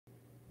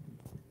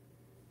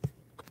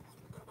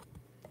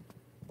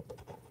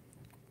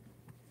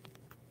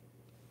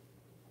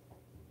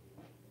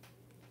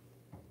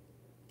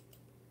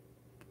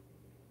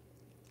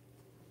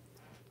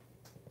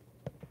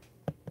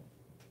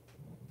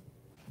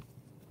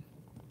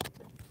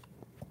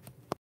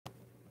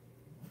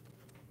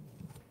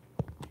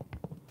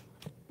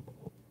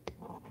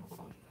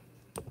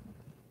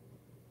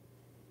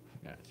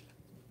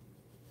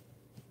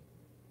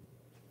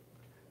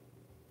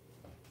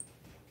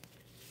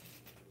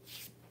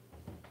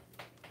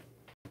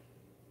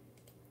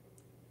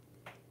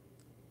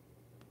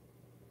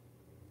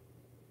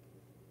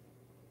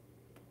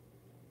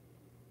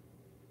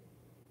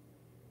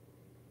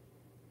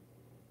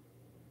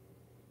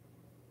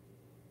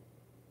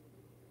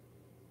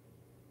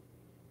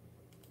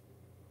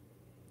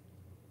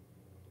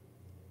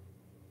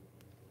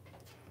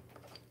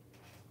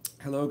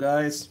Hello,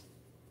 guys.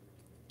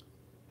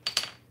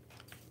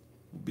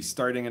 We'll be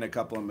starting in a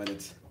couple of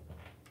minutes.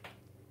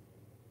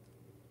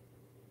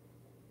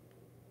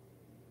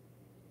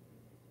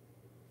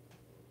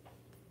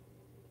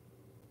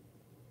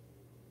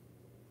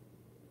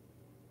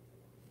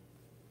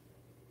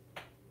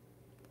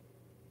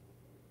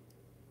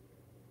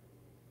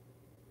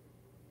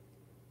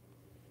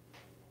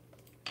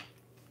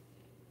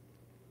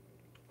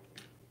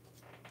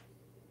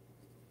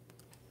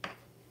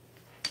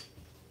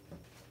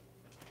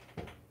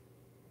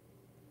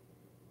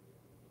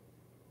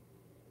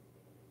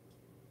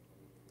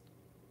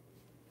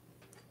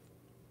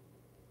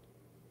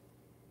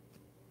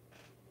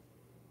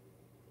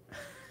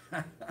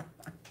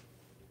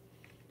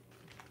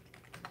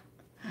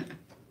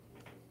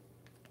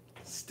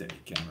 Steady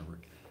camera work.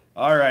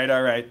 All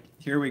right.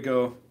 Here we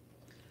go.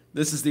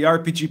 This is the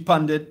RPG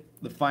Pundit,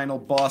 the final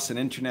boss in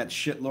Internet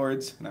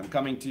Shitlords, and I'm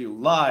coming to you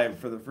live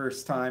for the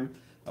first time,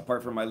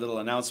 apart from my little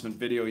announcement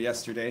video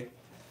yesterday.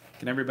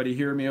 Can everybody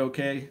hear me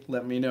okay?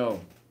 Let me know.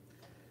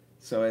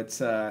 So it's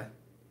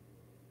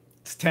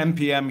 10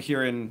 p.m.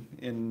 here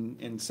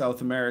in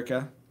South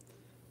America,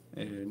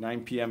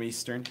 9 p.m.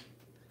 Eastern,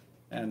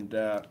 and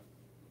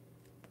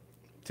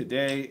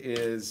today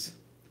is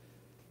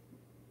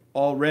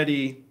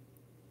already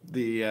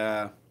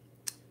the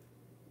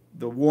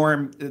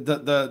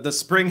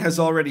spring has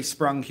already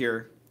sprung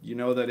here. You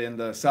know that in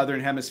the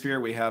southern hemisphere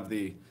we have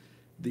the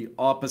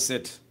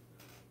opposite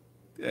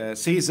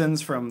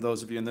seasons from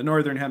those of you in the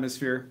northern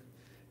hemisphere.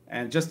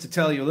 And just to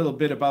tell you a little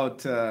bit about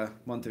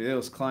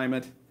Montevideo's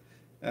climate,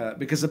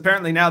 because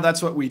apparently now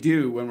that's what we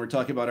do when we're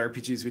talking about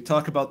RPGs. We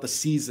talk about the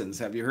seasons.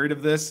 Have you heard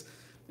of this?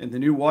 In the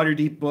new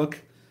Waterdeep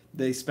book,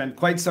 they spend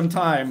quite some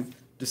time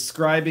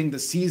describing the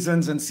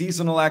seasons and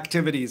seasonal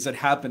activities that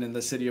happen in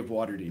the city of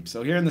Waterdeep.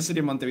 So here in the city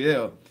of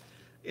Montevideo,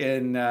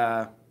 in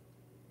the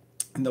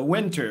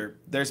winter,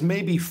 there's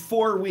maybe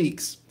 4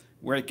 weeks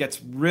where it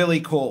gets really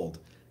cold.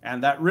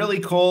 And that really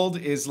cold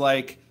is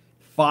like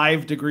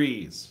 5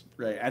 degrees,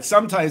 right? And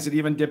sometimes it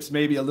even dips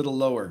maybe a little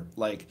lower,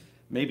 like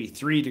maybe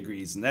 3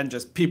 degrees. And then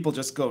people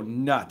just go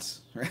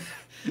nuts, right?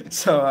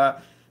 So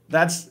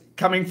that's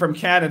coming from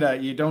Canada.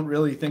 You don't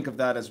really think of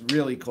that as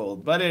really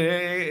cold, but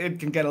it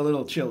can get a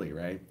little chilly,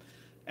 right?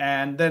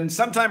 And then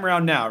sometime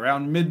around now,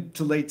 around mid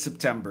to late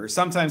September,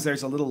 sometimes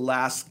there's a little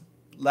last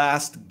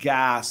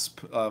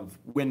gasp of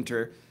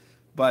winter,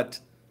 but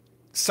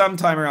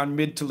sometime around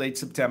mid to late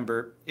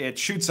September, it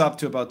shoots up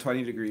to about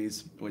 20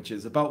 degrees, which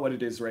is about what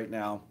it is right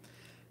now.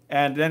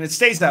 And then it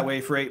stays that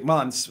way for 8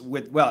 months.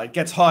 It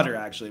gets hotter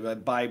actually,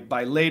 but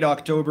by late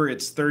October,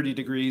 it's 30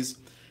 degrees.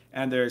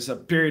 And there's a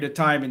period of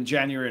time in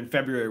January and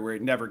February where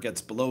it never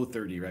gets below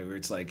 30, right? Where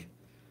it's like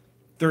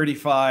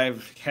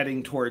 35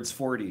 heading towards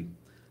 40.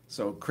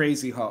 So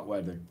crazy hot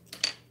weather.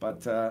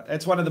 But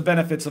it's one of the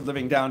benefits of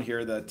living down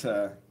here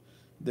that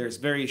there's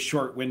very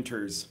short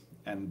winters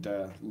and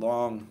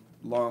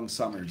long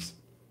summers.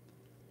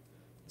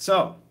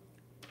 So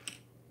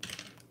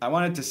I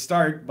wanted to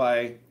start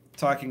by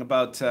talking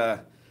about, I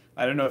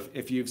don't know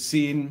if you've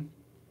seen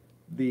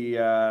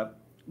the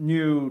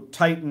new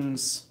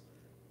Titans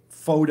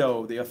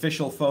photo, the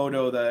official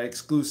photo, the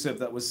exclusive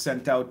that was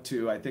sent out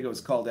to, I think it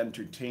was called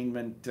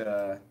Entertainment,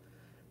 I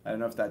don't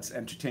know if that's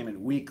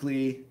Entertainment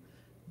Weekly,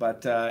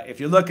 but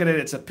if you look at it,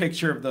 it's a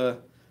picture of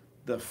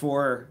the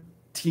 4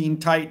 Teen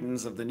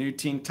Titans of the new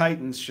Teen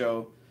Titans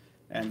show,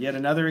 and yet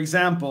another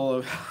example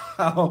of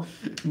how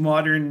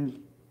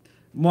modern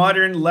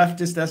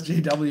leftist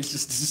SJWs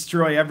just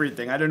destroy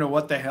everything. I don't know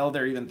what the hell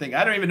they're even thinking.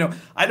 I don't even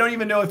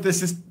know if the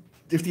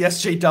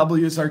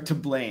SJWs are to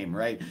blame,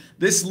 right?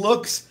 This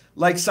looks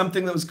like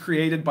something that was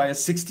created by a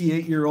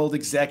 68-year-old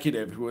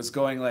executive who was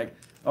going like,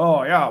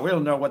 oh yeah,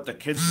 we'll know what the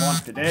kids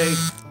want today.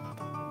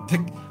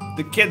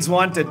 The kids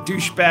want a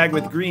douchebag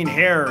with green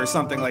hair or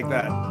something like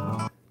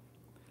that.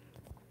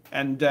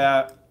 And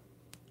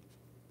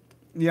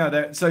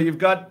so you've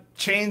got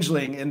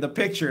Changeling in the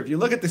picture. If you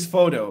look at this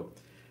photo,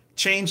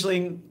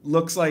 Changeling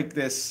looks like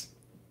this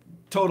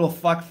total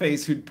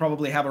fuckface who'd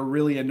probably have a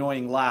really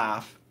annoying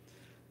laugh.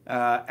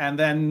 And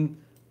then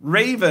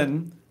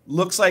Raven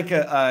looks like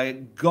a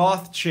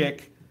goth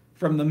chick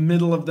from the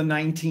middle of the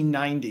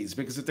 1990s.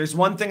 Because if there's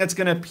one thing that's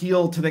going to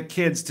appeal to the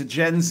kids, to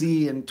Gen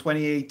Z in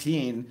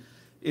 2018,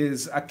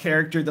 is a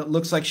character that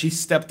looks like she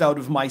stepped out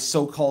of My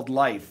So-Called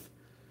Life.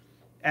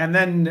 And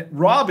then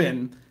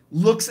Robin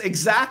looks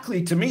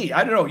exactly to me.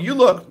 I don't know. You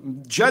look,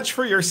 judge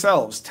for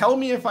yourselves. Tell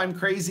me if I'm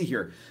crazy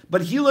here.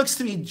 But he looks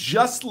to me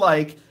just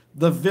like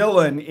the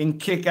villain in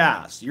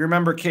Kick-Ass. You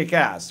remember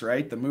Kick-Ass,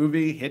 right? The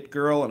movie, Hit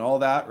Girl and all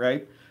that,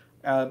 right?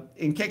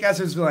 In Kick-Ass,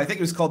 there's a villain, I think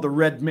it was called the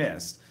Red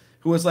Mist,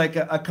 who was like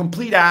a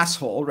complete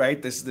asshole, right?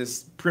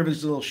 This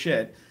privileged little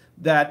shit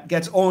that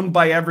gets owned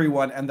by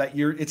everyone, and that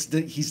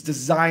he's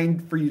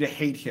designed for you to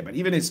hate him. And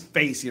even his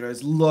face,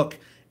 his look,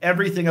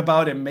 everything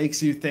about him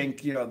makes you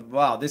think,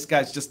 wow, this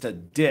guy's just a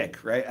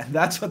dick, right? And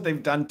that's what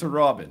they've done to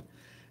Robin.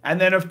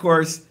 And then, of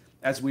course,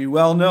 as we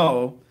well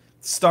know,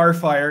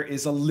 Starfire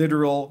is a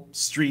literal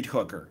street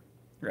hooker,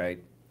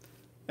 right?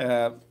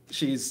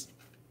 She's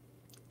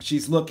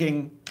She's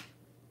looking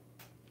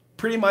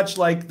pretty much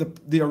like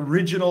the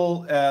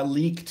original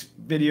leaked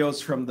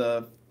videos from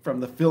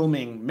the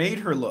filming made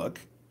her look.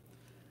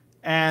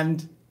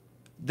 And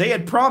they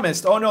had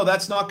promised, oh no,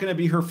 that's not going to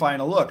be her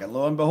final look. And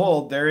lo and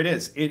behold, there it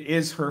is. It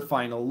is her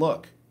final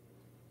look.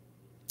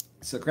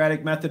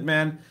 Socratic Method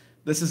Man,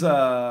 this is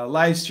a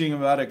live stream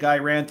about a guy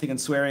ranting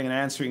and swearing and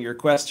answering your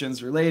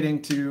questions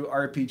relating to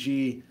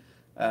RPG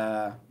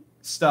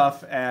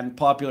stuff and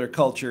popular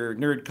culture,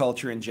 nerd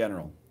culture in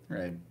general,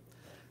 right?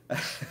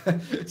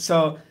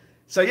 So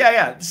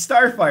yeah,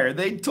 Starfire,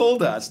 they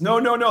told us, no,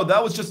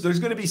 that was just, there's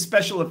going to be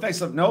special effects.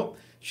 So, nope,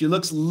 she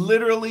looks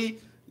literally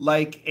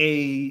like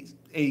a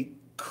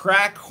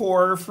crack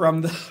whore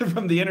from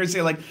the inner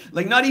city,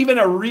 like not even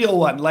a real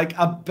one, like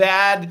a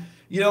bad,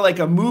 like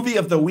a movie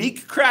of the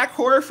week crack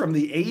whore from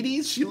the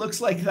 80s. She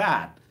looks like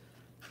that.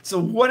 So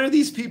what are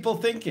these people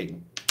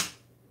thinking?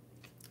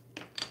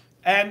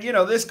 And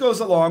this goes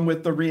along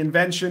with the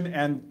reinvention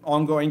and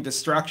ongoing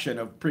destruction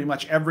of pretty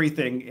much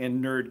everything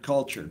in nerd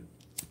culture.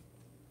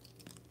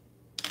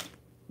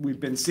 We've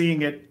been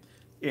seeing it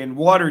in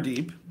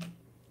Waterdeep.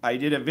 I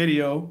did a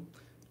video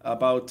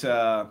about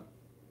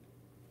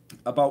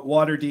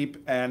Waterdeep,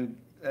 and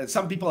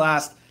some people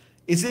asked,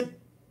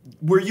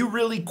 were you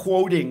really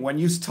quoting when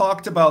you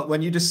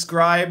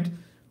described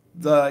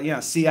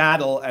the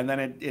Seattle, and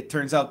then it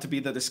turns out to be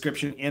the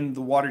description in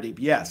the Waterdeep?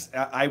 Yes,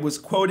 I was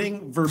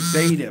quoting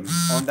verbatim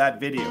on that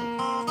video.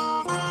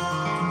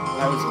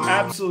 I was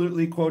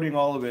absolutely quoting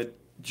all of it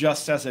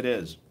just as it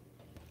is.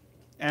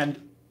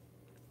 And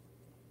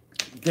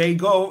they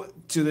go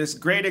to this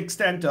great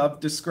extent of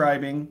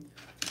describing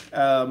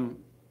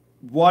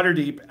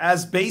Waterdeep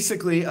as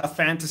basically a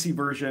fantasy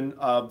version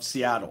of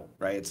Seattle,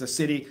 right? It's a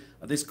city,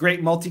 this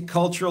great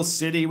multicultural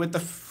city with the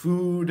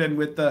food and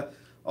with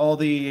all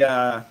the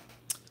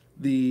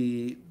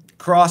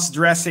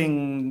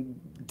cross-dressing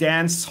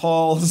dance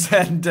halls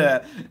and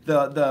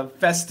the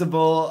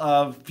festival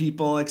of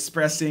people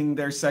expressing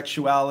their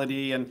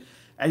sexuality, and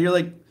you're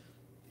like,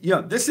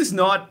 this is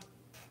not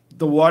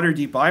the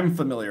Waterdeep I'm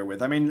familiar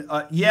with. I mean,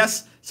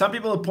 yes, some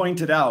people have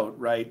pointed out,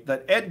 right,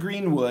 that Ed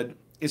Greenwood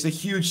is a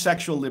huge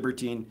sexual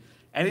libertine,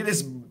 and it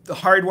is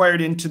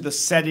hardwired into the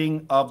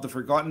setting of the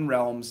Forgotten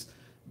Realms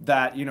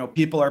that,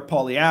 people are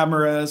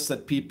polyamorous,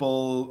 that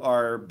people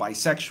are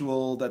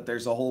bisexual, that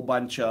there's a whole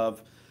bunch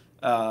of,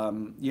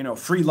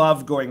 free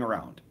love going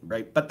around,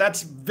 right? But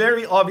that's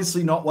very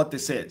obviously not what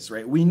this is,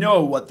 right? We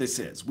know what this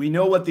is. We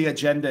know what the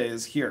agenda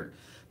is here.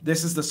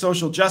 This is the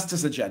social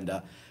justice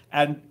agenda.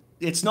 And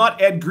it's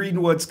not Ed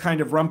Greenwood's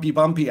kind of rumpy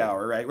bumpy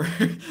hour, right?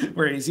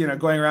 Where he's,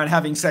 going around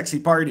having sexy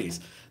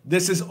parties.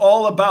 This is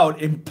all about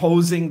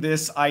imposing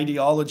this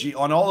ideology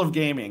on all of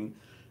gaming.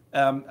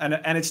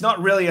 And it's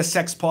not really a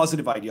sex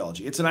positive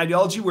ideology. It's an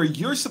ideology where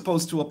you're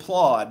supposed to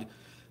applaud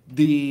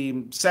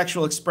the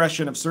sexual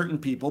expression of certain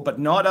people, but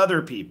not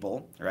other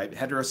people, right?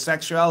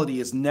 Heterosexuality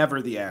is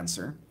never the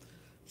answer.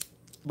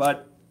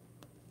 But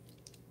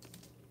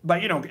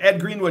Ed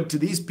Greenwood to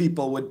these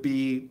people would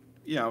be,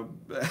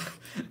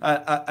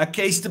 a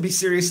case to be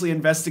seriously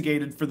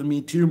investigated for the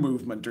Me Too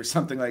movement or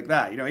something like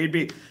that.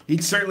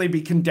 He'd certainly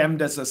be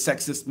condemned as a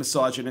sexist,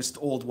 misogynist,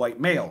 old white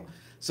male.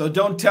 So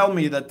don't tell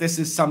me that this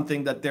is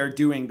something that they're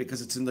doing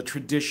because it's in the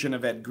tradition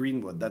of Ed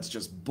Greenwood. That's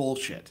just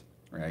bullshit,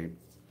 right?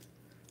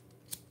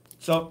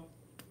 So,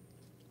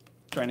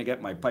 trying to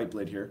get my pipe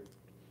lid here.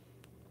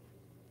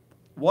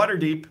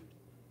 Waterdeep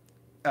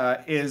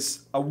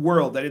is a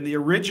world that in the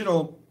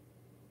original,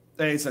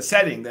 it's a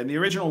setting that in the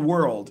original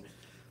world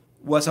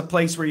was a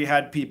place where you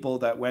had people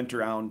that went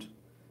around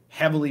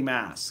heavily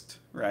masked,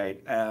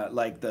 right?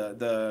 Like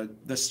the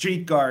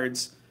street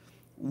guards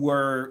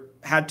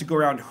had to go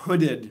around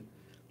hooded,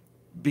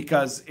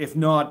 because if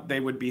not, they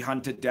would be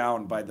hunted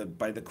down by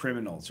the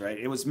criminals, right?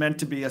 It was meant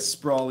to be a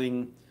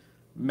sprawling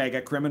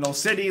mega criminal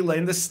city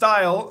in the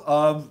style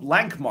of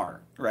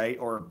Lankmar, right?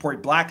 Or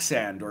Port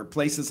Blacksand or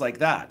places like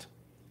that.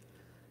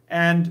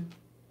 And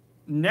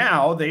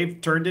now they've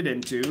turned it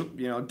into,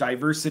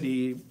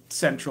 diversity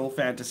central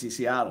fantasy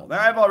Seattle. Now,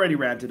 I've already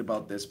ranted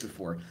about this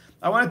before.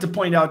 I wanted to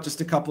point out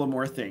just a couple of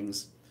more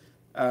things.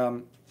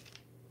 And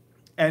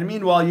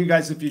meanwhile, you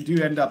guys, if you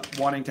do end up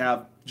wanting to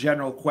have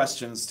general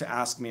questions to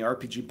ask me,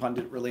 RPG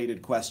Pundit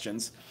related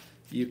questions,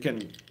 you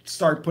can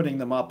start putting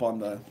them up on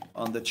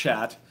the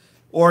chat,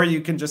 or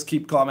you can just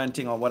keep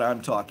commenting on what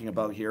I'm talking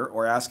about here,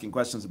 or asking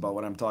questions about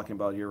what I'm talking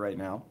about here right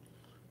now.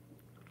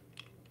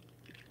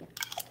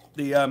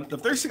 The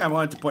first thing I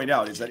wanted to point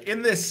out is that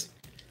in this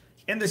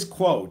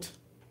quote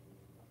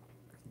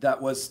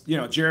that was,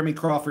 Jeremy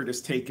Crawford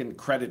has taken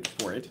credit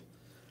for it.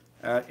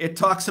 It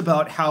talks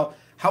about how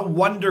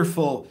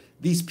wonderful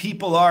these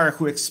people are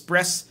who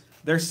express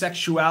their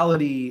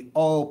sexuality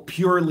all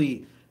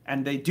purely,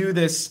 and they do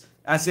this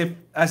as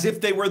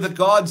if they were the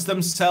gods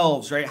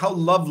themselves, right? How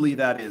lovely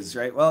that is,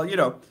 right?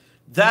 Well,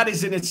 that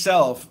is in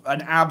itself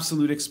an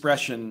absolute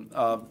expression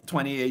of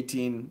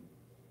 2018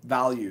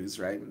 values,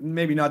 right?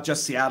 Maybe not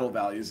just Seattle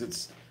values.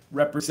 It's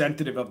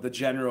representative of the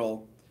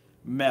general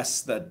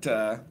mess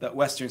that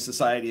Western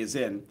society is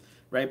in.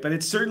 right? But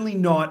it's certainly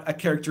not a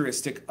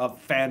characteristic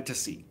of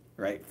fantasy,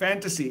 right?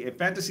 If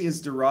fantasy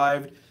is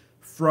derived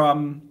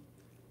from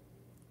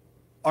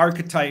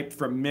archetype,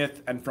 from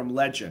myth, and from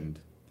legend,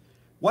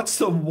 what's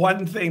the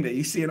one thing that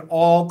you see in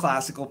all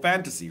classical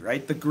fantasy,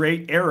 right? The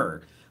great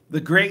error.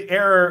 The great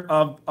error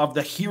of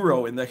the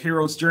hero in the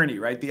hero's journey,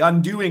 right? The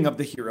undoing of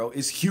the hero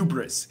is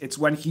hubris. It's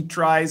when he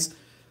comes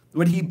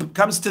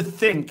to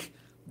think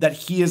that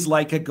he is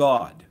like a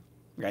god,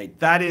 right?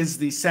 That is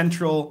the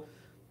central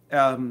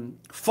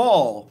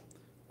fall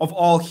of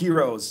all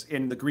heroes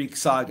in the Greek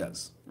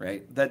sagas,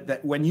 right?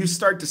 That when you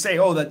start to say,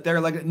 oh, that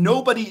they're like,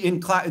 nobody in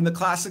the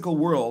classical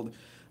world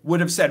would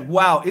have said,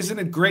 wow, isn't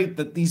it great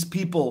that these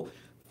people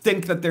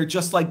think that they're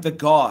just like the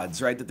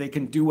gods, right? That they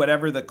can do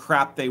whatever the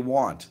crap they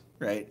want,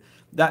 right?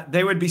 That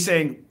they would be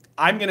saying,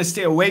 I'm going to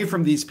stay away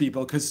from these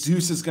people because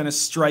Zeus is going to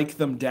strike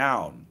them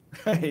down,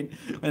 right?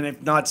 And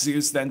if not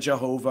Zeus, then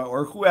Jehovah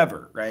or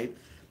whoever, right?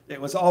 It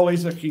was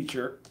always a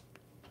feature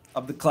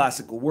of the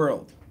classical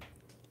world.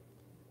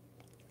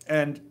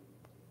 And,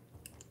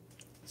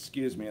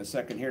 excuse me a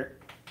second here.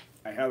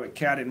 I have a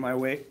cat in my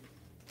way.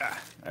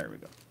 There we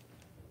go.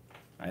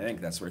 I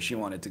think that's where she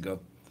wanted to go.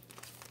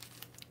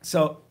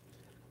 So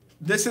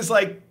this is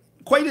like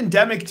quite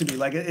endemic to me.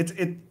 Like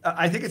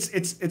I think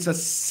it's a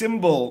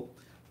symbol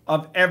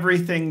of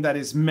everything that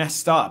is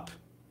messed up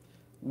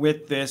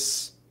with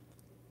this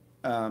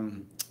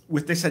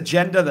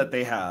agenda that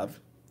they have,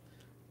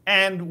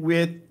 and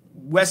with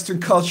Western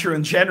culture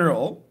in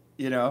general,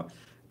 you know,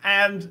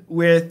 and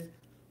with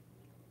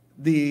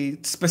the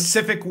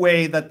specific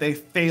way that they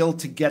fail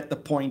to get the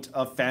point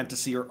of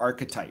fantasy or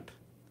archetype.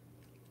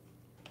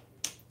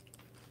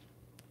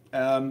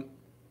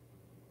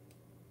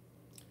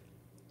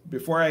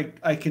 Before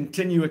I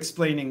continue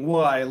explaining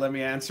why, let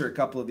me answer a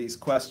couple of these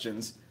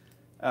questions.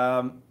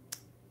 I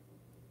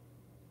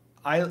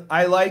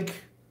like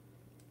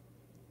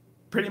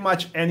pretty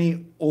much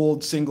any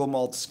old single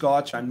malt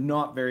Scotch. I'm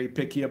not very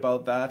picky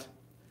about that.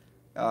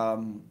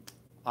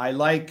 I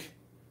like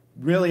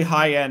really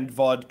high-end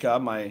vodka.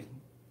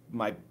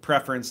 My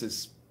preference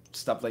is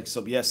stuff like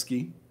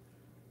Sobieski.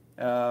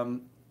 I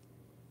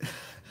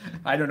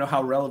don't know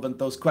how relevant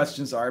those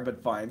questions are,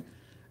 but fine.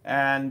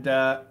 And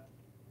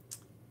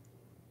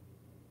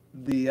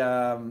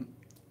the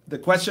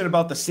question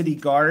about the city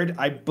guard,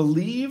 I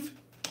believe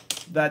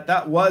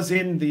that was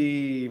in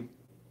the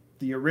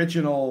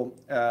original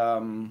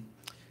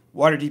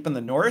Waterdeep in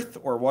the North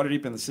or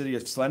Waterdeep in the City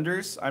of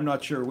Slenders. I'm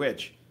not sure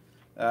which.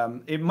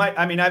 It might.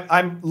 I mean,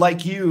 I'm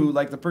like you,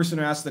 like the person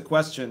who asked the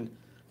question.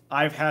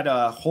 I've had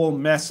a whole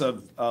mess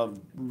of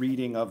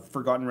reading of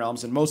Forgotten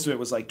Realms, and most of it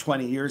was like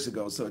 20 years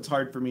ago, so it's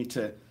hard for me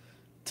to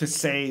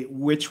say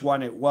which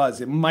one it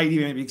was. It might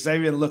even be, because I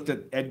even looked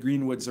at Ed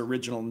Greenwood's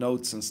original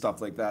notes and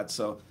stuff like that,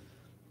 so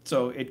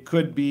it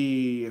could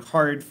be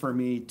hard for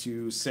me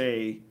to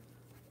say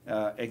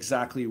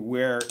exactly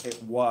where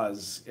it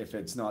was if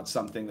it's not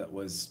something that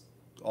was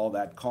all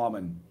that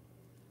common.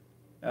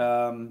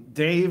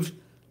 Dave,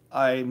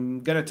 I'm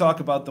going to talk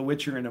about The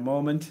Witcher in a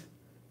moment.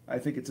 I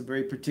think it's a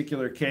very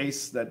particular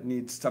case that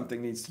needs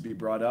to be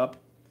brought up.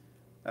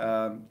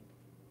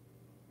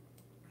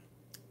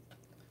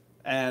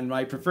 And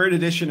my preferred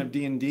edition of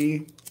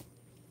D&D,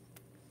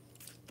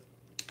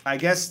 I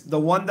guess the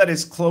one that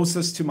is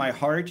closest to my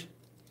heart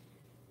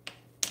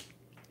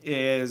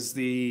is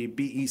the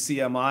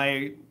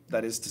BECMI,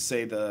 that is to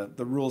say the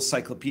Rules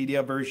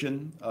Cyclopedia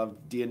version of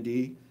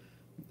D&D.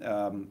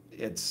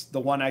 It's the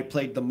one I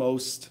played the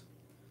most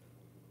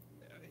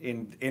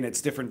in its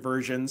different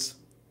versions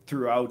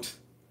throughout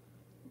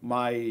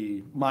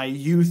my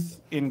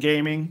youth in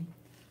gaming.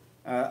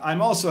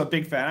 I'm also a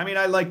big fan. I mean,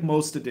 I like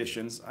most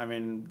editions. I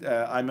mean,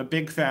 I'm a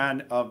big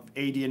fan of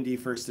AD&D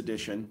First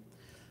Edition.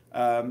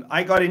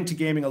 I got into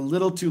gaming a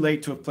little too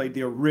late to have played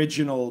the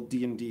original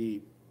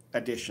D&D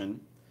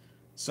edition.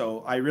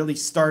 So I really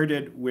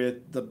started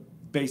with the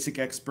Basic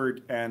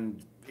Expert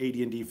and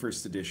AD&D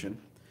First Edition.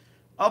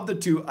 Of the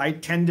two, I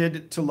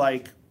tended to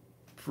like,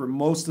 for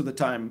most of the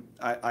time,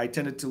 I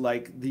tended to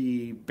like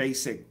the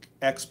Basic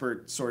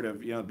Expert sort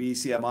of, you know,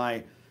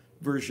 BCMI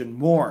version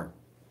more.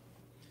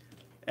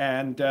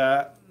 And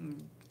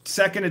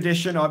second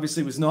edition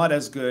obviously was not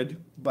as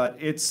good, but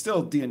it's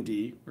still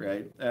D&D,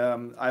 right?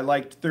 I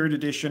liked third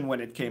edition when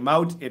it came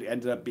out. It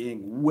ended up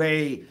being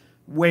way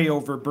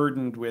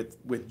overburdened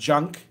with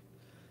junk.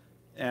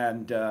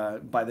 And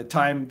by the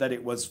time that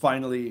it was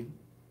finally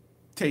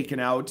taken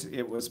out,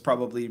 it was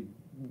probably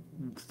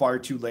far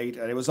too late.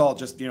 And it was all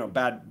just, you know,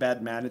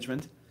 bad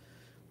management.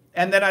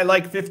 And then I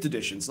like fifth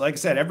editions. Like I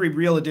said, every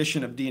real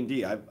edition of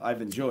D&D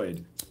I've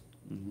enjoyed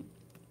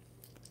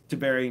to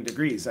varying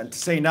degrees. And to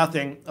say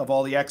nothing of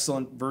all the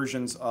excellent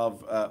versions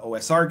of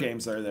OSR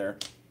games that are there.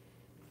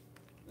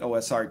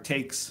 OSR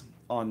takes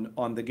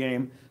on the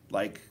game,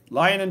 like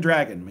Lion and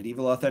Dragon,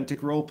 Medieval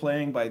Authentic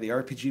Role-Playing by the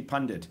RPG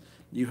Pundit.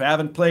 You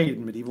haven't played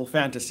medieval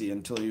fantasy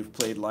until you've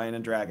played Lion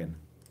and Dragon.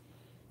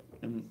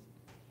 And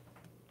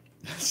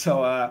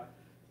so,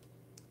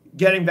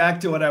 getting back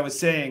to what I was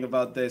saying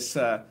about this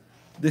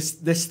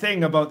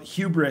thing about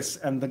hubris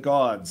and the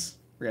gods,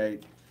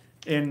 right?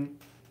 in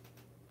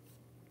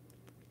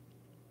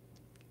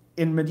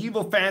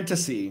medieval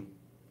fantasy,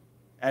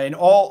 and in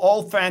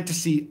all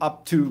fantasy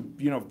up to,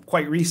 you know,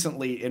 quite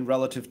recently in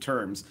relative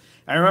terms.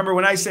 I remember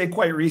when I say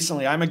quite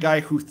recently, I'm a guy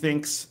who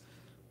thinks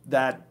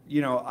that,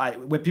 you know,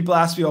 when people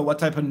ask me, oh, what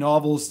type of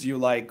novels do you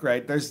like,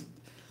 right?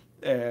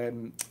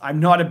 I'm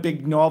not a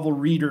big novel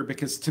reader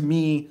because to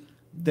me,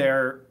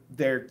 they're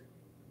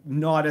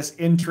not as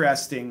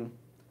interesting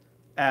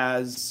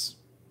as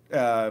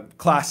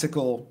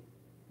classical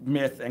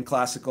myth and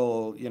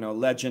classical, you know,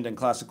 legend and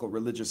classical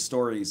religious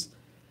stories.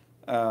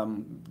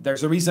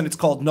 There's a reason it's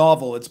called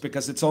novel. It's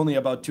because it's only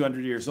about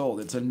 200 years old.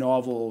 It's a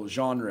novel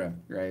genre,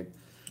 right?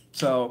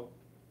 So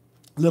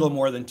a little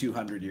more than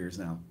 200 years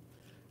now.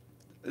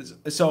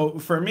 So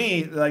for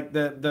me, like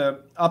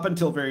the up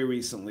until very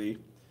recently,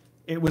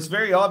 it was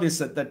very obvious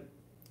that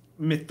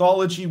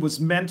mythology was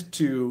meant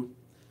to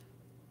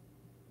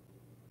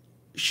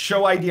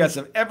show ideas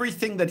of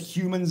everything that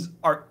humans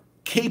are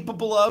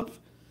capable of,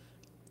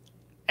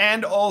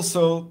 and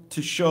also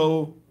to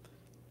show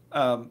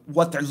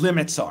what their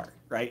limits are,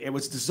 right? It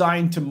was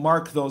designed to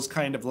mark those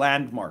kind of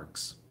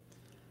landmarks.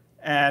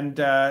 And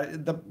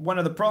one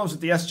of the problems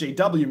with the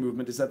SJW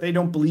movement is that they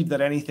don't believe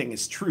that anything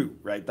is true,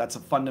 right? That's a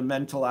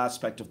fundamental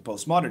aspect of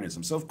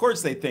postmodernism. So of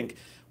course they think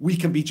we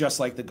can be just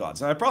like the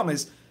gods. And the problem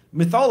is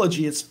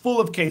mythology is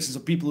full of cases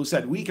of people who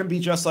said we can be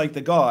just like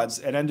the gods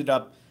and ended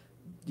up,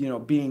 you know,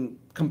 being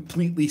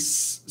completely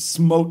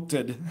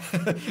smited,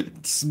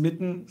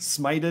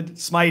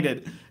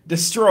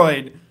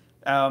 destroyed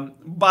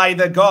by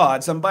the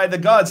gods. And by the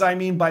gods, I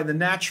mean by the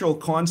natural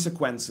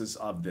consequences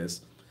of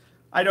this.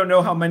 I don't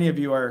know how many of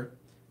you are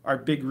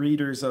big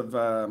readers of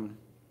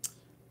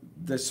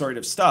this sort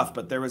of stuff,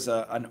 but there was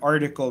an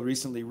article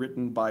recently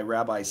written by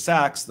Rabbi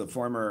Sachs, the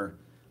former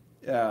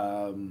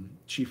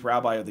chief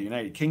rabbi of the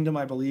United Kingdom,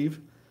 I believe,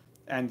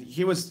 and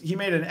he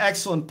made an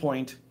excellent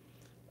point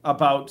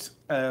about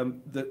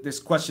this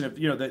question of,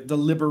 you know, the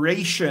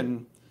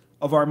liberation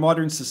of our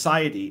modern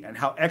society and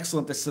how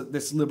excellent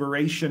this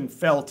liberation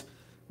felt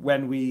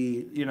when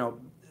we, you know,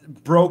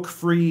 broke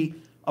free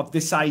of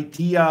this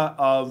idea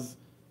of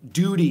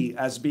duty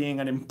as being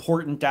an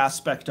important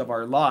aspect of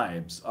our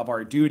lives, of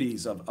our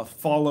duties, of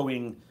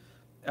following,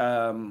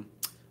 of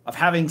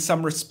having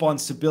some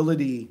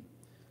responsibility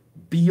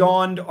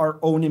beyond our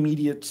own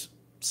immediate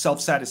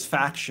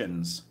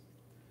self-satisfactions.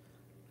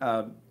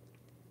 And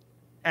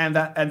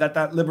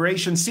that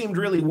liberation seemed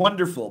really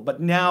wonderful.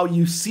 But now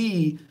you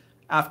see,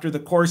 after the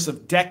course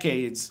of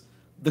decades,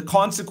 the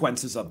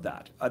consequences of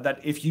that. That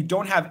if you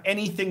don't have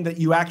anything that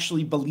you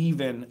actually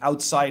believe in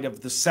outside of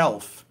the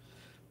self,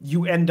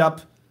 you end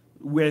up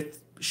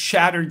with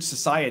shattered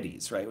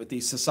societies, right? With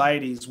these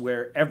societies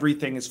where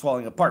everything is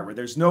falling apart, where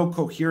there's no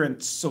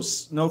coherent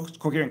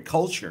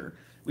culture.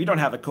 We don't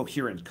have a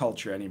coherent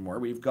culture anymore.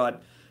 We've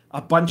got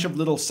a bunch of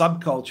little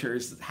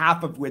subcultures,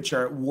 half of which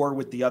are at war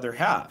with the other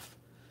half.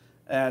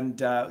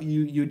 And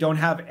you don't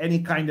have any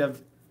kind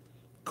of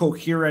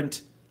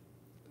coherent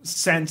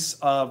sense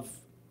of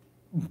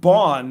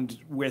bond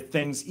with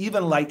things,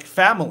 even like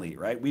family,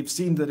 right? We've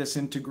seen the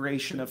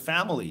disintegration of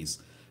families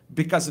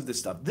because of this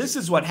stuff. This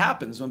is what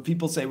happens when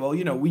people say, well,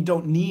 you know, we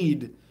don't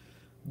need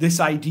this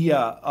idea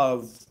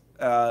of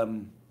a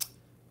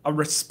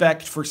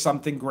respect for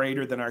something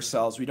greater than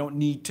ourselves. We don't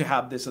need to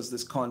have this as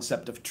this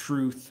concept of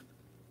truth.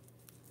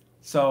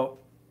 So,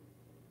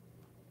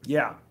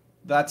 yeah,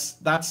 that's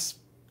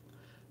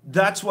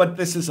what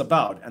this is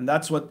about, and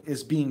that's what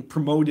is being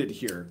promoted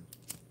here.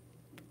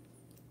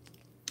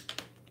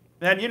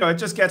 And, you know, it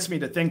just gets me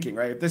to thinking,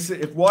 right?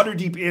 If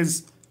Waterdeep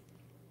is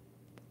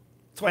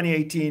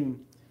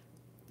 2018,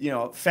 you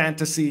know,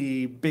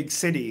 fantasy big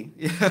city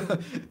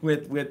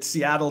with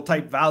Seattle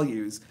type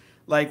values,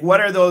 like, what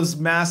are those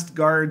masked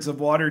guards of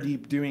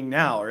Waterdeep doing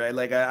now, right?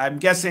 Like, I'm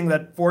guessing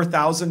that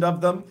 4,000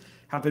 of them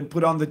have been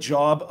put on the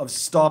job of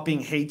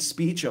stopping hate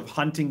speech, of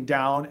hunting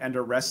down and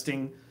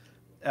arresting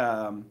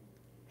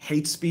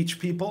hate speech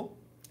people.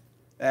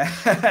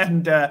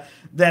 And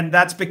then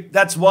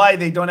that's why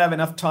they don't have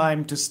enough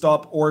time to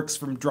stop orcs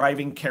from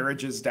driving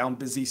carriages down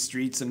busy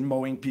streets and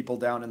mowing people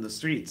down in the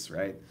streets,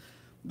 right?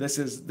 This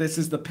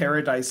is the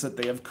paradise that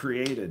they have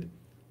created.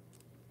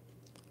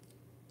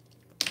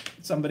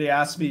 Somebody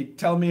asked me,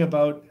 tell me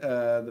about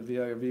the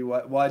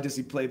VRV. Why does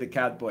he play the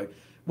cat boy?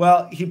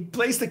 Well, he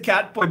plays the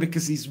cat boy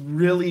because he's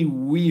really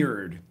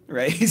weird,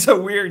 right? He's a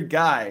weird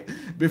guy.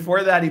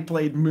 Before that, he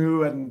played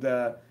Moo, and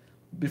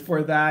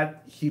before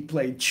that, he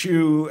played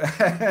Chew,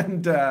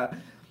 and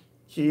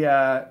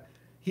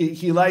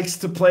he likes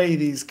to play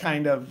these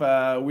kind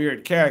of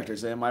weird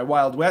characters. In my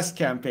Wild West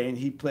campaign,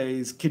 he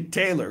plays Kid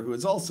Taylor, who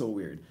is also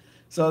weird.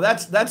 So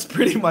that's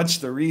pretty much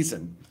the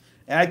reason.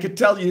 And I could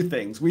tell you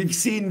things. We've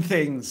seen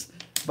things,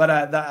 but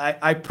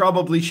I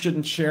probably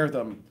shouldn't share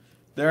them.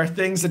 There are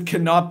things that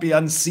cannot be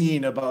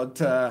unseen about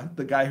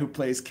the guy who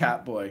plays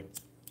Catboy.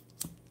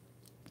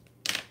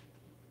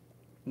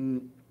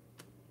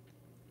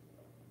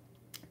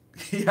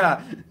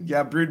 Yeah,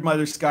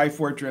 Broodmother Sky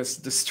Fortress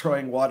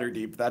destroying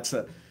Waterdeep. That's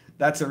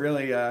a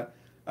really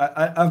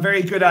a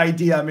very good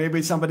idea.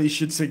 Maybe somebody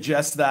should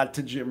suggest that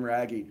to Jim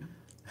Raggy.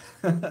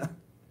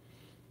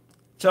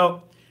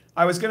 So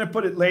I was going to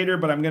put it later,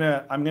 but I'm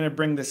gonna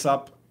bring this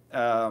up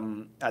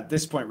at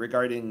this point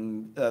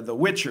regarding The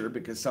Witcher,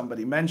 because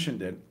somebody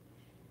mentioned it.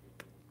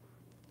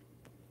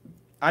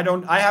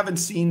 I haven't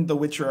seen The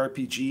Witcher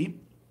RPG.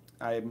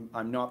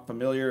 I'm not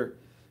familiar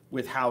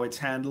with how it's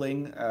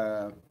handling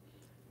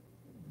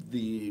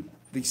the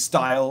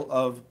style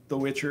of The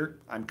Witcher.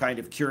 I'm kind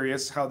of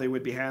curious how they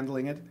would be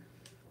handling it.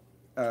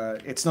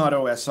 It's not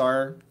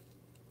OSR.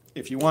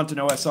 If you want an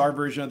OSR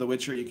version of The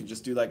Witcher, you can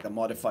just do like a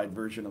modified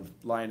version of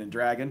Lion and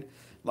Dragon.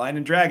 Lion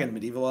and Dragon,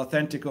 medieval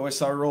authentic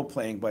OSR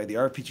role-playing by the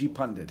RPG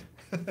Pundit.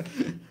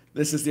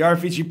 This is the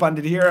RPG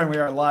Pundit here, and we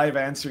are live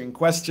answering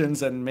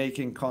questions and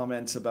making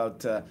comments about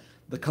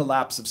the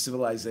collapse of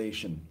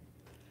civilization.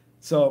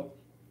 So,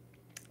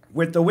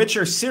 with the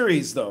Witcher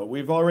series, though,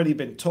 we've already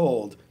been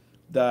told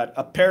that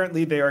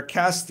apparently they are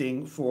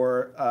casting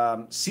for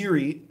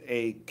Ciri,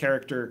 a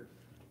character,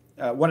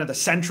 one of the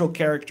central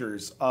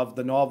characters of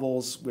the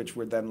novels, which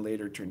were then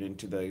later turned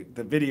into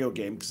the video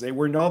game, because they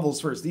were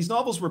novels first. These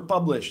novels were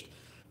published,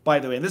 by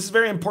the way, and this is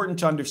very important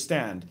to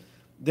understand.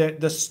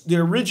 The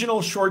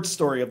original short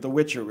story of The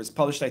Witcher was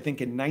published, I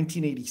think, in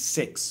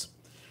 1986.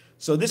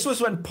 So this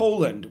was when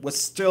Poland was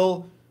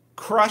still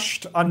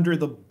crushed under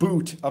the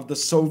boot of the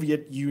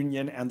Soviet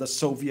Union and the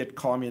Soviet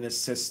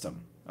communist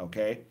system,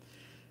 okay?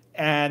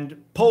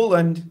 And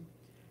Poland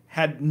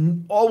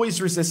had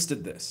always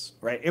resisted this,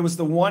 right? It was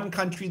the one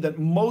country that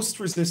most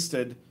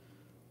resisted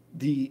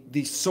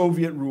the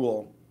Soviet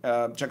rule.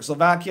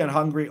 Czechoslovakia and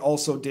Hungary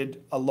also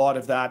did a lot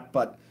of that,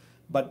 but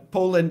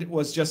Poland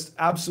was just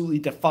absolutely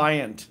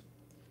defiant,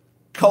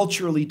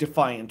 culturally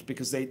defiant,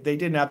 because they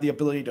didn't have the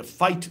ability to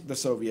fight the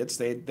Soviets.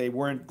 They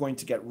weren't going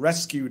to get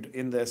rescued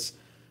in this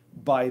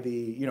by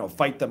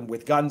fight them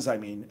with guns, I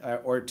mean,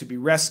 or to be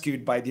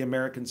rescued by the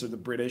Americans or the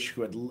British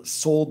who had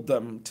sold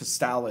them to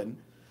Stalin.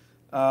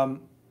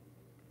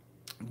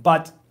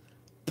 But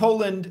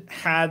Poland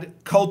had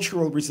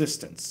cultural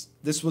resistance.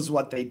 This was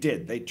what they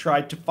did. They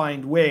tried to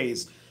find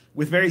ways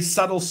with very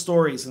subtle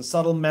stories and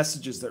subtle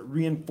messages that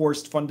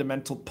reinforced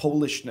fundamental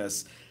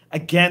Polishness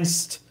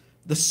against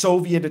the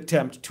Soviet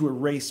attempt to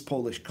erase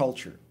Polish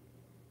culture.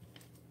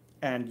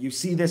 And you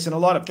see this in a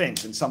lot of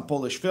things, in some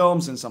Polish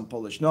films, in some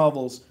Polish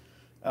novels,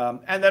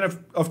 and then,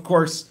 of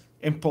course,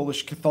 in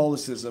Polish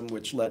Catholicism,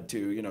 which led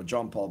to,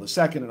 John Paul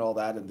II and all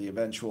that, and the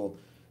eventual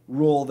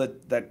role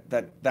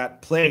that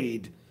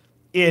played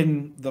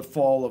in the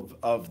fall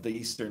of the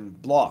Eastern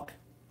Bloc.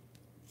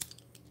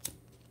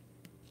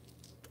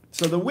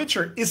 So The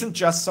Witcher isn't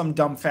just some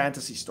dumb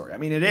fantasy story. I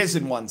mean, it is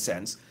in one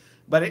sense,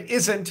 but it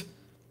isn't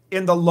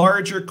in the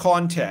larger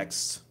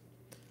context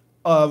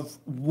of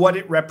what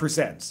it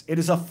represents. It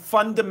is a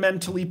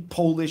fundamentally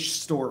Polish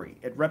story.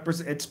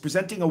 It's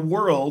presenting a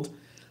world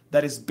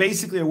that is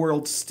basically a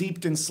world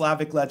steeped in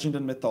Slavic legend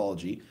and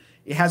mythology.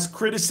 It has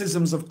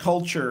criticisms of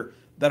culture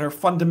that are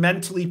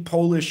fundamentally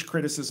Polish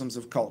criticisms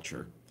of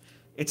culture.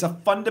 It's a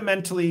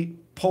fundamentally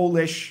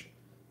Polish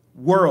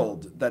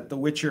world that The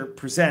Witcher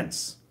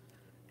presents.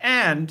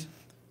 And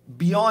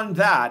beyond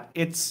that,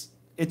 it's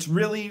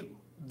really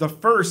the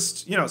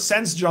first,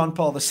 since John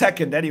Paul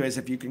II, anyways,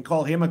 if you can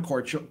call him a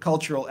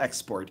cultural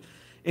export,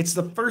 it's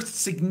the first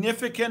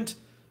significant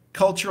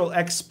cultural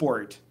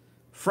export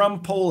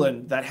from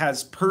Poland that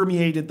has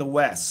permeated the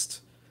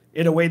West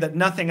in a way that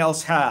nothing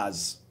else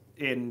has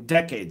in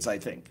decades, I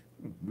think.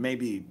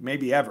 Maybe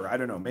ever. I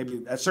don't know.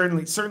 Maybe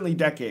certainly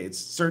decades.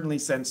 Certainly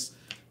since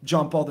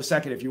John Paul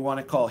II, if you want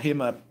to call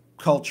him a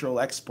cultural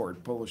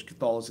export, Polish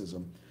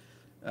Catholicism.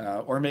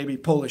 Or maybe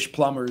Polish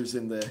plumbers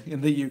in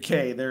the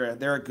UK.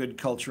 They're a good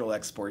cultural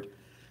export.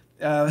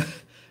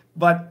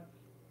 But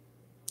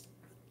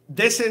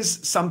this is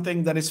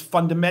something that is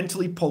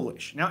fundamentally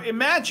Polish. Now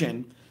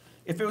imagine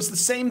if it was the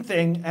same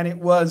thing and it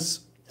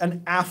was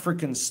an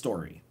African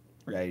story,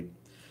 right?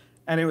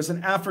 And it was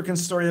an African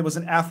story that was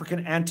an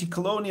African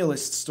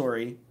anti-colonialist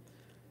story.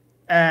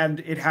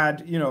 And it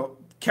had,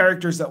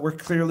 characters that were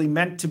clearly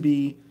meant to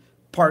be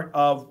part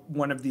of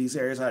one of these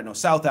areas. I don't know,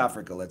 South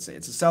Africa, let's say.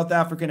 It's a South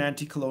African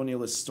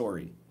anti-colonialist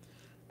story.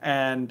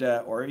 And,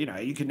 or,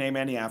 you can name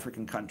any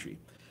African country.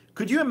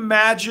 Could you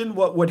imagine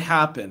what would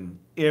happen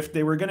if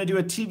they were going to do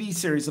a TV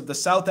series of the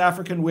South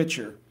African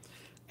Witcher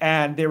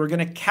and they were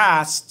going to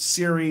cast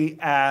Ciri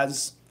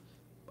as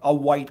a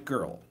white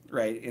girl,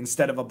 right,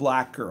 instead of a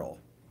black girl,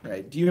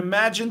 right? Do you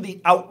imagine the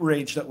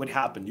outrage that would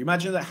happen? Do you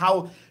imagine that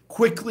how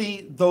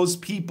quickly those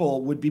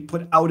people would be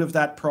put out of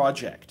that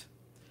project?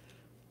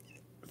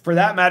 For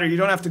that matter, you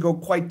don't have to go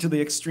quite to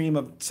the extreme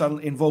of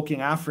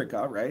invoking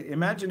Africa, right?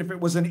 Imagine if it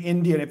was if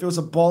it was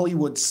a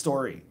Bollywood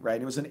story, right?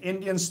 It was an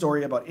Indian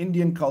story about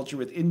Indian culture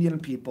with Indian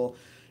people,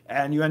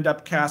 and you end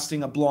up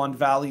casting a blonde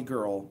valley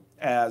girl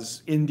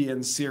as Indian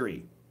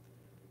Ciri,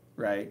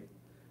 right?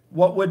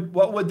 What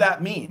would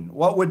that mean?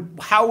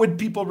 How would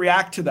people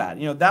react to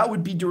that? That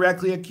would be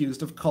directly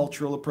accused of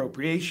cultural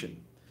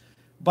appropriation.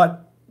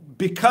 But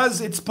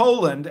because it's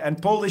Poland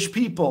and Polish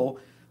people,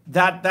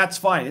 that's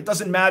fine. It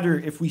doesn't matter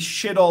if we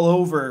shit all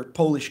over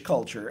Polish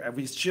culture, if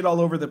we shit all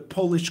over the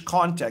Polish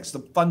context, the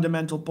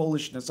fundamental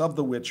Polishness of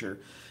The Witcher,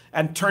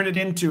 and turn it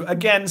into,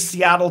 again,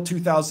 Seattle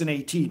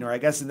 2018, or I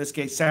guess in this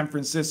case, San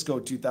Francisco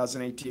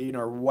 2018,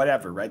 or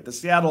whatever, right? The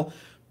Seattle,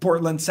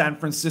 Portland, San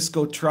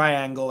Francisco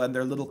triangle and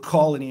their little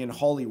colony in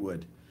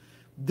Hollywood.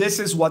 This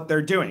is what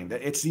they're doing.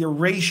 It's the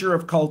erasure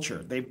of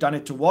culture. They've done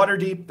it to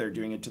Waterdeep. They're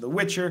doing it to The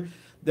Witcher.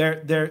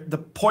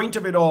 The point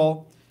of it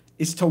all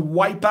is to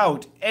wipe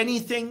out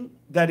anything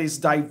that is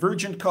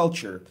divergent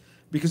culture,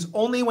 because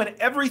only when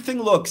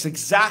everything looks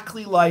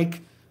exactly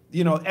like,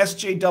 you know,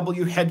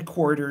 SJW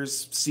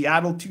headquarters,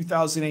 Seattle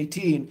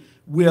 2018,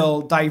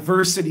 will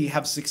diversity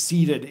have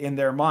succeeded in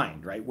their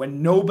mind, right?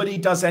 When nobody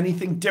does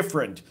anything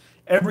different,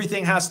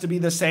 everything has to be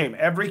the same.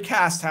 Every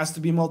cast has to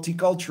be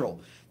multicultural.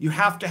 You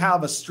have to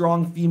have a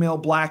strong female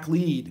black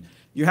lead.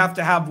 You have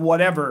to have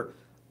whatever.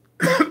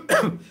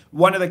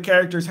 One of the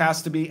characters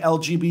has to be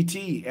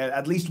LGBT,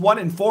 at least 1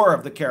 in 4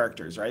 of the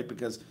characters, right?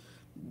 Because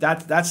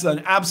that's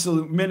an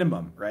absolute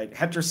minimum, right?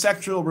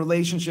 Heterosexual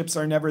relationships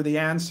are never the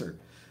answer.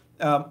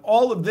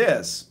 All of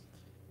this,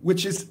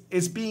 which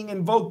is being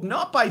invoked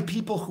not by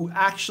people who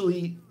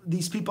actually,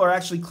 these people are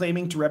actually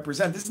claiming to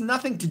represent. This has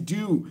nothing to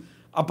do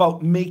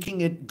about making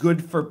it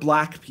good for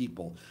black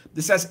people.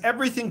 This has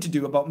everything to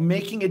do about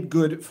making it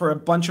good for a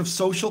bunch of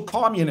social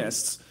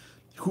communists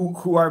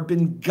who are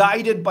been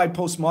guided by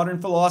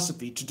postmodern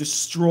philosophy to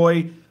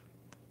destroy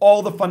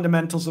all the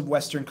fundamentals of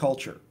Western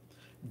culture.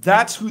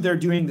 That's who they're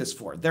doing this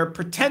for. They're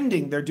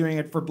pretending they're doing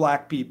it for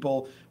black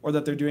people or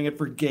that they're doing it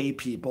for gay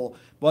people.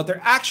 What they're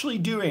actually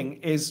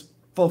doing is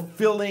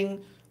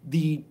fulfilling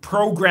the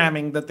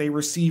programming that they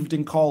received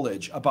in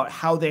college about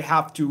how they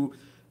have to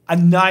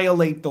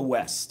annihilate the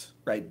West,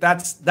 right?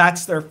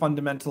 That's their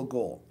fundamental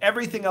goal.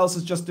 Everything else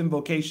is just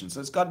invocation.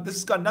 So this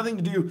has got nothing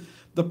to do.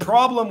 The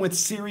problem with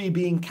Ciri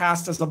being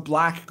cast as a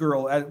black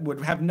girl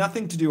would have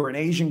nothing to do, or an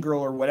Asian girl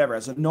or whatever,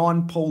 as a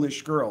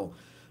non-Polish girl,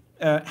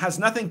 has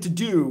nothing to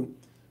do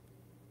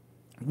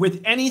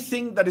with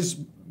anything that is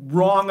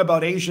wrong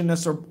about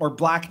Asianness or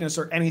blackness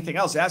or anything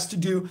else. It has to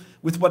do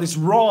with what is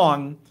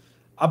wrong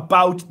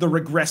about the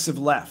regressive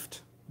left.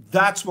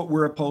 That's what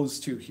we're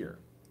opposed to here.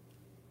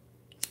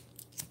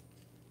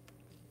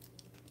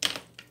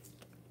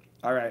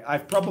 All right,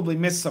 I've probably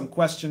missed some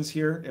questions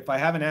here. If I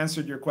haven't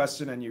answered your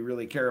question and you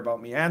really care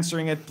about me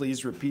answering it,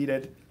 please repeat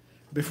it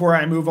before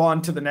I move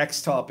on to the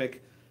next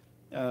topic.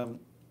 I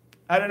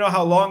don't know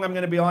how long I'm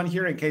going to be on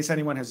here in case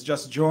anyone has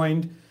just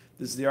joined.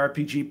 This is the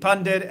RPG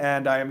Pundit,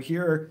 and I am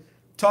here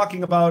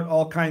talking about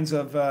all kinds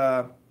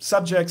of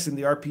subjects in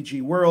the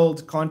RPG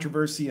world,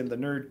 controversy in the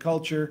nerd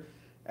culture,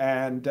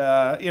 and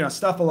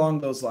stuff along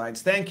those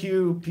lines. Thank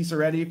you,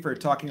 Pisaretti, for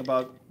talking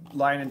about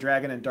Lion and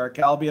Dragon and Dark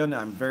Albion.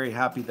 I'm very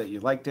happy that you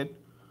liked it.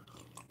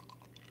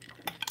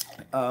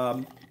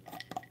 I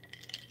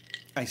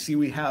see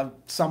we have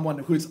someone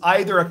who's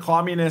either a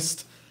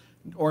communist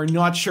or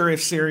not sure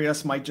if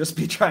Sirius might just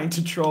be trying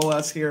to troll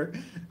us here.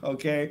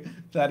 Okay,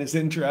 that is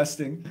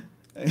interesting.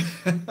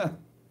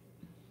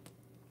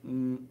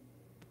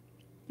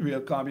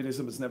 Real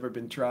communism has never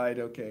been tried.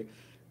 Okay,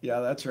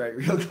 yeah, that's right.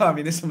 Real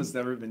communism has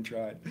never been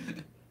tried.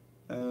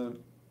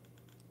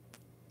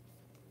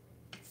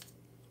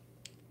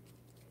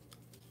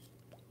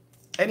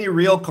 Any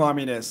real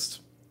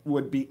communist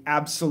would be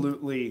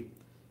absolutely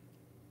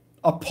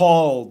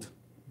appalled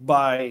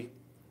by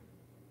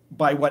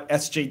what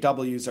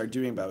SJWs are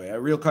doing, by the way. A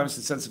real communist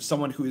in the sense of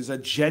someone who is a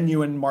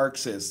genuine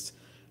Marxist,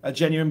 a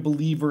genuine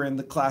believer in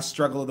the class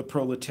struggle of the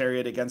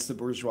proletariat against the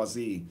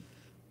bourgeoisie.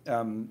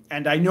 And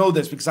I know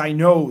this because I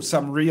know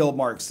some real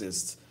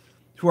Marxists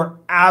who are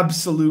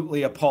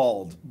absolutely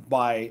appalled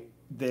by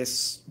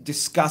this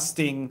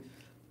disgusting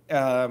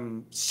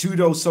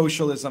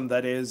pseudo-socialism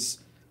that is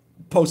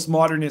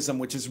postmodernism,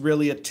 which is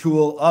really a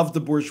tool of the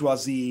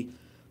bourgeoisie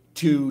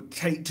to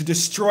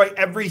destroy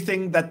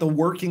everything that the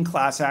working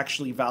class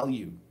actually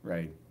value,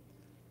 right?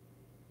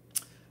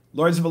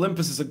 Lords of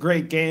Olympus is a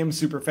great game,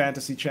 super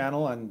fantasy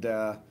channel, and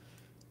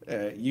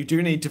you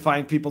do need to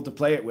find people to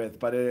play it with,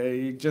 but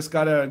you just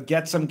gotta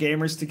get some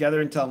gamers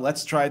together and tell them,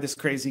 let's try this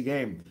crazy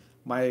game.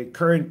 My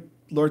current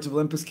Lords of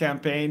Olympus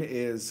campaign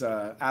is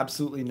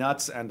absolutely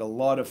nuts and a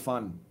lot of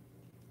fun.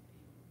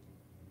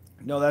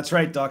 No, that's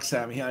right, Doc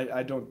Sammy.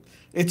 I don't.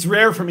 It's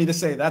rare for me to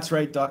say that's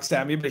right, Doc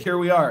Sammy, but here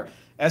we are.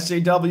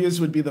 SJWs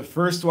would be the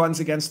first ones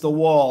against the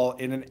wall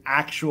in an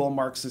actual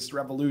Marxist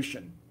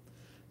revolution.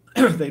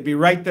 They'd be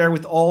right there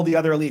with all the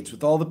other elites,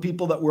 with all the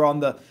people that were on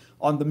the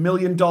 $1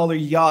 million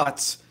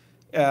yachts,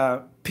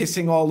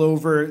 pissing all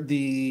over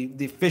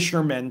the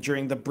fishermen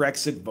during the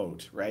Brexit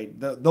vote. Right?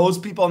 Those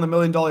people on the $1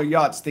 million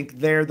yachts think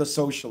they're the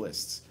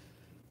socialists.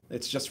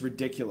 It's just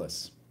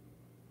ridiculous.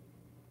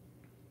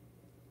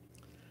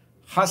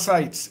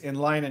 Hussites in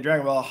Lion and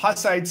Dragon. Well,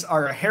 Hussites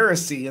are a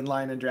heresy in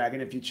Lion and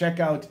Dragon. If you check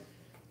out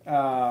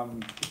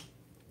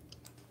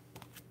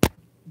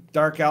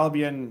Dark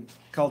Albion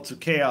Cults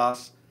of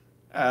Chaos,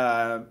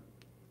 I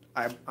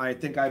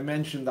think I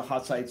mentioned the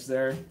Hussites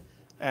there,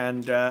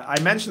 and I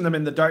mentioned them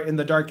in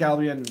the Dark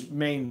Albion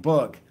main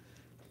book.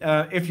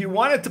 if you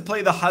wanted to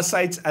play the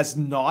Hussites as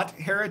not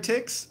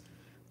heretics,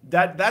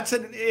 that's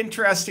an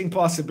interesting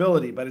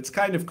possibility, but it's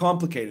kind of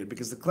complicated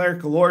because the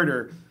clerical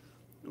order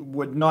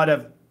would not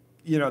have,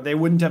 they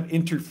wouldn't have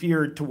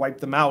interfered to wipe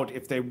them out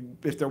if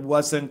there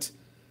wasn't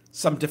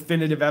some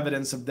definitive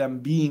evidence of them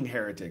being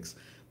heretics.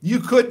 You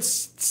could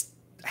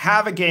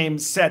have a game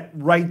set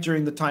right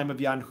during the time of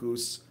Jan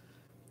Hus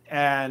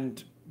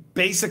and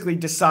basically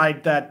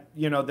decide that,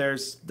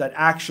 that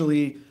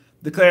actually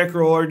the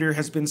clerical order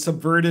has been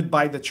subverted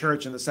by the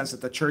church in the sense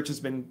that the church has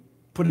been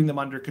putting them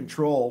under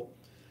control.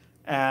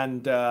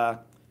 And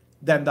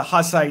then the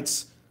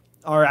Hussites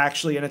are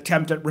actually an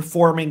attempt at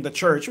reforming the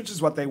church, which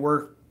is what they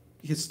were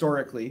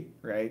historically,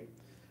 right?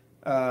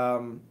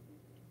 And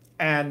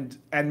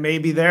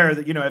maybe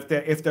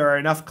if there are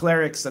enough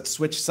clerics that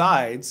switch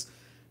sides,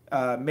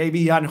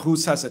 maybe Jan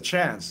Hus has a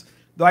chance.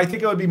 Though I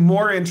think it would be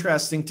more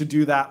interesting to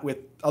do that with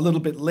a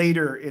little bit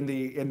later in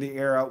the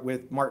era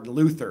with Martin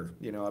Luther,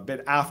 a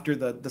bit after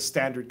the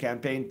standard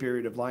campaign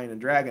period of Lion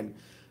and Dragon.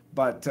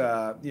 But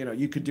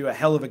you could do a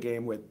hell of a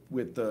game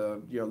with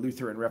the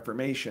Lutheran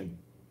Reformation.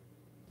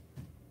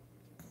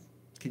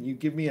 Can you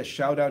give me a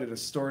shout out at a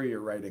story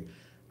you're writing?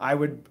 I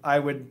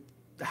would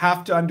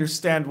have to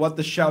understand what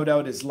the shout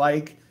out is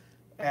like,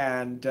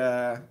 and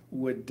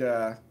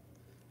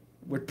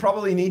would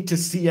probably need to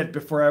see it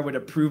before I would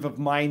approve of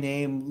my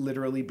name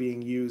literally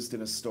being used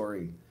in a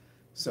story.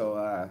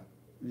 So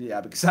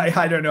yeah, because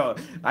I don't know.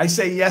 I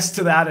say yes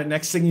to that, and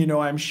next thing you know,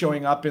 I'm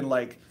showing up in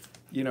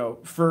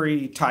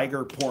furry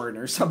tiger porn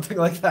or something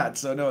like that.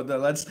 So no,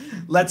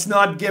 let's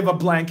not give a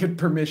blanket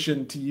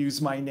permission to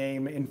use my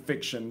name in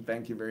fiction.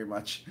 Thank you very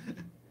much.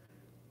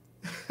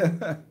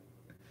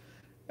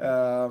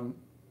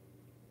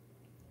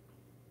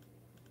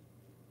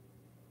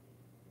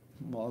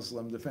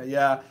 Muslim defense.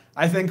 Yeah,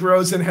 I think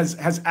Rosen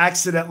has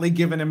accidentally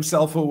given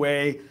himself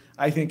away.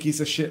 I think he's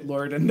a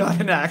shitlord and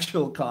not an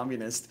actual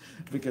communist,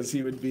 because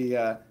he would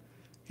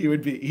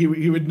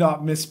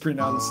not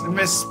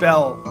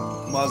misspell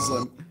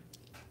Muslim.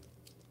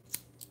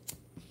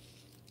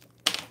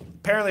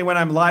 Apparently, when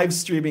I'm live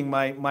streaming,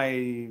 my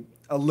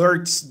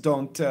alerts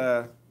don't,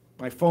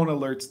 my phone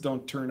alerts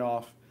don't turn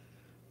off.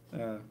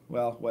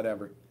 Well,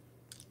 whatever.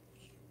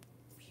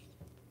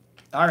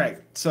 All right,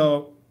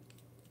 so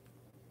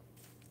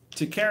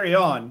to carry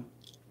on,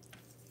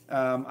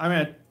 I'm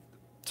going to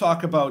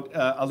talk about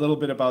a little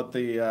bit about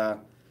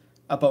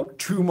about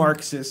true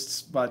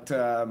Marxists, but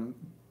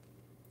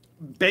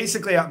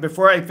basically,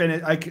 before I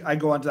finish, I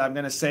go on to that, I'm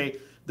going to say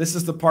this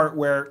is the part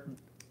where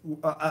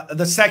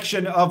the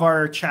section of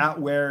our chat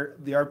where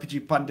the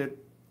RPG Pundit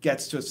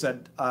gets to have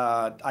said,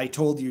 "I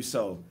told you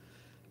so,"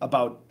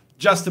 about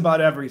just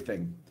about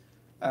everything.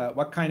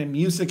 What kind of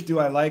music do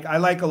I like? I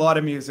like a lot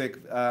of music.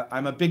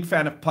 I'm a big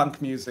fan of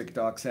punk music,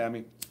 Doc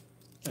Sammy.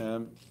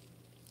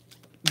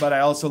 But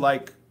I also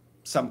like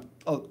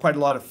quite a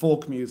lot of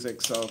folk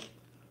music, so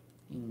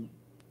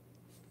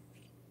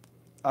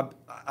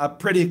a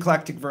pretty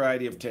eclectic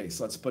variety of tastes,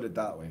 let's put it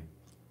that way.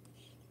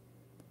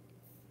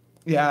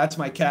 Yeah, that's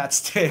my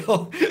cat's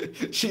tail.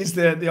 She's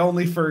the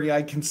only furry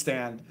I can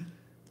stand.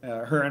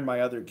 Her and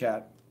my other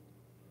cat.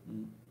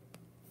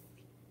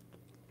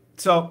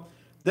 So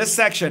this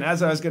section,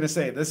 as I was going to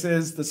say, this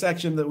is the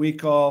section that we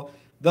call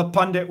 "The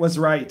Pundit Was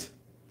Right."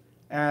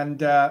 And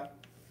the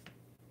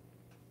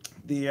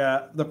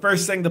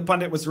first thing the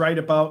pundit was right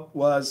about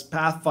was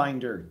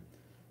Pathfinder.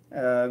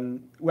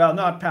 Well,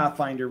 not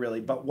Pathfinder really,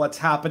 but what's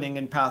happening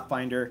in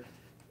Pathfinder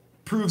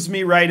proves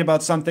me right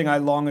about something I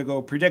long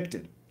ago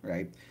predicted,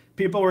 right?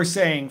 People were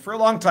saying, for a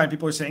long time,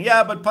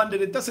 yeah, but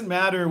Pundit, it doesn't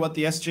matter what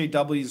the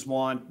SJWs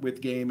want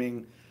with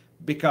gaming,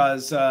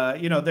 because,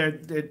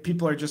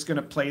 people are just going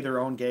to play their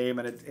own game,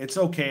 and it's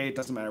okay, it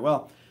doesn't matter.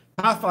 Well,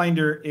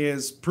 Pathfinder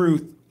is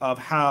proof of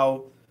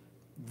how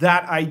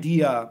that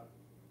idea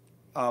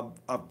of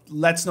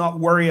let's not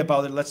worry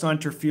about it, let's not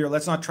interfere,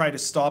 let's not try to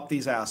stop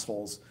these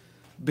assholes,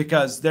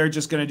 because they're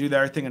just going to do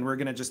their thing and we're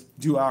going to just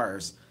do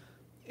ours.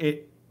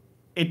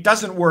 It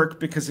doesn't work,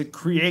 because it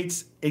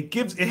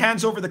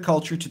hands over the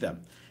culture to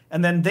them.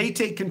 And then they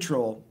take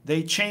control,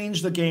 they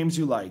change the games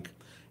you like.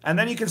 And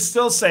then you can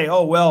still say,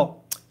 oh,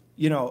 well,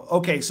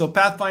 okay, so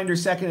Pathfinder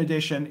 2nd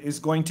edition is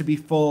going to be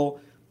full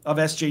of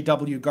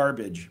SJW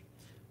garbage,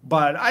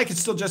 but I could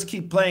still just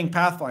keep playing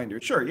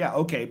Pathfinder. Sure, yeah,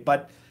 okay,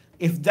 but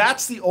if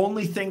that's the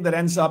only thing that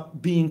ends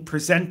up being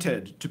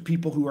presented to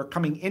people who are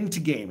coming into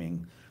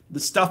gaming, the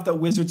stuff that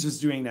Wizards is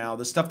doing now,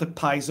 the stuff that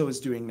Paizo is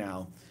doing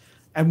now,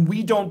 and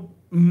we don't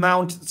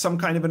mount some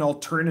kind of an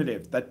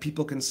alternative that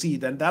people can see,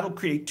 then that'll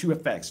create two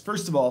effects.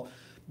 First of all,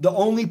 the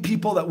only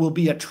people that will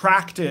be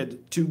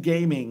attracted to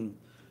gaming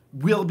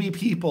will be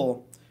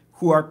people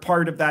who are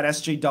part of that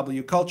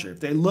SJW culture. If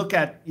they look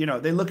at,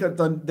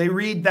 they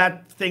read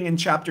that thing in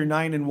chapter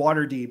 9 in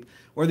Waterdeep,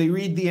 or they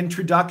read the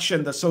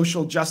introduction, the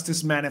social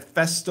justice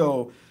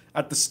manifesto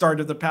at the start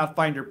of the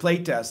Pathfinder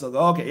playtest. They'll go,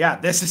 okay, yeah,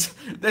 this is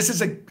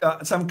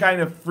some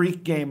kind of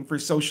freak game for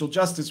social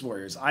justice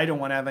warriors. I don't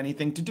want to have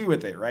anything to do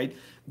with it, right?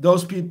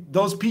 Those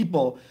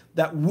people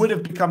that would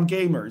have become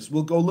gamers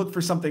will go look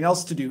for something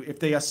else to do if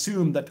they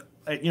assume that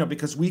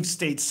because we've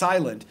stayed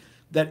silent,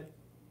 that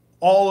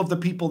all of the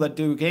people that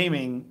do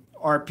gaming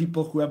are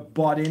people who have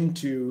bought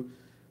into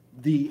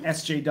the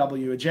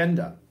SJW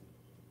agenda.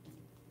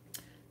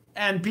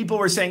 And people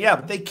were saying, yeah,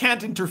 but they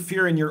can't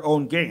interfere in your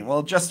own game.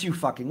 Well, just you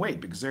fucking wait,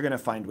 because they're going to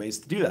find ways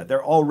to do that.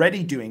 They're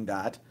already doing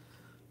that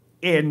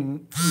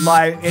in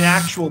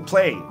actual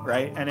play,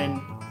 right? And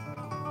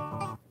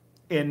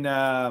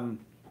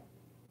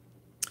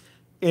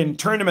in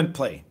tournament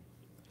play.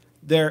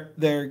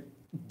 They're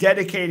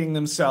dedicating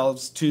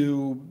themselves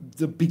to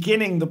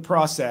beginning the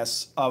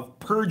process of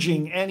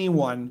purging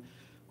anyone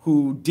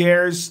who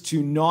dares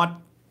to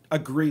not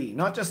agree,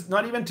 not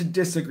even to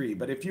disagree,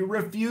 but if you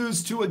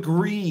refuse to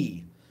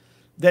agree,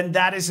 then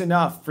that is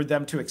enough for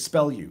them to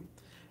expel you.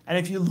 And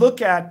if you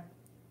look at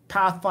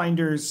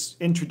Pathfinder's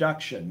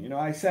introduction,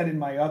 I said in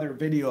my other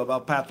video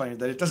about Pathfinder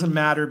that it doesn't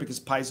matter because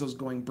Paizo's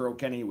going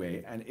broke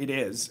anyway, and it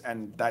is,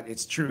 and that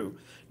it's true.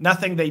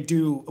 Nothing they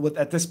do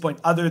at this point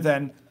other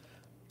than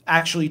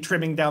actually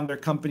trimming down their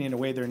company in a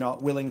way they're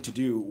not willing to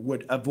do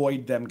would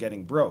avoid them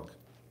getting broke.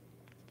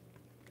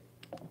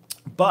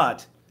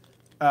 But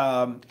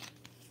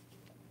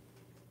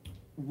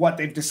what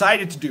they've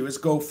decided to do is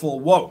go full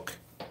woke.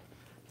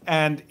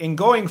 And in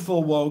going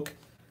full woke,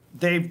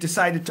 they've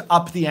decided to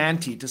up the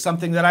ante to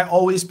something that I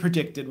always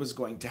predicted was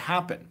going to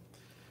happen,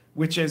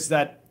 which is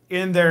that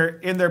in their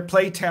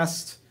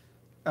playtest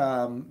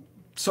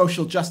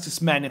social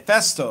justice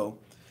manifesto,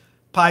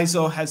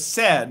 Paizo has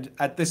said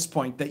at this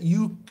point that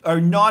you are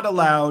not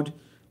allowed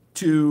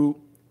to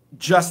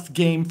just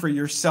game for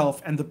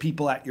yourself and the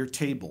people at your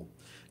table.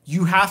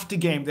 You have to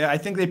game. I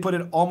think they put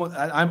it almost,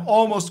 I'm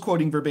almost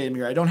quoting verbatim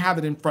here. I don't have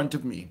it in front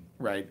of me,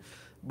 right?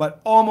 But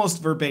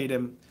almost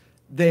verbatim,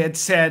 they had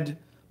said,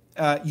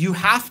 you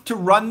have to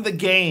run the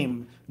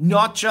game,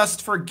 not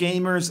just for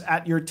gamers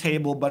at your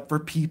table, but for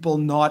people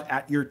not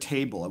at your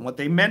table. And what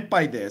they meant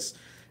by this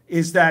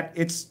is that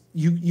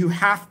you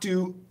have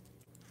to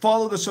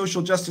follow the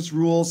social justice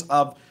rules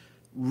of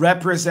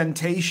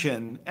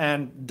representation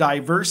and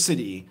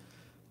diversity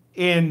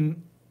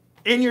in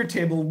your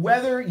table,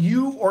 whether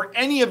you or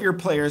any of your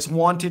players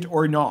want it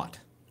or not,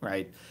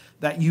 right?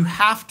 That you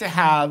have to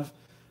have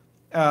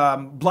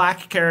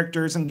black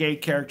characters and gay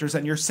characters,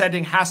 and your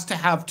setting has to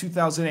have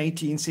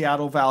 2018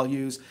 Seattle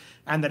values,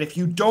 and that if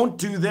you don't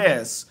do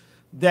this,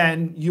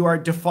 then you are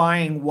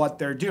defying what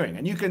they're doing.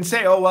 And you can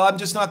say, oh, well, I'm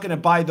just not going to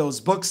buy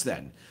those books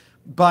then.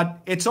 But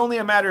it's only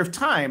a matter of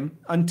time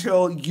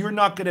until you're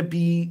not going to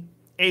be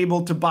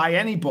able to buy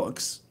any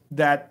books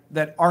that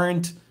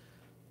aren't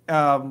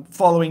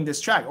following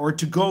this track, or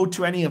to go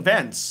to any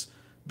events,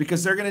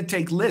 because they're going to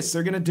take lists.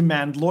 They're going to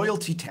demand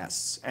loyalty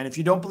tests. And if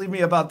you don't believe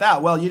me about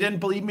that, well, you didn't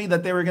believe me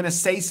that they were going to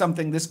say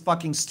something this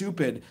fucking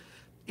stupid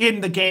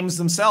in the games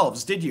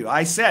themselves, did you?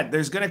 I said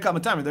there's going to come a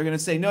time where they're going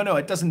to say, no,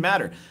 it doesn't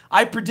matter.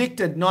 I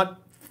predicted not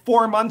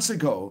 4 months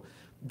ago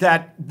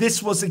that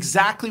this was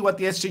exactly what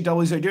the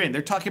SJWs are doing.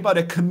 They're talking about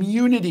a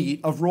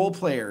community of role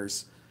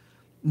players,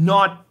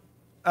 not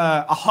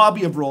a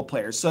hobby of role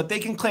players, so that they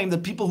can claim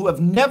that people who have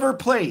never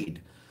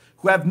played,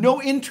 who have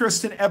no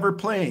interest in ever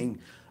playing,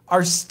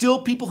 are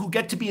still people who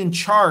get to be in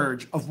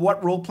charge of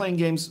what role-playing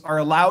games are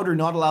allowed or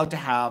not allowed to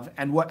have,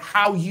 and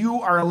how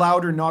you are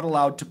allowed or not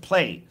allowed to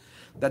play.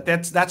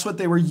 That's what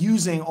they were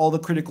using all the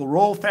Critical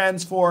Role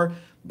fans for.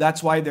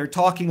 That's why they're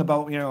talking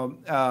about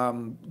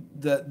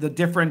the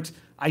different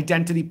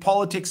identity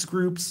politics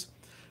groups.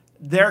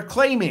 They're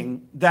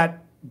claiming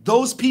that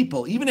those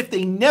people, even if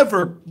they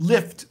never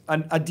lift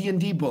a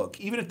D&D book,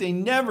 even if they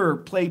never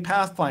play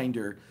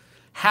Pathfinder,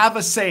 have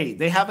a say.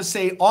 They have a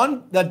say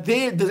on that.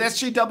 The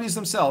SJWs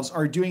themselves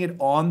are doing it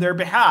on their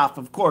behalf.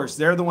 Of course,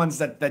 they're the ones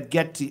that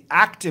get to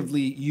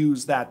actively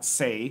use that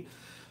say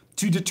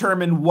to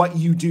determine what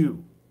you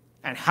do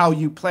and how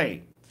you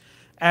play.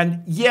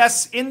 And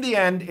yes, in the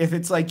end, if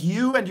it's like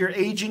you and your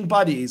aging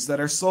buddies that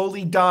are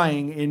slowly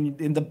dying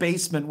in the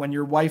basement when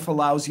your wife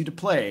allows you to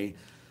play,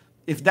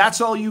 if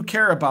that's all you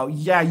care about,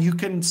 yeah, you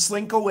can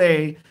slink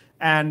away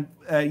and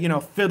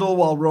fiddle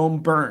while Rome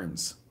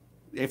burns.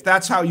 If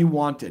that's how you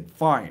want it,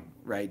 fine,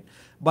 right?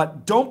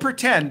 But don't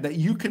pretend that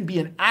you can be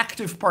an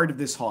active part of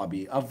this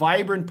hobby, a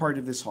vibrant part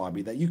of this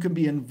hobby, that you can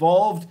be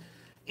involved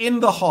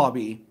in the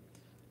hobby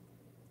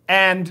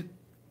and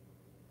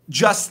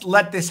just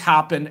let this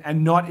happen,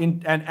 and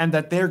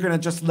that they're going to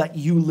just let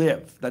you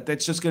live, that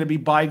it's just going to be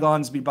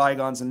bygones,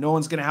 and no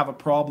one's going to have a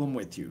problem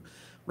with you,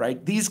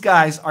 right? These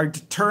guys are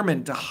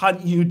determined to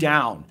hunt you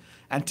down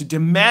and to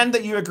demand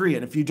that you agree.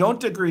 And if you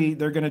don't agree,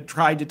 they're going to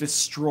try to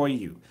destroy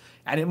you.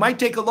 And it might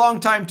take a long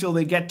time till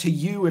they get to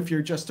you if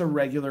you're just a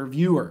regular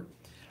viewer.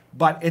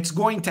 But it's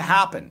going to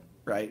happen,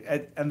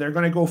 right? And they're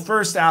going to go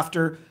first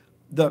after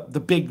the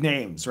big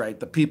names, right?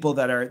 The people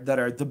that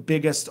are the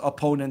biggest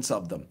opponents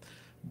of them.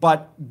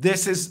 But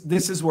this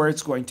is where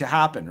it's going to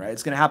happen, right?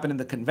 It's going to happen in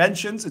the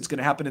conventions. It's going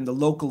to happen in the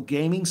local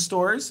gaming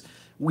stores.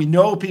 We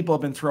know people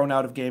have been thrown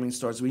out of gaming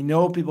stores. We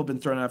know people have been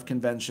thrown out of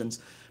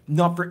conventions,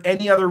 not for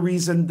any other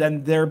reason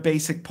than their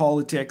basic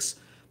politics,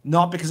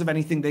 not because of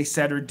anything they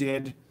said or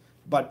did.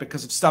 but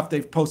because of stuff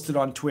they've posted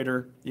on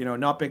Twitter, you know,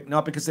 not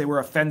because they were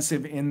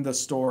offensive in the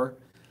store.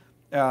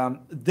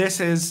 This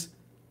is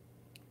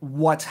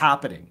what's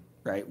happening,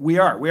 right? We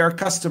are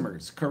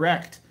customers,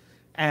 correct?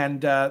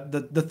 And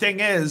the thing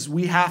is,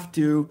 we have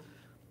to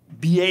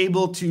be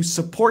able to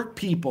support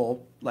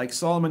people, like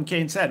Solomon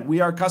Kane said, we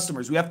are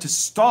customers. We have to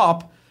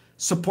stop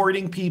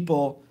supporting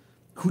people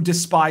who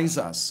despise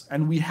us,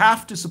 and we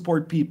have to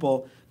support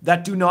people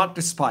that do not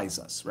despise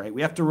us, right?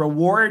 We have to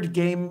reward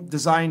game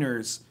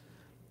designers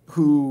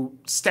who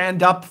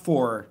stand up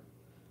for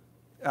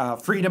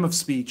freedom of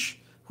speech,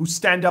 who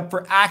stand up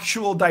for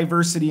actual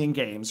diversity in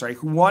games, right?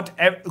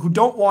 Who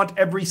don't want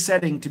every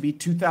setting to be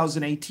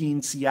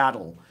 2018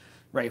 Seattle,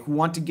 right? Who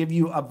want to give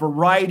you a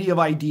variety of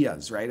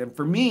ideas, right? And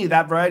for me,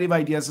 that variety of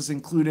ideas has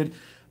included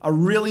a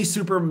really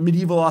super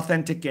medieval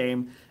authentic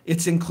game.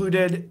 It's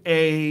included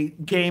a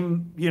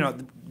game, you know,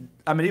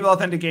 a medieval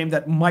authentic game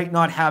that might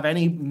not have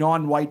any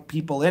non-white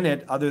people in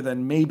it other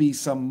than maybe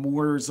some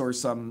Moors or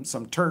some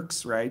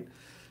Turks, right?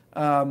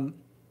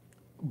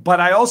 But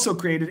I also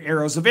created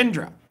Arrows of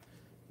Indra,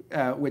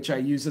 which I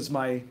use as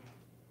my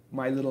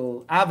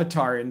little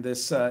avatar in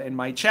this in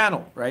my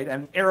channel, right?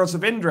 And Arrows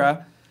of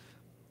Indra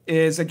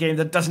is a game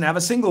that doesn't have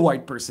a single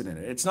white person in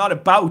it. It's not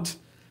about,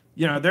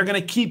 you know, they're going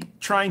to keep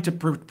trying to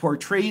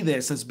portray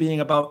this as being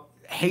about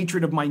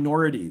hatred of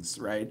minorities,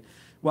 right?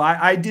 Well,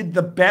 I did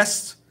the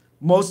best,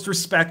 most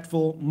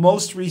respectful,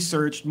 most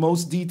researched,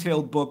 most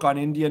detailed book on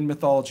Indian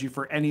mythology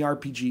for any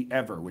RPG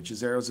ever, which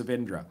is Arrows of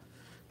Indra.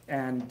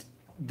 And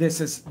this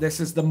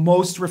is the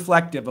most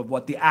reflective of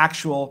what the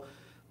actual,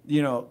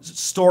 you know,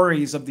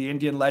 stories of the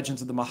Indian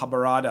legends of the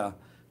Mahabharata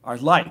are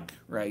like,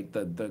 right?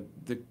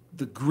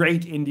 The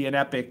great Indian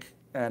epic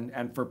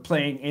and for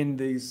playing in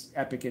these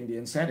epic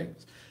Indian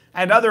settings.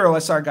 And other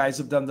OSR guys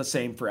have done the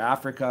same for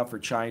Africa, for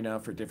China,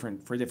 for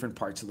different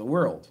parts of the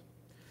world.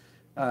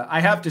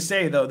 I have to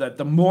say, though, that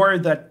the more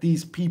that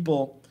these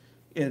people,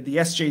 the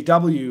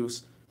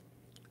SJWs,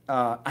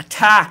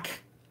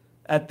 attack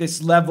at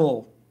this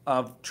level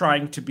of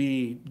trying to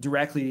be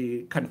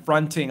directly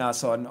confronting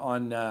us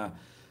on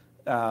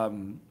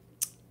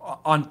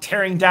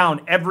tearing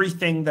down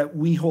everything that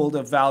we hold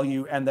of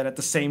value, and that at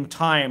the same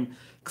time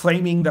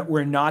claiming that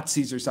we're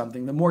Nazis or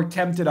something, the more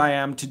tempted I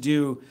am to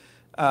do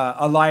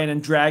a Lion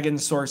and Dragon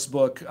source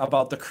book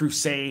about the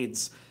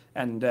Crusades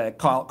and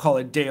call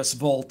it Deus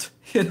Volt,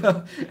 you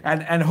know,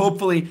 and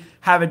hopefully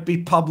have it be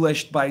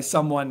published by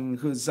someone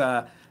who's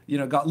you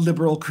know, got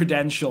liberal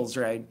credentials,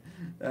 right?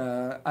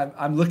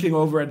 I'm looking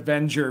over at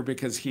Venger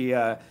because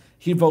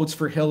he votes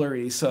for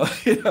Hillary, so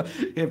you know,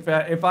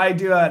 if I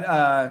do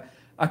a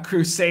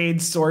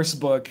Crusade source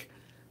book,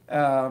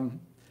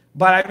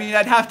 but I mean,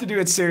 I'd have to do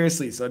it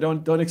seriously, so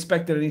don't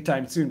expect it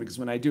anytime soon, because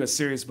when I do a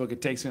serious book,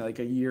 it takes me like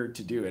a year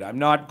to do it. I'm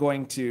not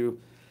going to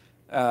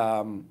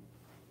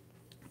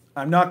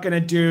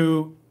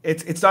do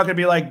it's not going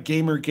to be like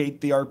Gamergate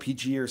the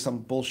RPG or some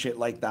bullshit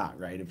like that,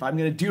 right? If I'm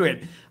going to do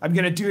it, I'm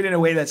going to do it in a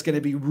way that's going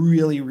to be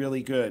really,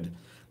 really good,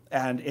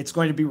 and it's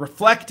going to be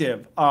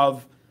reflective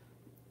of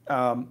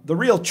the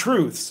real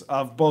truths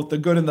of both the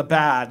good and the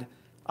bad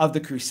of the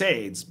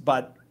Crusades,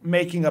 but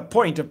making a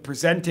point of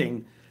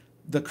presenting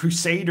the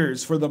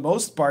Crusaders, for the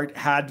most part,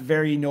 had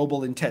very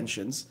noble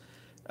intentions.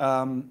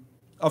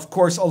 Of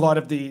course, a lot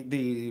of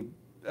the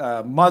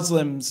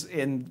Muslims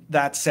in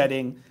that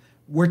setting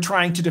were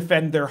trying to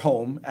defend their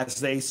home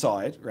as they saw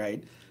it,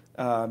 right?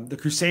 The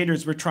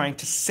Crusaders were trying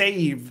to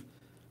save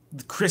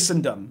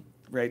Christendom,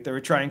 right? They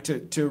were trying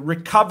to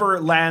recover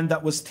land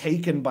that was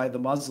taken by the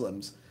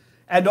Muslims.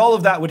 And all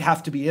of that would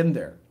have to be in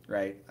there,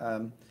 right?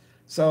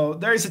 So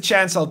there's a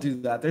chance I'll do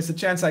that. There's a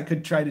chance I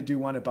could try to do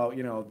one about,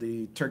 you know,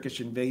 the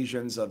Turkish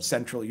invasions of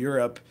Central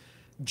Europe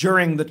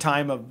during the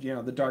time of, you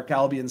know, the Dark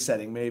Albion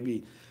setting.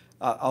 Maybe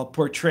I'll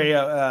portray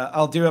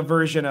I'll do a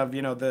version of,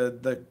 you know,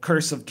 the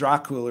Curse of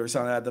Dracul or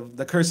something,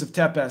 the Curse of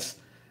Tepes,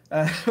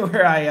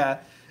 where I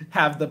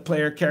have the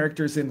player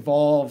characters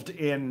involved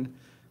in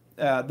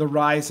the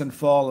rise and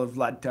fall of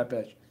Vlad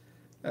Tepes,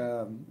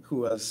 who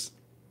was,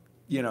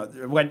 you know,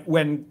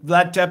 when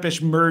Vlad Tepes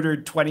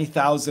murdered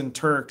 20,000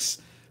 Turks,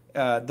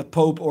 the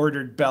Pope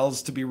ordered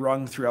bells to be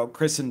rung throughout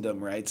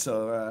Christendom, right?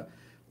 So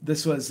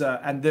this was,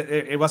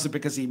 it wasn't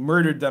because he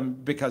murdered them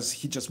because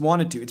he just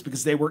wanted to. It's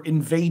because they were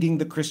invading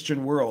the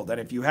Christian world. And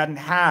if you hadn't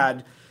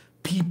had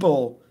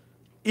people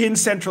in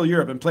Central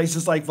Europe, in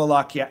places like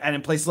Wallachia and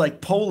in places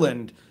like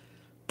Poland,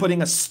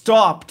 putting a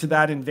stop to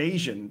that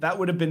invasion, that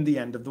would have been the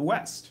end of the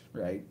West,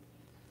 right?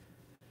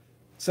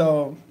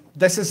 So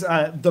this is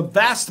the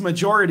vast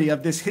majority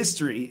of this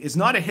history is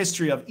not a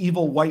history of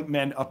evil white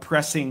men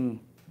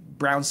oppressing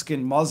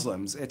brown-skinned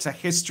Muslims. It's a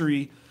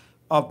history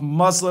of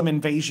Muslim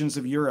invasions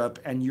of Europe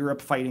and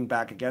Europe fighting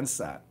back against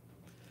that.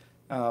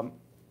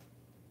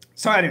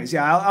 So anyways,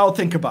 yeah, I'll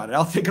think about it.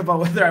 I'll think about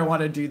whether I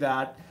want to do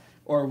that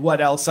or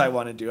what else I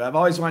want to do. I've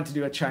always wanted to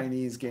do a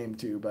Chinese game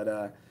too,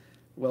 but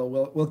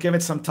we'll give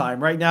it some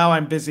time. Right now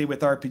I'm busy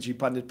with RPG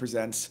Pundit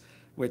Presents,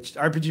 which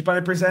RPG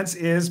Pundit Presents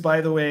is,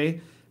 by the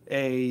way,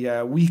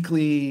 a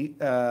weekly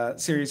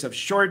series of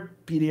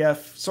short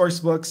PDF source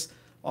books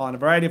on a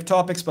variety of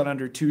topics, but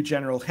under two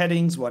general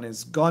headings. One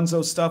is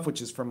Gonzo stuff,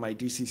 which is from my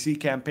DCC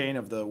campaign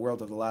of the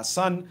World of the Last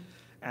Sun,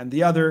 and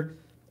the other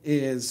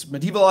is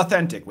Medieval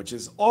Authentic, which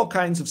is all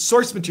kinds of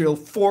source material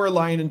for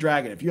Lion and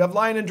Dragon. If you have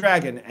Lion and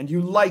Dragon and you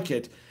like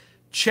it,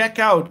 check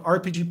out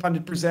RPG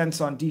Pundit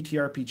Presents on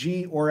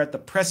DTRPG or at the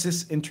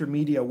Pressis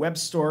Intermedia web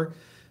store,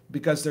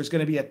 because there's going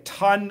to be a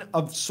ton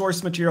of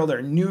source material. There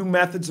are new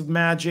methods of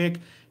magic,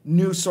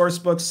 new source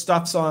books,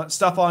 stuff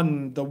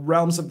on the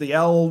realms of the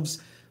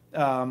elves,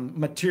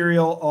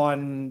 material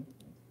on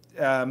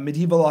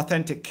medieval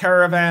authentic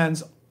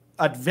caravans,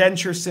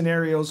 adventure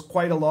scenarios,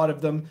 quite a lot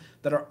of them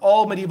that are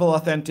all medieval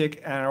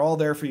authentic and are all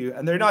there for you.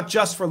 And they're not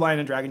just for Lion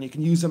and Dragon. You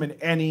can use them in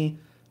any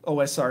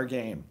OSR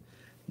game.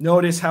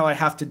 Notice how I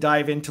have to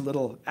dive into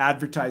little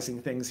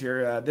advertising things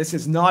here. This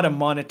is not a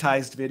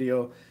monetized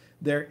video.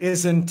 There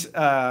isn't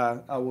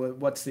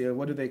what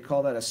do they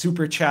call that? A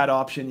super chat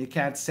option. You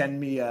can't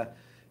send me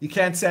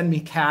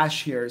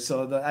cash here.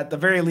 So at the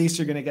very least,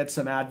 you're going to get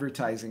some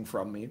advertising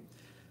from me.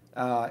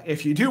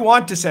 If you do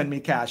want to send me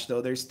cash,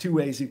 though, there's two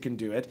ways you can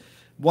do it.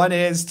 One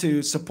is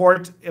to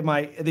support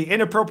the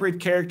Inappropriate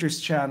Characters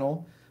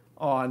channel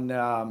on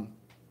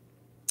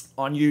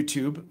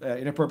YouTube.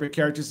 Inappropriate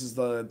Characters is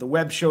the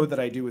web show that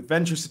I do with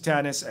Venture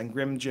Satanis and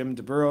Grim Jim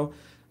DeBurrow.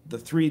 The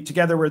three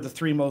together were the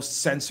three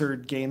most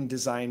censored game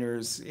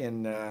designers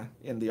in the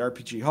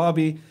RPG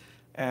hobby,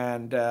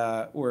 and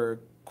we're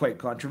quite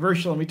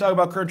controversial. And we talk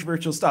about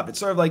controversial stuff. It's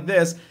sort of like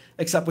this,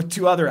 except with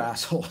two other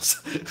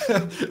assholes.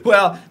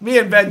 Well, me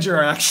and Venger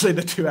are actually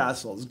the two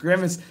assholes.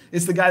 Grim is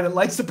the guy that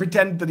likes to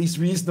pretend that he's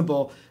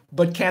reasonable,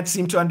 but can't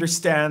seem to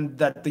understand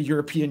that the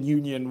European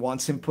Union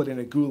wants him put in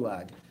a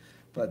gulag.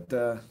 But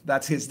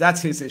that's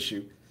his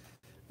issue.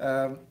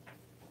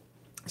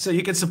 So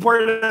you can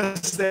support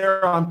us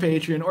there on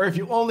Patreon, or if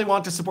you only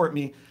want to support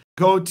me,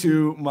 go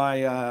to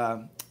my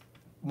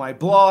my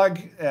blog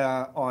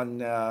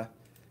on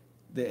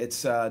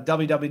it's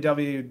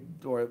www,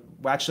 or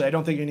actually I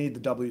don't think you need the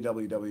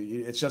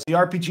www. It's just the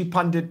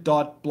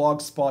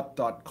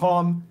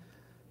rpgpundit.blogspot.com,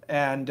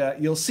 and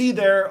you'll see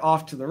there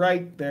off to the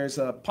right there's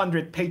a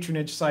Pundit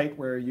patronage site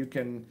where you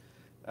can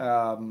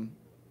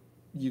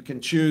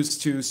choose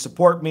to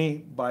support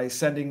me by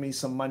sending me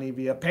some money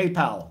via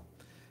PayPal.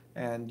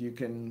 And you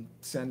can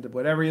send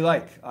whatever you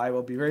like. I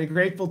will be very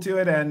grateful to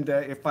it. And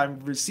if I'm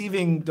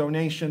receiving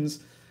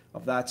donations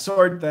of that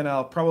sort, then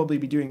I'll probably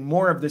be doing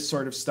more of this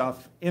sort of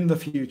stuff in the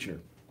future.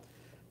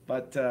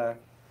 But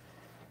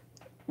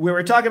we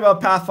were talking about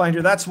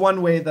Pathfinder. That's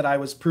one way that I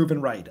was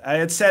proven right. I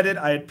had said it.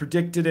 I had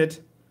predicted it,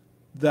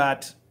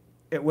 that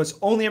it was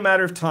only a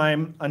matter of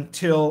time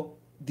until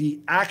the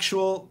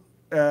actual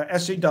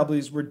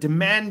SJWs were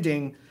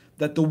demanding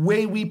that the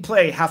way we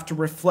play have to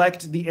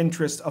reflect the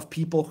interest of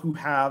people who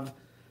have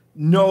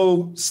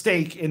no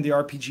stake in the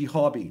RPG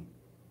hobby.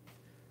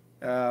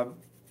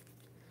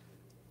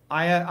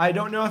 I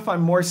don't know if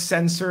I'm more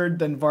censored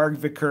than Varg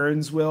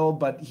Vikernes will,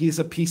 but he's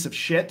a piece of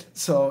shit,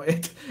 so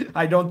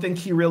I don't think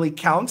he really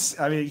counts.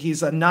 I mean,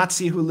 he's a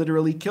Nazi who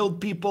literally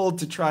killed people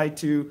to try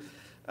to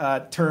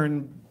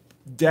turn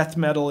death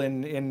metal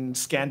in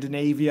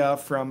Scandinavia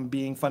from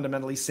being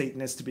fundamentally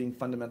Satanist to being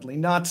fundamentally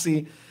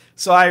Nazi.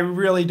 So I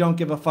really don't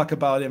give a fuck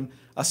about him.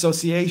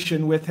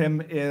 Association with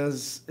him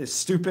is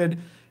stupid,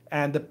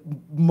 and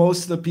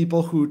most of the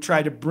people who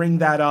try to bring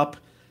that up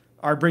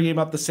are bringing him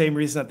up the same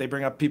reason that they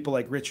bring up people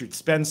like Richard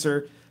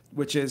Spencer,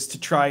 which is to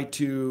try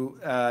to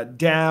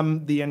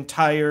damn the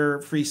entire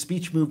free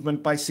speech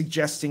movement by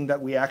suggesting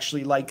that we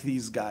actually like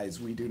these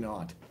guys. We do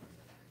not.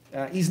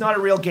 He's not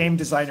a real game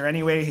designer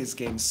anyway. His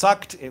game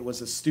sucked. It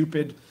was a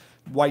stupid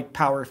white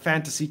power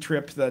fantasy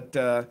trip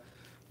that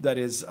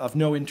is of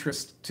no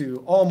interest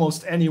to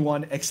almost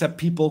anyone except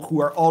people who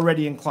are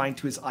already inclined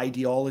to his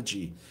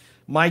ideology.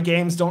 My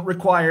games don't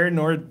require,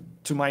 nor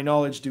to my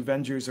knowledge do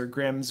Vengers or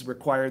Grimm's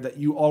require, that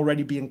you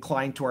already be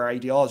inclined to our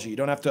ideology. You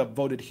don't have to have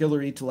voted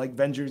Hillary to like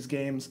Vengers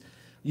games.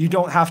 You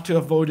don't have to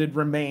have voted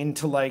Remain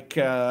to like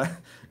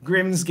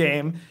Grimm's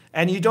game.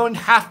 And you don't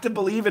have to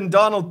believe in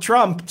Donald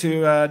Trump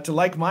to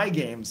like my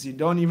games. You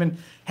don't even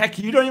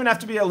have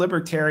to be a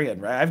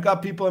libertarian, right? I've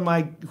got people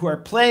who are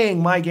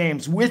playing my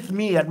games with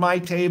me at my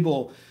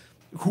table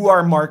who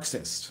are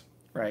Marxist,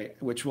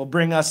 right? Which will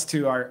bring us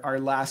to our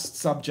last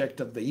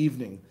subject of the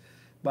evening.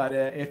 But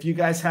if you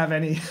guys have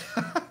any...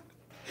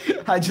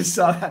 I just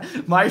saw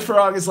that. My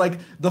Frog is like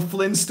the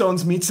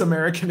Flintstones meets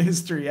American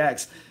History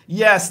X.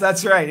 Yes,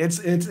 that's right. It's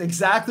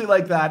exactly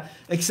like that,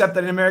 except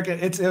that in America,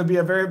 it would be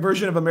a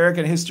version of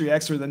American History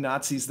X where the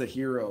Nazi's the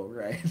hero,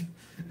 right?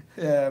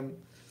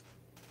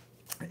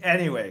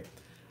 Anyway,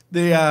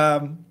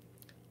 the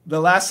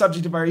last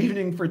subject of our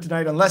evening for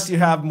tonight, unless you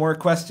have more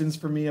questions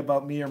for me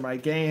about me or my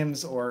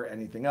games or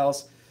anything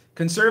else,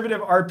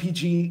 conservative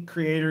RPG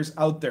creators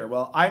out there.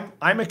 Well,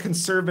 I'm a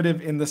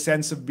conservative in the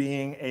sense of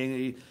being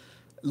a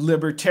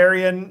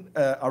libertarian,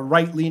 a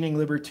right-leaning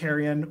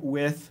libertarian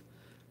with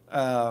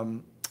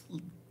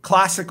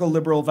classical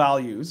liberal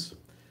values.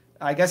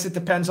 I guess it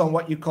depends on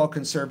what you call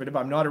conservative.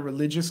 I'm not a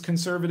religious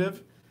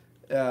conservative.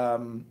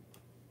 I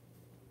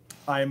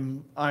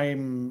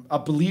I'm a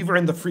believer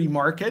in the free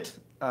market,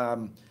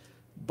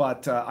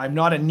 but I'm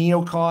not a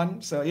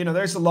neocon. So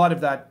there's a lot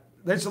of that.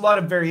 There's a lot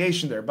of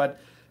variation there, but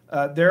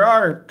there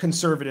are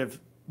conservative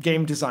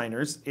game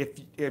designers.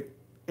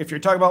 If you're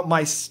talking about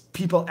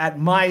people at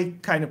my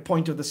kind of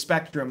point of the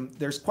spectrum,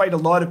 there's quite a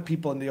lot of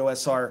people in the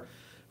OSR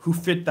who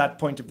fit that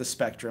point of the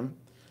spectrum.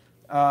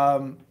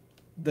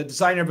 The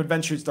designer of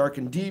Adventures Dark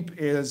and Deep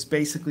is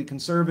basically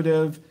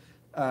conservative.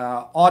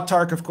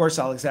 Autark, of course,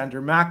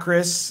 Alexander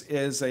Macris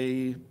is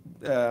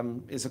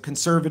a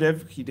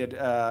conservative. He did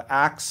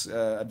Axe,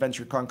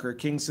 Adventure Conqueror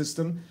King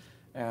system,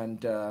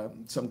 and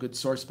some good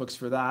source books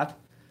for that.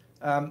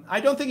 I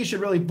don't think you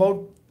should really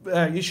vote.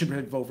 You should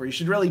really vote for. You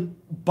should really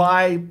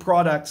buy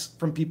products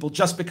from people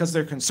just because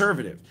they're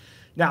conservative.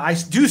 Now, I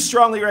do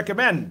strongly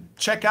recommend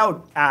check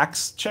out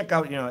Axe, check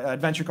out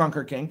Adventure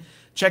Conqueror King,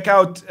 check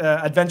out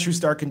Adventures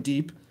Dark and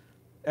Deep,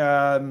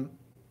 and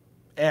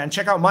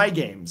check out my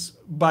games.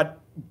 But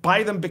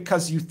buy them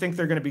because you think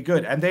they're going to be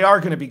good, and they are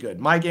going to be good.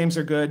 My games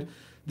are good.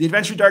 The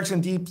Adventure Dark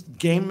and Deep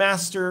Game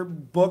Master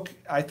book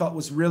I thought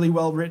was really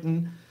well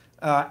written.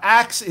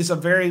 Axe is a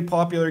very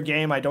popular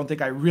game. I don't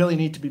think I really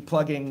need to be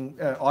plugging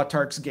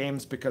Autark's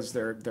games because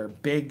they're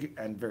big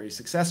and very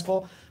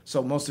successful.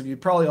 So most of you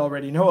probably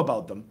already know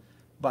about them.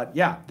 But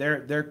yeah,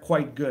 they're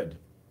quite good.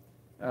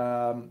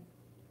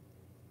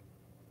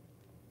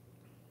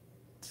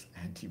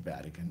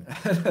 Anti-Vatican.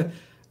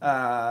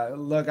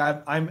 Look,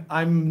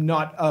 I'm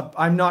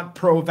not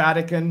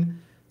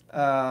pro-Vatican,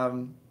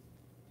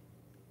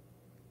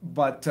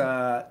 but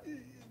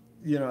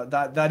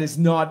that is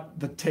not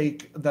the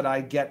take that I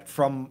get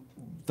from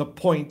the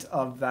point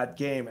of that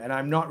game, and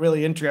I'm not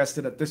really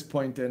interested at this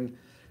point in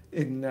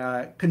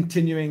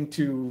continuing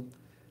to.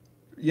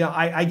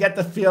 I get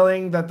the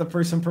feeling that the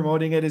person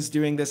promoting it is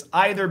doing this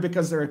either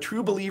because they're a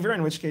true believer,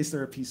 in which case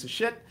they're a piece of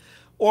shit,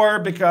 or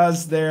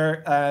because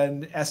they're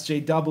an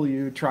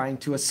SJW trying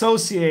to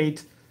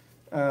associate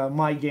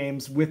my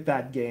games with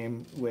that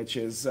game, which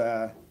is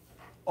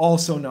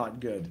also not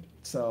good.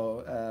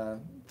 So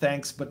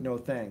thanks, but no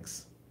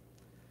thanks.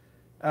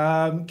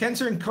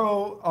 Kenser &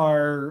 Co.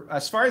 are,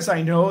 as far as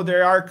I know, they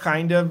are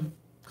kind of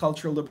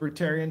cultural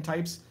libertarian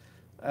types.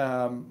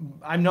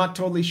 I'm not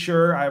totally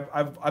sure.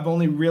 I've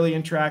only really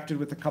interacted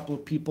with a couple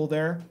of people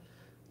there.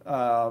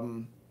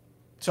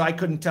 So I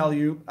couldn't tell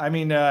you. I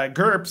mean,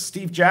 GURPS,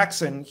 Steve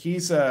Jackson,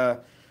 he's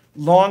a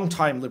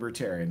long-time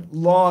libertarian,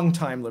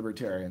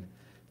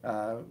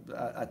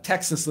 a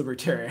Texas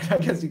libertarian, I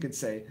guess you could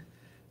say.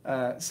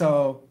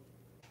 So,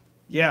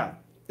 yeah.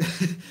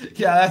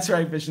 Yeah, that's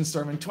right, Vision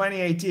Storm. In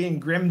 2018,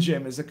 Grim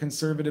Jim is a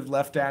conservative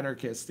left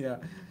anarchist. Yeah.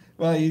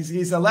 Well,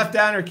 he's a left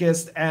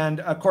anarchist, and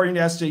according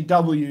to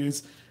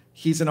SJWs,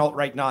 he's an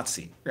alt-right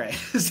Nazi, right?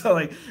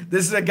 So,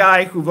 this is a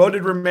guy who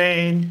voted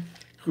Remain,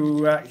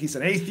 who he's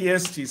an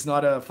atheist. He's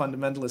not a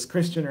fundamentalist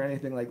Christian or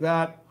anything like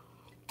that.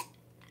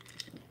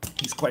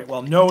 He's quite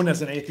well known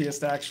as an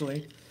atheist,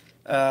 actually.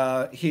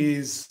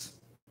 He's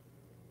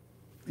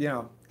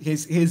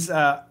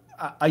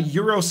a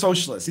Euro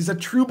socialist. He's a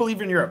true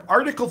believer in Europe.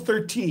 Article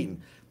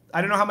 13.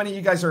 I don't know how many of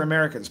you guys are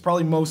Americans.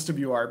 Probably most of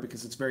you are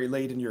because it's very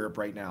late in Europe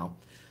right now.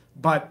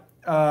 But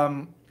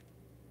in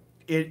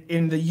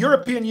the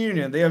European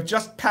Union, they have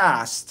just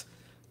passed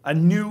a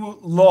new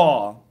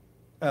law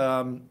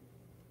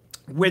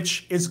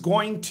which is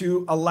going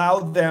to allow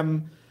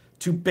them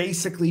to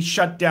basically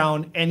shut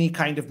down any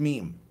kind of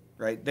meme,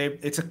 right?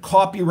 It's a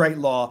copyright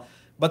law,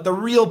 but the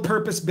real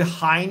purpose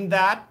behind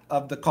that,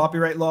 of the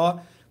copyright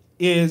law,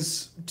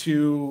 is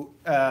to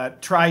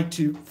try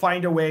to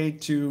find a way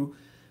to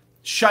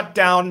shut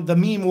down the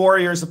meme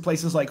warriors of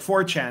places like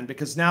 4chan,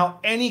 because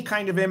now any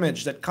kind of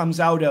image that comes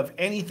out of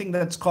anything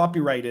that's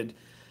copyrighted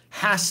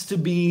has to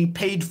be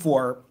paid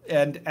for,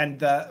 and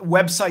the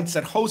websites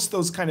that host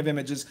those kind of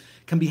images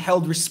can be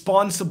held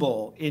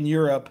responsible in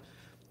Europe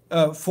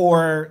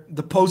for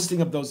the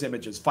posting of those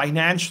images,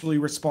 financially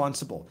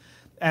responsible.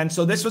 And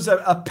so this was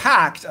a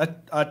pact,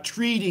 a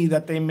treaty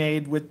that they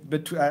made with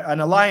an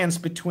alliance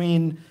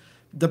between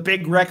the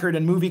big record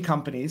and movie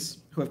companies,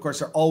 who of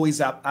course are always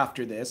up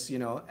after this,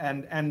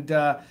 and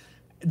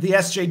the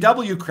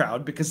SJW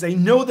crowd, because they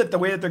know that the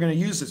way that they're going to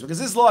use this, because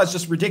this law is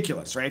just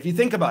ridiculous, right? If you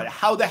think about it,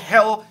 how the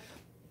hell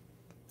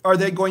are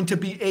they going to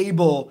be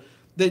able?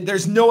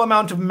 There's no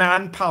amount of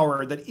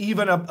manpower that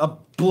even a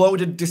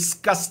bloated,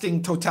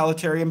 disgusting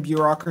totalitarian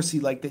bureaucracy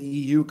like the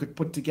EU could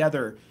put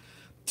together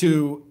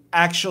to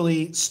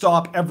actually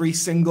stop every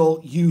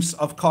single use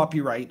of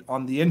copyright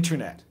on the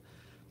internet.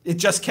 It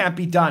just can't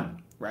be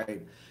done,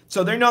 right?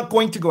 So they're not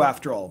going to go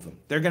after all of them.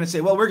 They're going to say,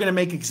 well, we're going to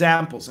make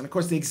examples. And of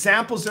course, the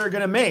examples they're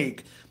going to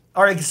make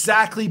are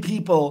exactly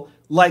people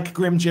like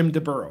Grim Jim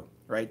DeBurrow,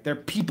 right? They're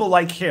people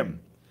like him.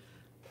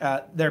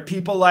 They're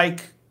people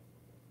like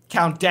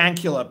Count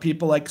Dankula,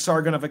 people like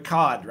Sargon of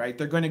Akkad, right?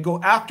 They're going to go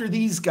after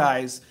these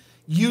guys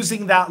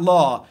using that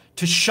law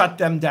to shut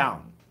them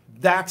down.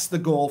 That's the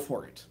goal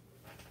for it.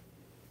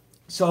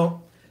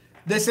 So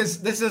this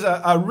is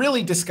a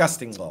really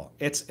disgusting law.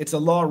 It's a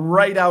law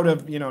right out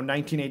of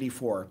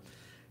 1984.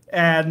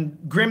 And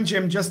Grim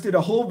Jim just did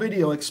a whole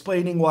video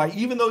explaining why,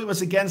 even though he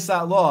was against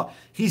that law,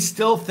 he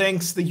still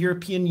thinks the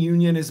European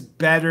Union is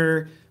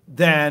better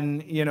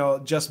than, you know,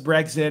 just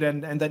Brexit,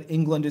 and that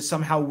England is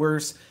somehow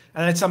worse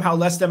and it's somehow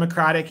less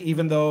democratic,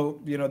 even though,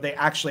 you know, they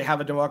actually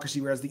have a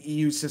democracy, whereas the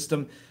EU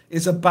system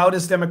is about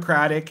as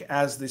democratic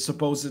as the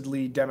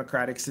supposedly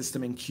democratic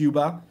system in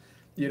Cuba,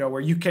 you know, where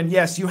you can,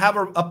 yes, you have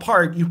a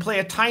part, you play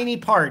a tiny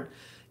part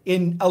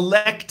in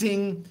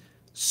electing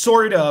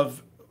sort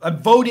of,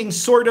 voting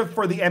sort of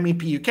for the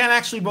MEP. You can't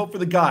actually vote for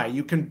the guy.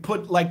 You can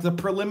put like the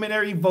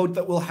preliminary vote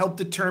that will help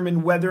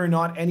determine whether or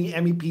not any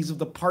MEPs of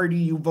the party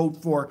you vote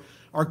for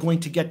are going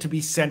to get to be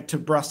sent to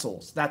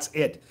Brussels. That's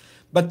it.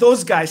 But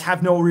those guys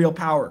have no real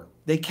power.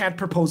 They can't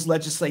propose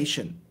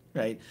legislation,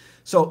 right?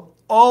 So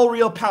all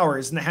real power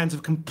is in the hands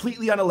of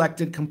completely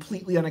unelected,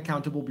 completely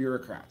unaccountable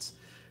bureaucrats.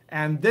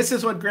 And this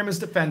is what Grimm is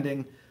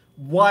defending,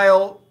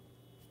 while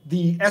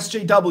the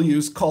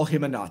SJWs call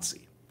him a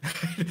Nazi.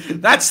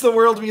 That's the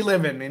world we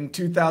live in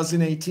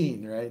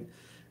 2018, right?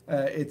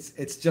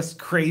 It's just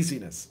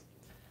craziness.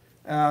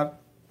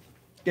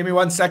 Give me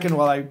 1 second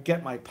while I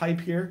get my pipe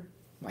here,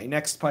 my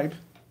next pipe,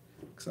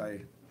 because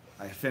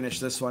I finished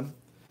this one.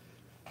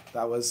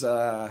 That was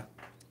a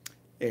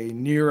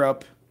near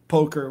up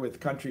poker with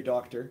Country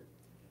Doctor.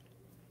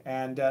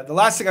 And the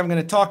last thing I'm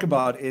going to talk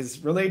about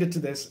is related to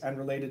this and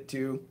related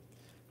to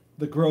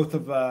the growth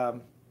of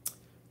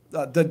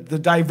the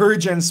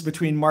divergence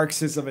between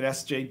Marxism and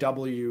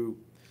SJW,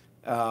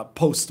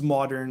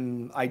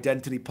 postmodern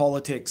identity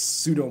politics,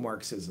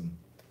 pseudo-Marxism.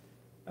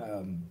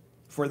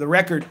 For the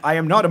record, I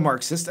am not a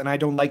Marxist and I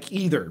don't like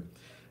either.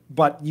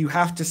 But you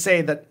have to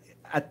say that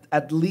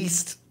at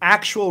least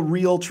actual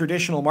real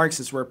traditional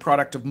Marxists were a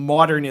product of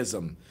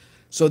modernism.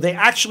 So they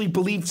actually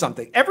believed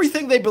something.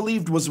 Everything they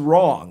believed was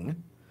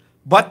wrong,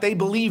 but they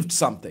believed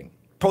something.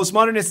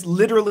 Postmodernists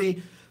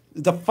literally,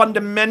 the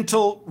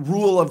fundamental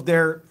rule of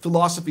their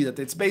philosophy that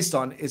it's based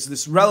on is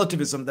this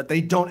relativism, that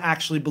they don't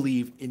actually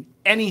believe in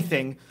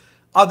anything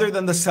other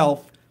than the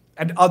self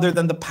and other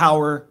than the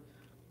power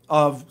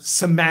of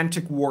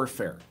semantic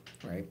warfare,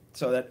 right?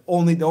 So that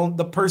only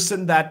the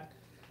person that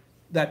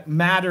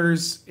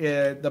matters,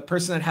 the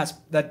person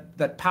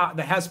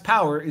that has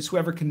power is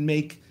whoever can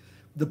make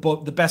the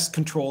best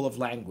control of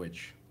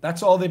language.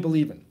 That's all they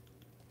believe in.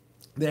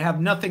 They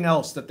have nothing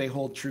else that they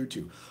hold true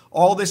to.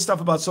 All this stuff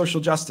about social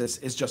justice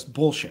is just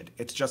bullshit.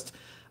 It's just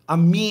a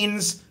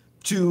means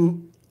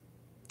to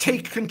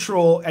take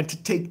control and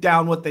to take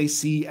down what they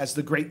see as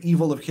the great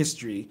evil of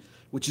history,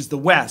 which is the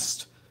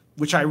West,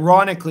 which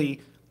ironically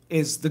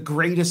is the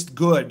greatest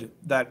good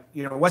that,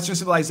 you know, Western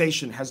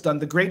civilization has done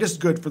the greatest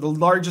good for the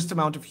largest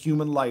amount of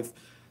human life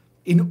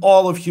in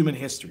all of human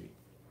history.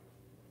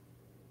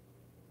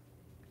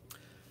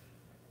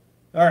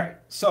 All right,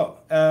 so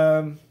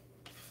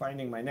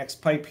finding my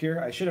next pipe here.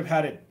 I should have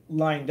had it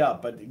lined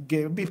up, but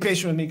be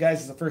patient with me, guys.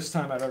 It's the first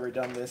time I've ever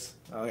done this.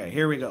 Okay,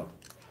 here we go.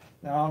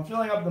 Now I'm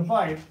filling up the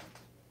pipe.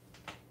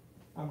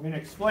 I'm going to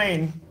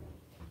explain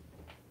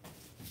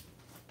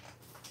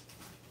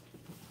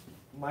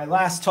my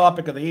last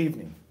topic of the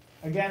evening.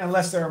 Again,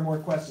 unless there are more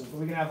questions, but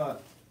we can have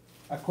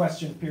a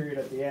question period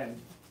at the end.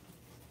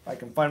 If I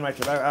can find my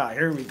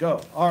here we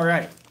go. All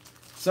right.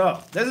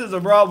 So this is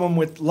the problem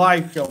with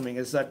live filming,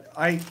 is that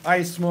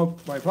I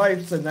smoke my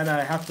pipes and then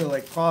I have to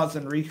like pause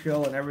and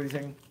refill and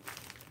everything.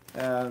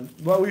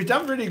 Well, we've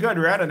done pretty good.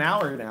 We're at an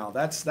hour now.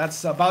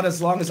 That's about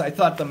as long as I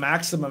thought the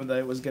maximum that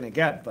it was going to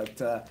get.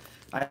 But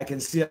I can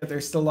see that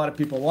there's still a lot of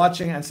people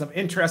watching and some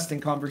interesting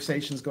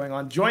conversations going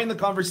on. Join the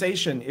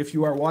conversation if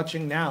you are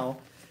watching now,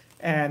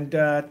 and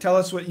tell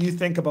us what you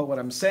think about what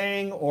I'm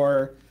saying,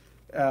 or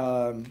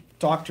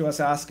talk to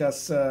us, ask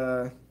us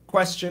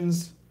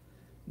questions.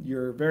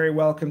 You're very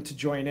welcome to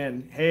join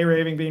in. Hey,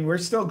 Raving Bean, we're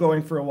still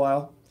going for a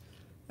while.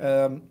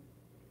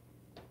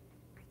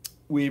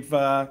 We've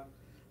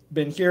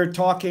been here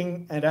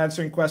talking and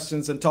answering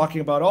questions and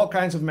talking about all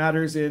kinds of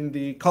matters in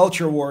the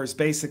culture wars,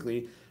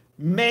 basically.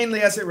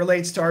 Mainly as it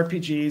relates to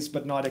RPGs,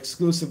 but not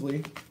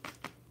exclusively.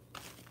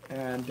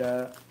 And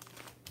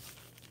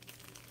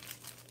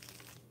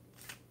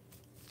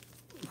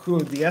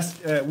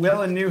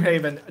Will in New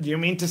Haven, do you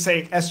mean to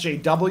say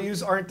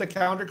SJWs aren't the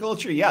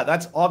counterculture? Yeah,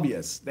 that's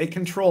obvious. They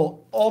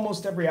control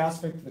almost every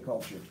aspect of the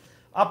culture.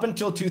 Up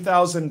until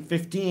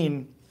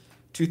 2015,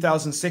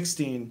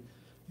 2016,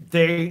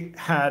 they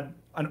had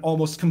an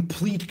almost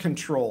complete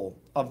control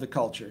of the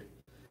culture.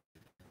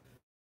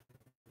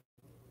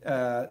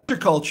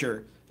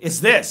 Culture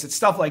is this. It's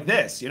stuff like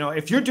this. You know,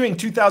 if you're doing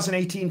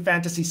 2018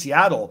 Fantasy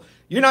Seattle,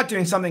 you're not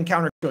doing something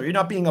countercultural. You're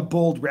not being a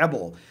bold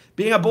rebel.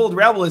 Being a bold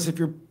rebel is if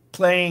you're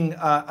playing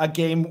a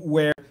game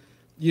where,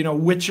 you know,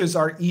 witches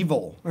are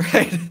evil,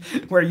 right?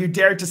 Where you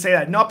dare to say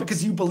that, not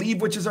because you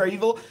believe witches are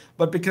evil,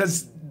 but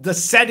because the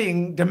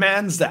setting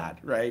demands that,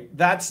 right?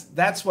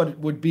 That's what it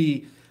would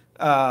be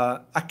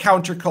a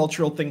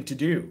countercultural thing to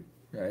do,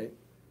 right?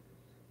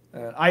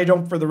 I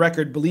don't, for the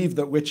record, believe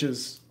that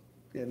witches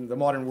in the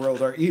modern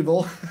world are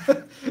evil,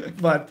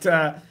 but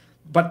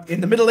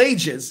in the Middle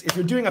Ages, if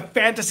you're doing a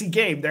fantasy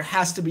game, there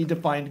has to be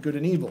defined good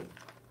and evil.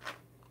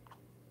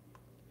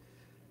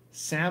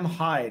 Sam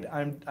Hyde.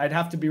 I'd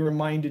have to be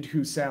reminded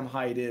who Sam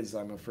Hyde is,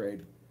 I'm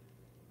afraid.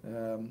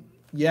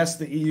 Yes,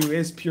 the EU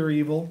is pure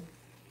evil.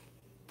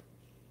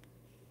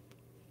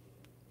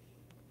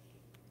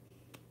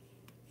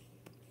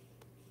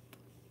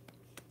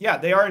 Yeah,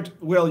 they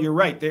aren't. Will, you're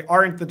right. They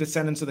aren't the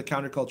descendants of the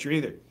counterculture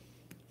either.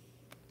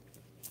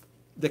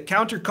 The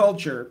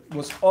counterculture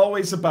was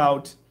always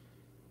about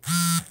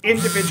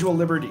individual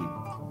liberty.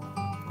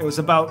 It was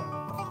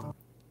about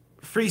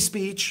free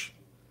speech,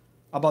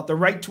 about the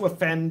right to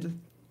offend,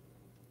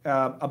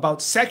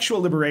 about sexual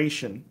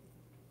liberation.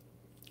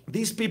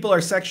 These people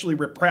are sexually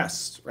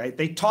repressed, right?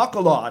 They talk a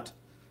lot.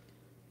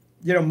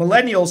 You know,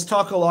 millennials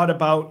talk a lot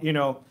about, you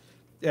know,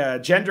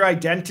 gender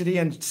identity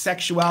and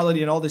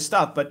sexuality and all this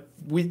stuff, but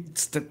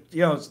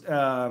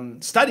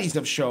studies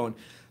have shown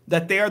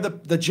that they are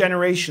the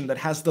generation that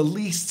has the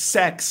least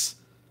sex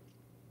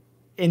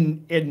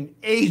in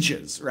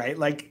ages, right?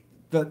 Like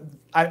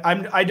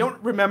I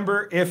don't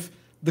remember if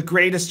the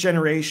greatest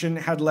generation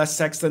had less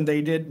sex than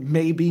they did.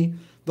 Maybe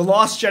the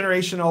lost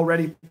generation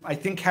already, I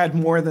think, had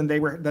more than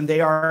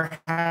they are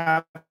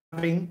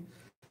having,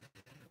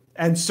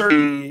 and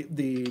certainly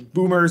the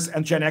boomers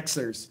and Gen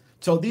Xers.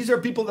 So these are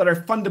people that are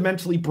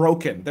fundamentally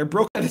broken. They're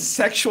broken at a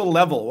sexual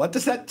level. What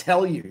does that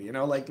tell you? You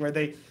know, like where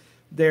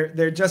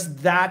they're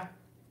just that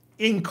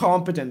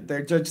incompetent.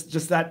 They're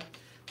just that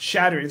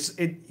shattered.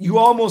 You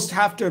almost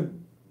have to,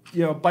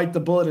 you know, bite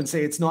the bullet and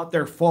say it's not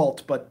their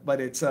fault, but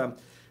it's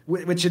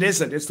which it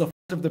isn't. It's the fault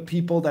of the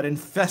people that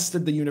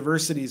infested the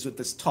universities with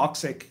this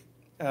toxic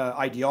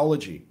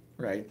ideology,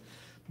 right?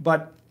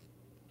 But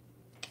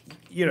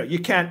you know, you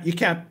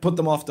can't put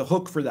them off the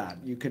hook for that.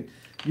 You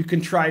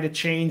can try to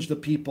change the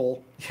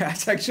people. Yeah,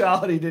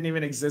 sexuality didn't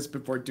even exist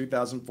before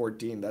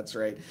 2014. That's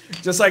right.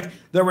 Just like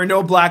there were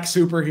no black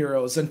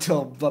superheroes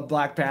until the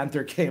Black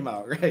Panther came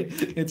out, right?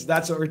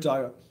 That's what we're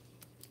talking about.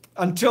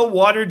 Until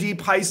Waterdeep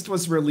Heist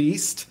was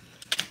released,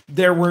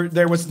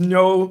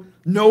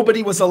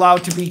 nobody was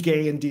allowed to be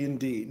gay in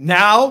D&D.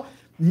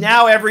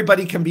 Now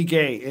everybody can be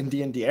gay in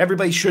D&D.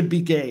 Everybody should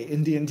be gay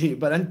in D&D.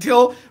 But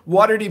until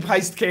Waterdeep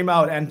Heist came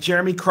out and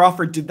Jeremy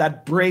Crawford did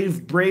that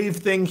brave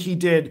thing he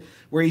did,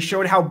 where he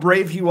showed how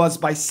brave he was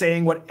by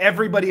saying what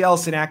everybody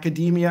else in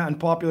academia and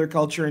popular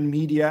culture and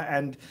media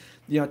and,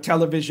 you know,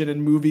 television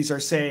and movies are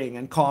saying,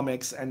 and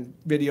comics and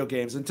video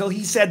games. Until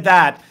he said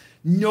that,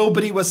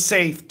 nobody was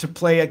safe to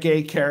play a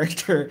gay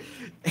character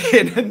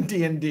in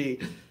D&D.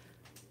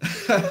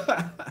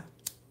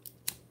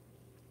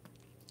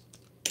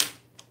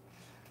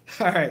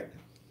 All right.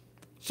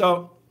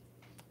 So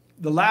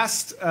the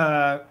last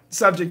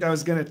subject I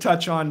was going to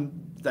touch on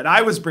that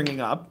I was bringing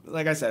up,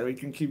 like I said, we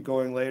can keep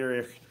going later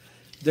if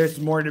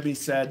there's more to be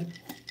said,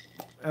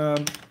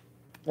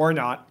 or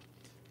not.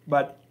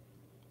 But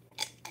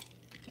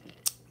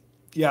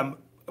yeah,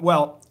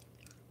 well,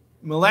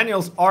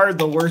 millennials are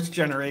the worst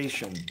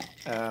generation.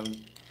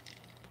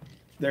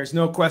 There's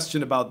no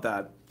question about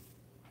that.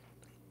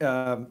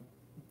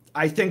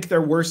 I think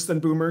they're worse than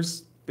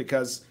boomers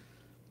because,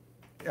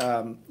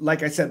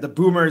 like I said, the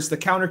boomers, the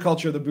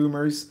counterculture of the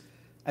boomers,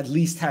 at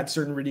least had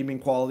certain redeeming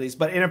qualities.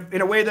 But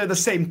in a way, they're the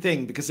same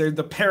thing because they're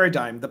the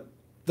paradigm,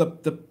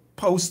 the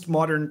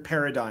postmodern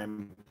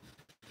paradigm.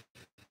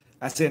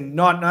 As in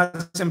not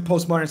as in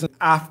postmodernism,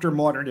 after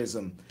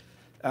modernism.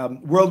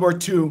 World War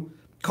II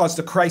caused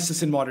a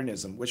crisis in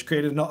modernism, which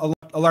created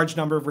a large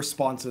number of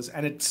responses,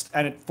 and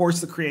it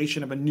forced the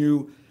creation of a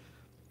new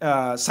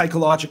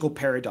psychological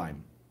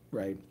paradigm,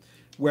 right?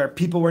 Where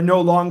people were no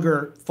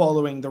longer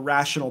following the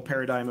rational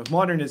paradigm of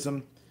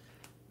modernism.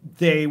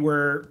 They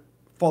were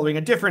following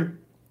a different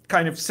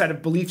kind of set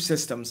of belief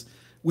systems,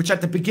 which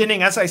at the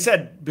beginning, as I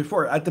said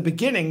before, at the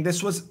beginning,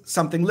 this was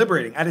something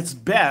liberating. At its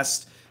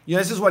best, you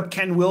know, this is what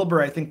Ken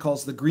Wilber, I think,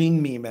 calls the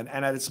green meme.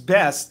 And at its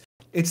best,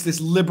 it's this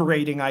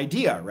liberating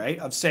idea, right?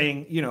 Of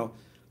saying, you know,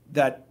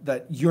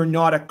 that you're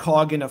not a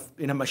cog in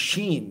a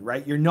machine,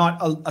 right? You're not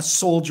a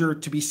soldier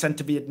to be sent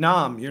to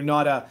Vietnam. You're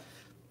not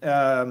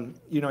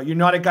you're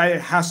not a guy that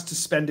has to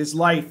spend his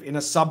life in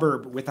a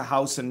suburb with a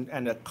house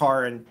and a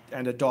car and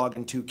a dog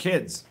and 2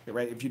 kids,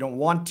 right? If you don't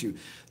want to,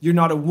 you're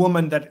not a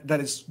woman that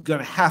is going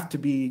to have to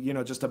be, you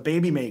know, just a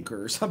baby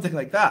maker or something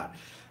like that.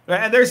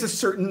 Right? And there's a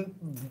certain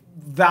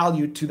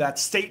value to that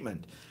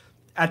statement.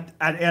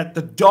 At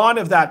the dawn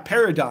of that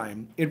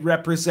paradigm, it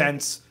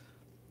represents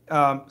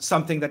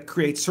something that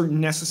creates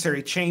certain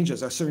necessary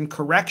changes, a certain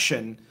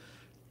correction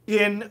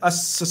in a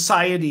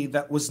society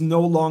that was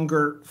no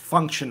longer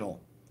functional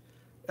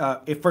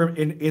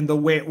in the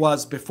way it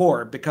was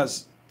before,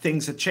 because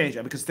things had changed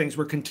and because things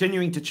were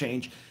continuing to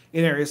change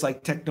in areas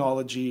like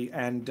technology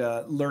and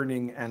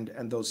learning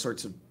and those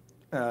sorts of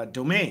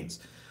domains.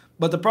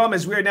 But the problem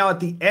is we're now at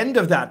the end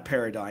of that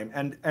paradigm,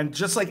 and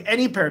just like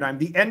any paradigm,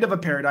 the end of a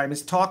paradigm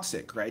is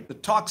toxic, right? The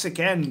toxic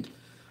end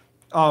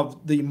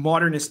of the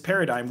modernist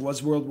paradigm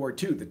was World War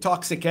II. The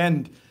toxic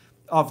end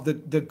of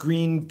the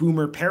green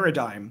boomer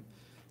paradigm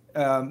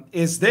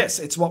is this.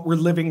 It's what we're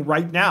living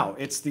right now.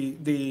 It's the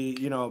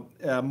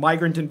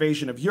migrant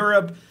invasion of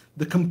Europe,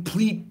 the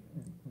complete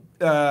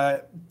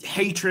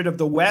hatred of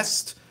the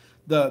West,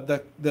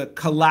 the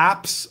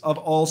collapse of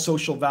all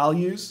social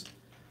values,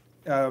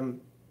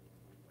 and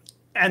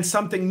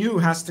something new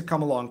has to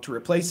come along to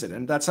replace it.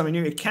 And that's something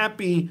new. It can't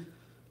be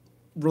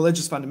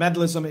religious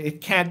fundamentalism.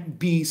 It can't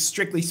be,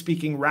 strictly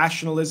speaking,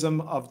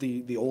 rationalism of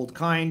the old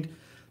kind.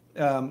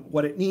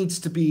 What it needs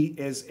to be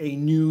is a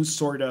new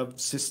sort of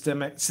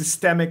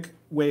systemic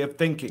way of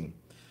thinking,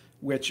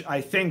 which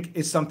I think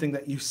is something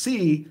that you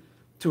see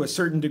to a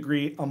certain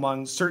degree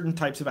among certain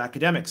types of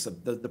academics,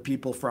 the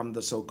people from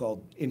the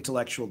so-called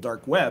intellectual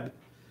dark web.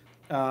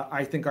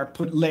 I think are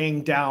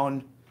laying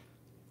down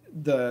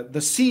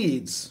the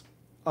seeds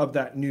of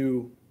that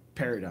new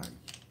paradigm.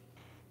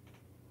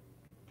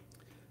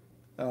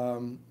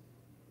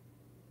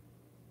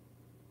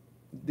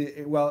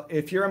 Well,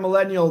 if you're a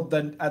millennial,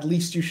 then at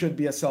least you should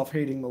be a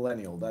self-hating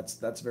millennial.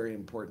 That's very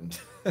important.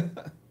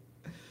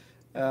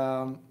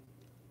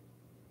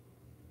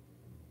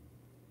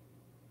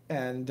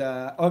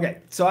 Okay,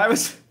 so I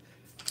was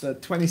the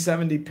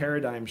 2070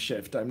 paradigm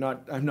shift. I'm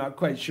not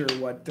quite sure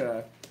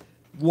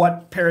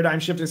what paradigm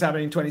shift is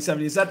happening in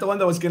 2070. Is that the one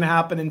that was going to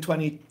happen in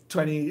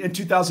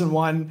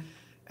 2001,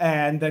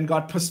 and then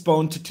got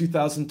postponed to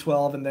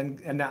 2012,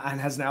 and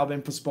has now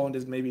been postponed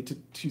as maybe to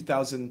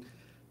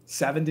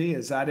 2070?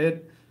 Is that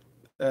it?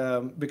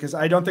 Because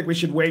I don't think we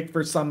should wait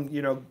for some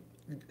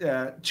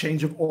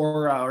change of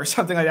aura or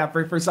something like that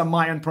for some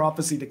Mayan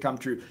prophecy to come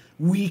true.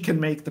 We can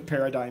make the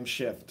paradigm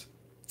shift.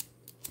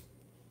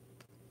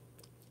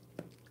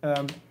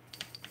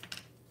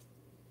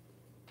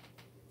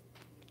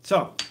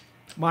 So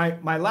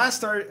my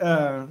last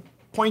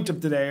point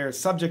of today, or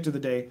subject of the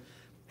day,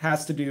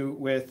 has to do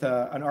with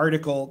an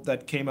article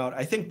that came out,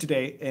 I think,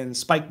 today in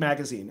Spiked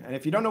magazine. And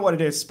if you don't know what it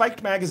is,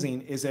 Spiked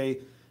magazine is a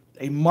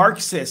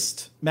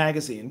Marxist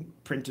magazine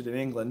printed in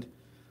England,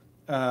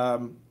 but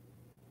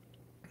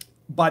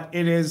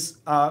it is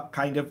a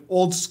kind of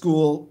old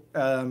school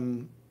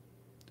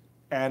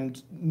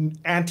and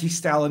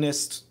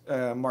anti-Stalinist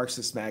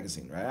Marxist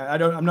magazine,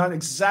 right? I'm not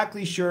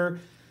exactly sure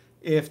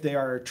if they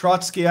are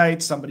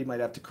Trotskyites. Somebody might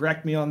have to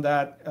correct me on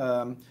that,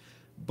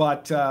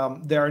 but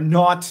they are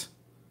not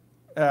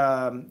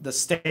the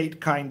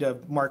state kind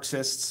of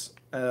Marxists,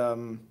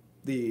 the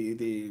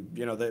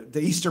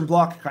Eastern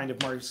Bloc kind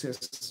of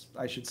Marxists,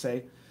 I should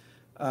say,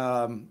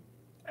 but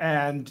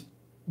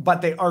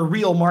they are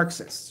real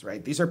Marxists,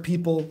 right? These are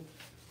people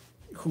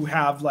who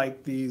have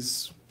like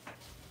these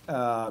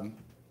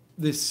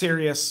this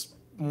serious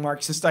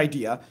Marxist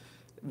idea,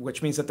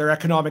 which means that their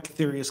economic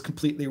theory is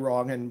completely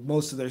wrong and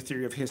most of their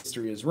theory of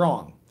history is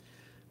wrong.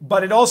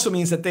 But it also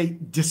means that they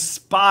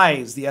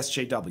despise the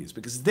SJWs,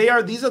 because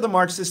these are the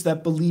Marxists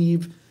that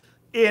believe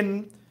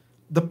in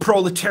the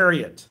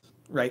proletariat,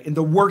 right, in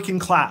the working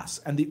class,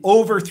 and the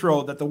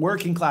overthrow that the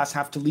working class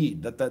have to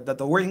lead, that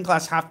the working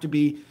class have to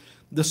be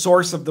the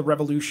source of the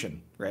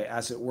revolution, right,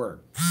 as it were.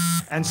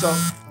 And so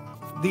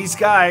these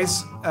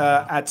guys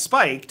at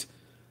Spiked,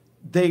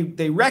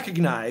 they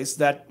recognize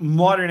that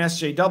modern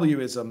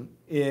SJWism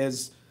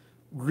is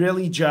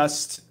really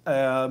just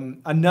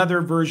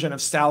another version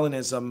of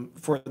Stalinism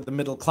for the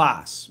middle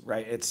class,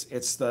 right?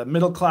 It's the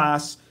middle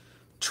class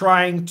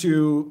trying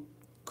to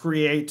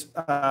create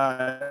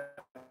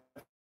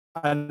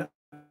an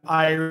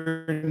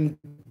iron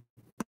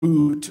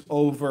boot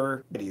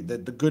over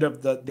the good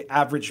of the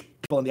average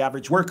people and the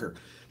average worker,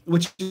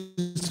 which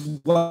is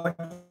what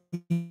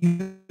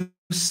you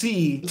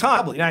see in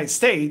the United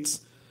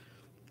States.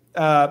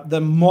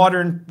 The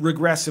modern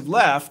regressive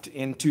left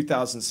in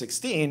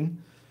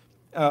 2016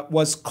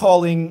 was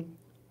calling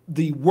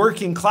the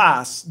working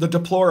class the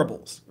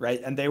deplorables,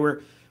 right? And they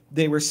were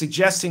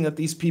suggesting that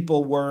these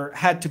people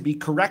had to be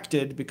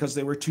corrected because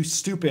they were too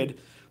stupid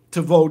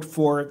to vote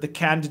for the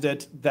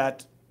candidate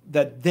that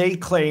they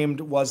claimed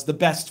was the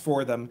best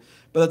for them,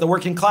 but that the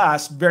working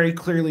class very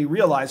clearly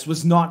realized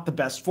was not the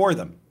best for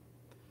them.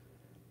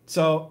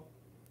 So.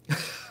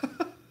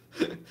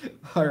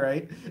 All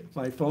right,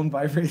 my phone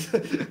vibrates.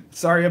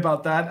 Sorry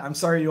about that. I'm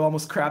sorry you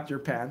almost crapped your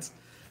pants.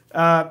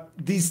 The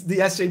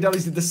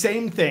SJWs did the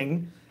same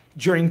thing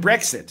during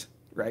Brexit,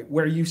 right?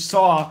 Where you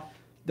saw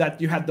that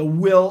you had the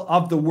will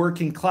of the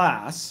working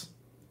class,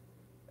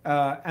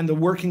 and the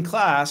working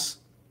class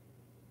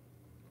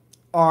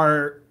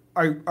are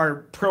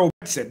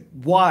pro-Brexit.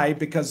 Why?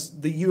 Because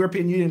the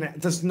European Union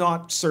does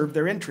not serve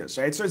their interests,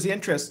 right? It serves the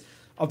interests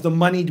of the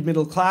moneyed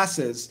middle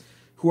classes,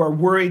 who are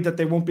worried that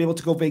they won't be able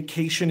to go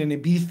vacation in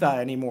Ibiza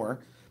anymore.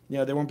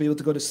 They won't be able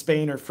to go to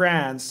Spain or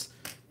France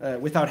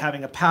without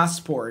having a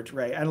passport,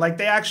 right? And like,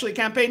 they actually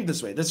campaigned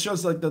this way. This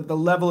shows like the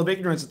level of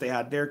ignorance that they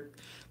had.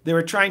 They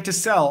were trying to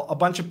sell a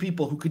bunch of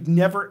people who could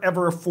never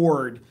ever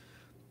afford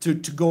to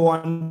go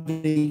on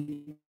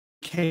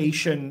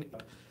vacation.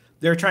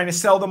 They're trying to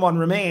sell them on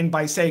Remain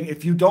by saying,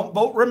 if you don't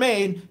vote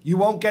Remain, you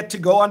won't get to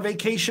go on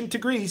vacation to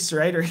Greece,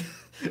 right? Or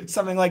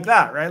something like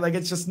that, right? Like,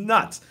 it's just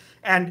nuts.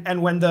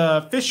 And when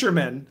the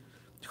fishermen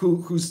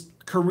whose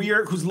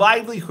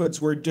livelihoods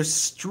were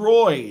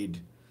destroyed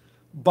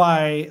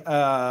by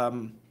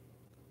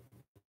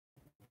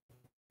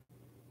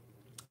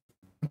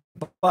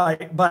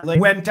but like,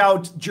 went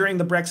out during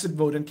the Brexit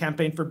vote and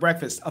campaigned for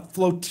breakfast. A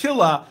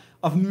flotilla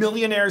of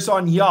millionaires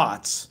on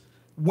yachts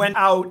went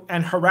out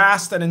and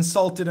harassed and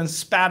insulted and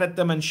spat at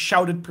them and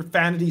shouted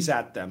profanities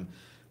at them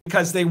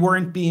because they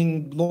weren't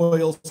being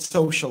loyal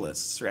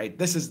socialists, right?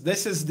 This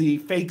is the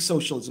fake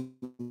socialism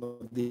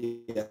of the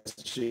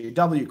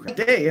SJW.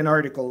 Today, an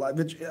article,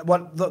 which,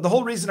 the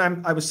whole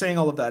reason I was saying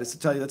all of that is to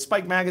tell you that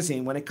Spike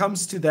Magazine, when it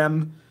comes to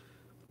them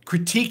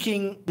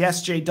critiquing the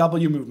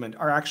SJW movement,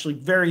 are actually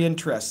very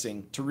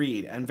interesting to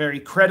read and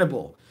very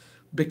credible,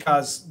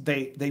 because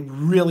they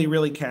really,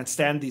 really can't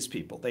stand these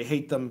people. They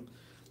hate them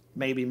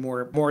maybe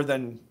more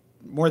than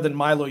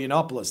Milo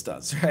Yiannopoulos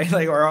does, right?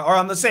 Like, or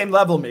on the same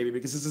level maybe,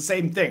 because it's the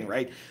same thing,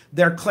 right?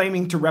 They're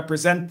claiming to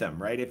represent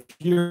them, right? If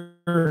you're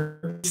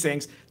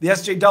things, the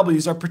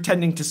SJWs are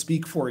pretending to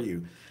speak for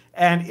you.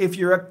 And if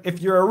you're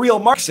a real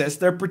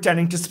Marxist, they're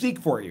pretending to speak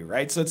for you,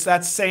 right? So it's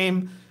that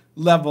same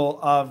level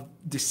of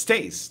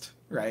distaste,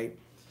 right?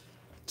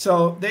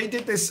 So they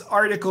did this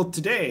article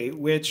today,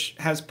 which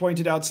has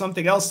pointed out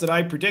something else that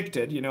I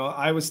predicted. You know,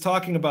 I was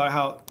talking about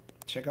how,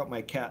 check out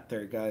my cat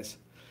there, guys.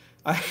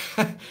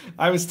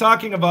 I was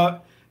talking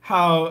about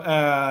how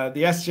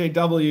the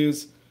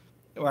SJWs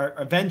are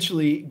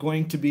eventually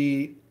going to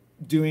be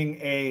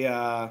doing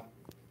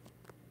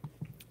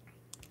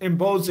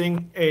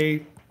imposing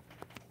a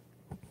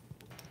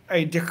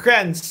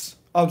defense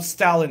of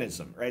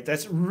Stalinism, right?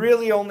 That's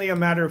really only a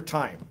matter of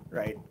time,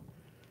 right?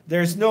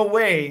 There's no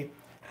way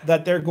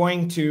that they're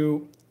going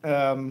to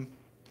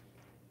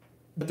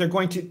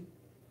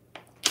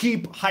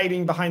keep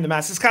hiding behind the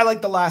mask. It's kind of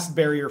like the last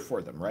barrier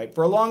for them, right?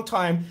 For a long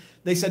time,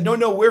 they said,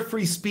 no, we're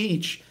free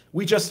speech.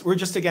 We're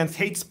just against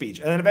hate speech.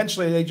 And then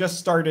eventually they just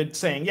started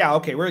saying, yeah,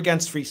 okay, we're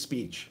against free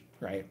speech,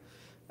 right?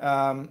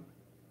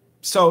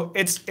 So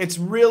it's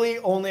really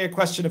only a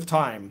question of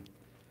time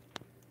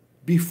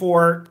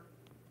before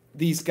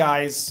these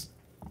guys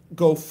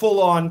go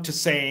full on to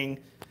saying,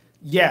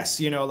 yes,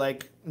 you know,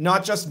 like,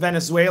 not just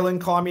Venezuelan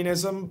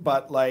communism,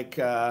 but like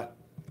the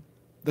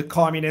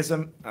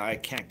communism, I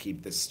can't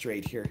keep this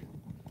straight here.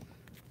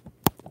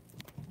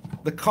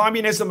 The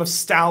communism of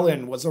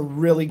Stalin was a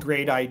really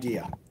great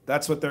idea.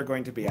 That's what they're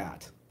going to be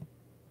at.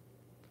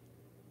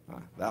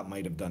 That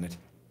might have done it.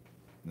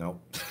 No.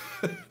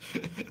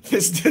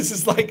 This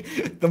is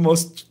like the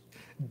most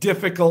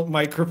difficult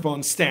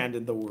microphone stand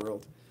in the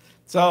world.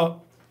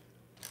 So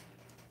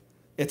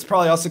it's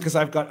probably also because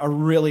I've got a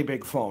really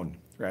big phone,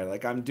 right?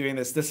 Like, I'm doing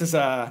this. This is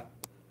a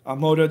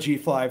Moto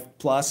G5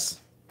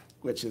 Plus,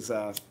 which is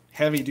a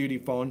heavy-duty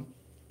phone,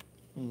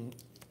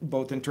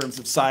 both in terms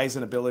of size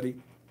and ability.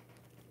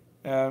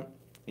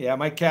 Yeah,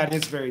 my cat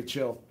is very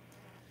chill.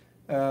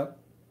 So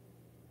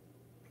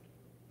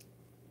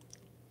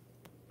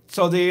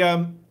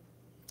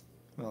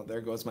well,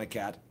 there goes my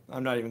cat.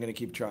 I'm not even going to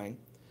keep trying.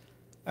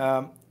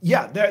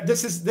 Yeah,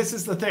 this is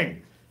the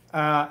thing.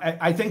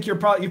 I think you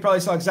probably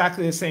saw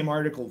exactly the same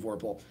article,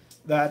 Vorpal,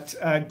 that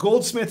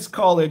Goldsmiths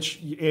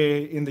College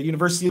in the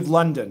University of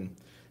London,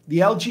 the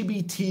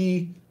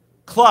LGBT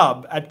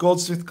club at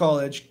Goldsmiths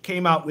College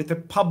came out with a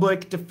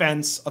public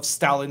defense of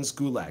Stalin's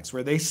gulags,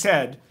 where they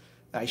said,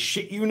 I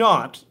shit you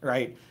not,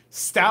 right?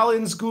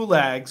 Stalin's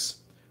gulags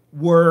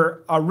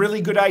were a really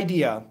good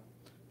idea,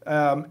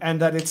 and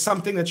that it's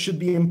something that should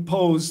be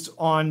imposed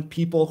on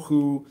people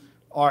who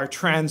are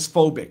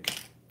transphobic.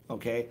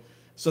 Okay,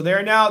 so there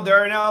are now,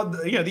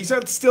 you know, these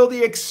are still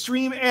the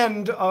extreme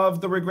end of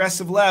the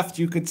regressive left,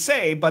 you could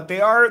say, but they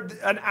are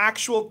an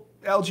actual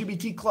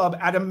LGBT club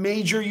at a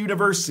major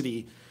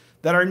university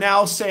that are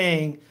now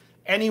saying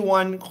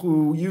anyone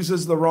who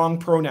uses the wrong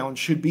pronoun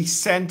should be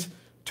sent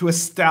to a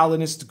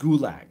Stalinist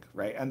gulag,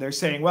 right? And they're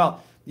saying,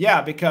 well,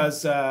 yeah,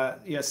 because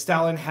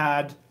Stalin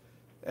had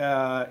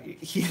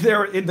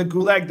there in the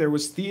gulag there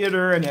was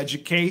theater and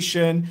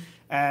education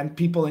and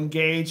people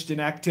engaged in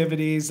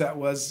activities that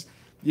was,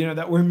 you know,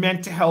 that were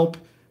meant to help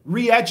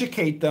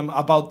re-educate them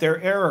about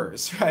their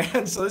errors, right?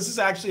 And so this is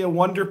actually a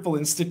wonderful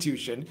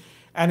institution,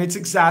 and it's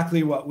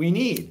exactly what we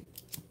need.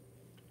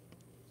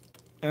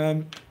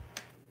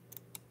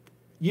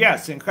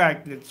 Yes, in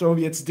fact, the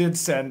Soviets did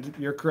send,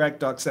 you're correct,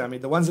 Doc Sammy,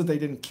 the ones that they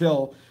didn't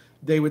kill,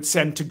 they would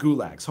send to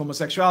gulags.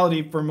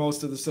 Homosexuality for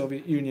most of the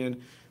Soviet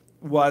Union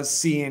was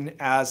seen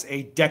as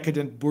a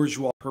decadent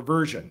bourgeois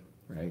perversion,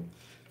 right?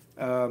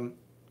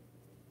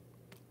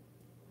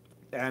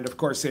 And of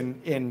course,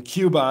 in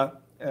Cuba,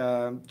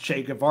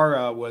 Che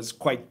Guevara was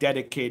quite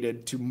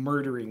dedicated to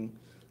murdering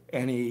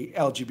any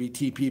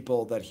LGBT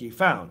people that he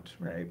found,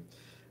 right?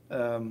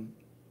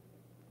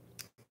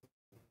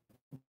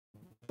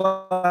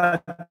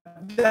 But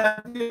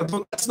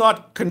let's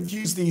not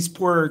confuse these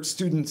poor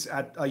students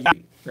at a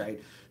university,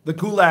 right? The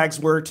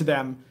gulags were to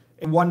them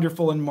a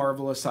wonderful and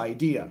marvelous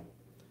idea.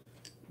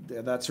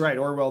 That's right.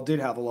 Orwell did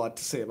have a lot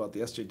to say about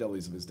the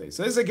SJWs of his day.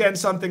 So this is, again,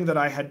 something that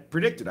I had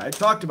predicted. I had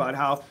talked about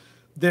how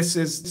this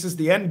is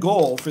the end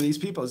goal for these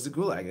people, is the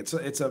gulag.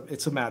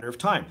 It's a matter of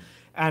time.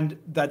 And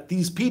that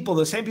these people,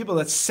 the same people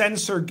that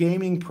censor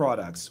gaming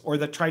products or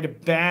that try to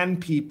ban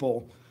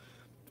people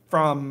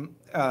from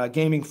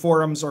gaming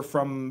forums or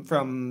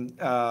from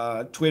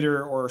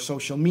Twitter or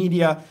social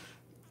media,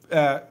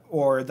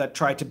 or that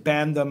try to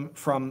ban them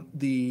from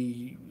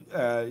the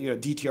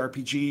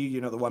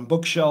DTRPG, the one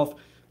bookshelf,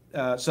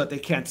 so that they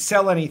can't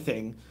sell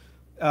anything.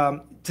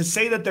 To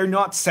say that they're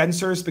not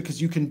censors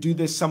because you can do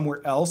this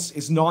somewhere else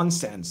is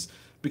nonsense,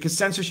 because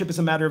censorship is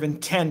a matter of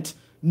intent,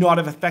 not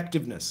of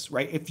effectiveness,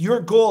 right? If your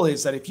goal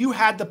is that if you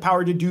had the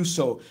power to do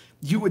so,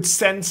 you would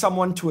send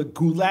someone to a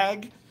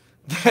gulag,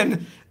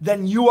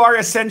 then you are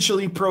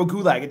essentially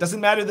pro-gulag. It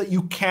doesn't matter that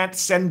you can't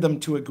send them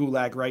to a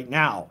gulag right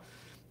now.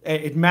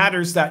 It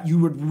matters that you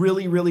would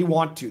really, really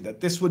want to,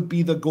 that this would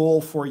be the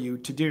goal for you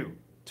to do,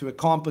 to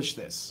accomplish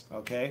this,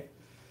 okay?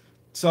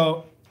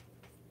 So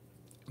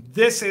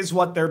this is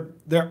what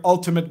their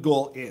ultimate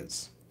goal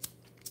is.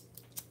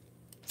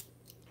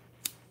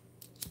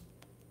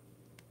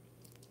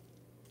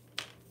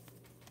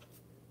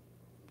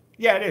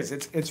 Yeah, it is.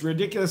 It's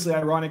ridiculously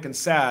ironic and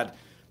sad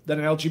that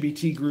an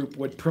LGBT group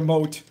would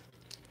promote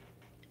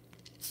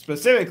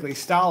specifically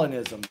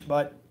Stalinism.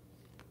 But,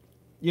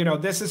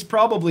 this is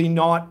probably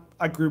not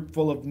a group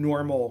full of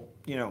normal,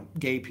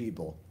 gay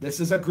people. This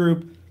is a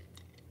group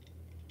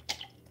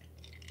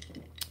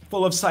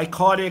full of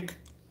psychotic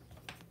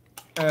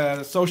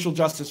social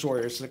justice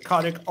warriors,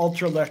 psychotic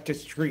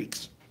ultra-leftist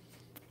freaks.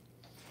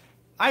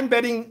 I'm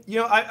betting,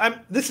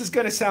 this is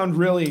going to sound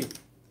really,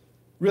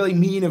 really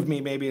mean of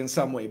me maybe in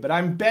some way, but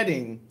I'm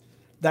betting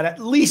that at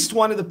least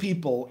one of the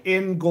people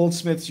in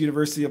Goldsmiths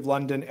University of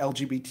London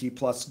LGBT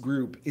plus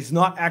group is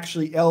not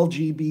actually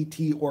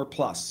LGBT or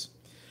plus.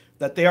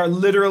 That they are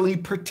literally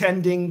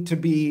pretending to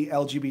be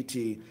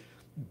LGBT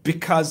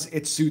because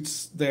it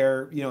suits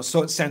their,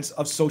 sense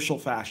of social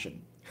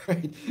fashion.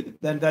 Right?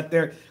 Then that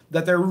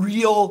their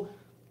real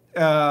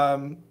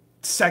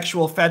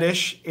sexual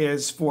fetish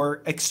is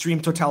for extreme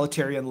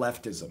totalitarian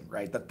leftism,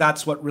 right?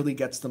 That's what really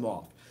gets them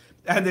off.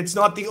 And it's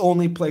not the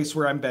only place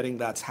where I'm betting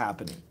that's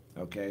happening,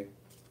 okay?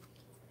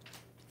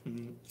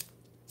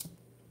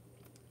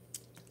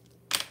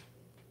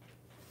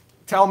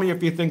 Tell me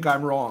if you think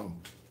I'm wrong,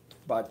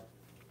 but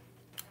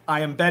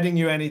I am betting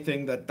you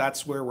anything that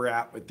that's where we're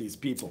at with these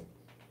people.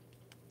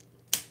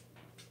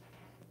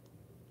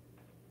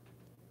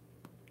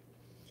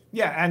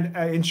 Yeah, and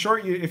in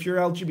short, if you're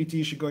LGBT,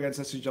 you should go against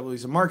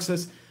SJWs and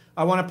Marxists.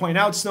 I want to point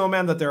out,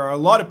 Snowman, that there are a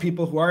lot of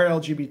people who are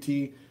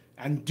LGBT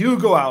and do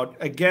go out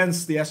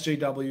against the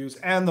SJWs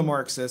and the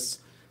Marxists.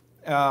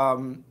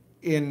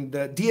 In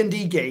the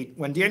D&D Gate,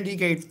 when D&D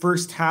Gate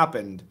first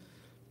happened,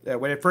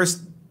 when it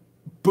first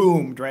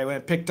boomed, right, when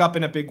it picked up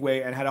in a big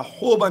way and had a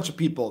whole bunch of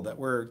people that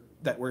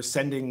were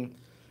sending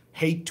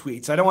hate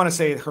tweets. I don't want to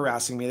say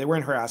harassing me. They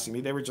weren't harassing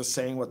me. They were just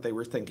saying what they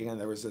were thinking, and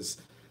there was this,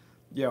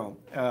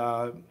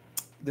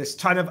 this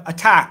ton of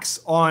attacks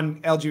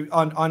on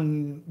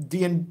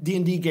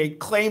D&D Gate,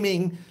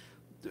 claiming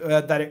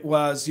that it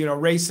was,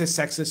 racist,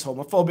 sexist,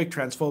 homophobic,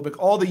 transphobic,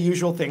 all the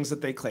usual things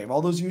that they claim,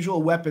 all those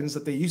usual weapons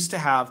that they used to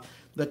have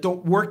that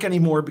don't work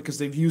anymore because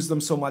they've used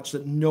them so much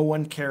that no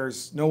one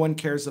cares. No one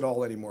cares at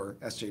all anymore,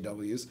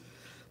 SJWs.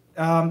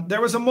 There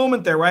was a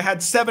moment there where I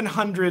had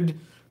 700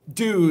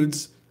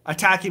 dudes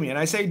attacking me. And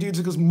I say dudes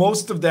because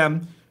most of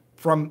them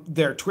from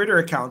their Twitter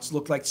accounts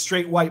look like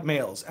straight white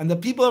males. And the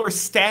people that were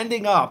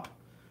standing up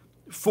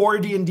for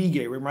D&D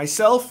Gate were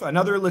myself,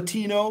 another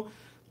Latino,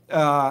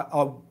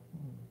 a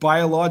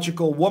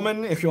biological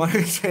woman, if you want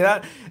to say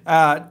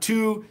that,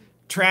 2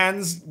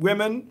 trans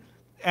women,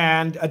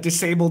 and a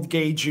disabled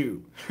gay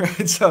Jew.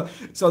 Right? So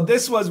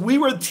we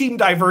were team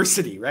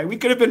diversity, right? We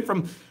could have been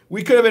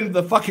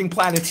the fucking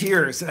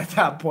Planeteers at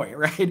that point,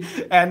 right?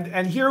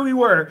 And here we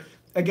were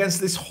against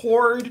this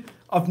horde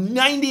of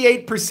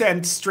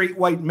 98% straight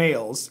white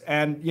males.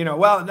 And, I'm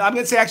going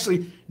to say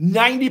actually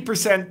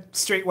 90%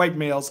 straight white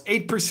males,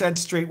 8%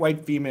 straight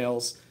white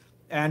females,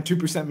 and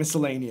 2%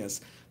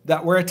 miscellaneous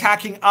that were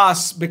attacking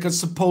us because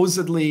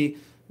supposedly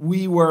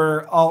we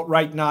were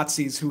alt-right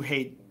Nazis who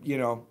hate,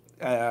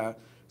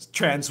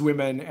 trans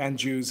women and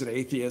Jews and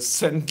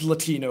atheists and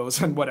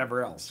Latinos and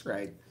whatever else,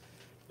 right?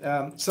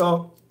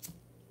 So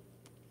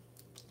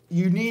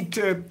you need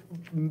to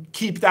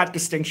keep that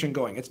distinction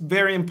going. It's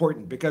very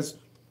important because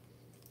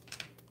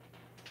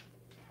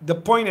the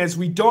point is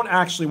we don't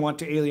actually want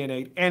to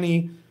alienate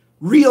any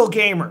real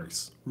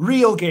gamers,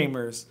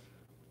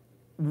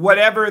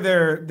 whatever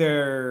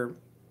their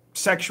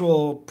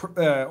sexual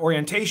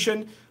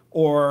orientation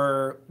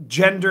or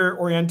gender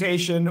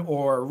orientation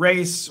or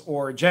race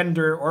or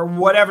gender or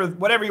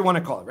whatever you want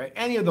to call it, right?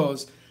 Any of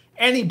those,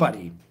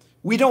 anybody.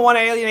 We don't want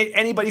to alienate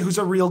anybody who's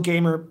a real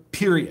gamer,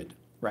 period,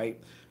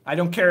 right? I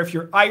don't care if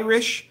you're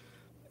Irish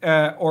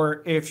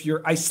or if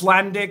you're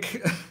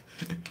Icelandic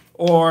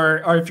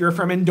or if you're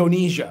from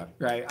Indonesia,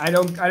 right? I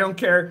don't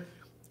care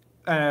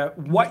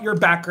what your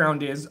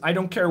background is. I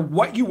don't care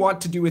what you want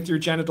to do with your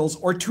genitals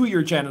or to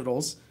your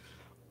genitals.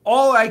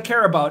 All I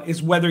care about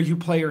is whether you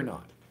play or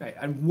not, right?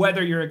 And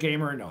whether you're a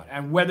gamer or not,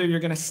 and whether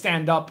you're going to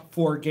stand up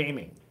for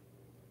gaming.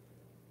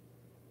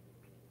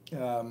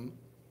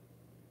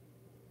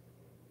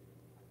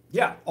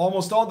 Yeah,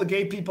 almost all the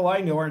gay people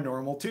I know are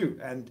normal too.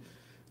 And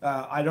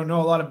I don't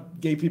know a lot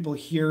of gay people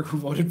here who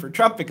voted for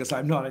Trump because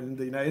I'm not in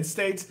the United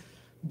States,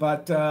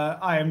 but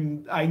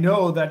I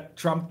know that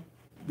Trump,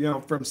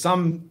 from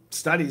some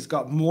studies,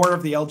 got more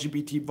of the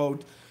LGBT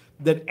vote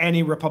than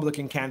any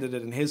Republican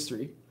candidate in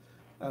history.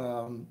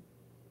 And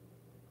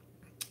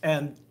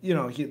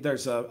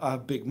there's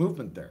a big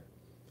movement there.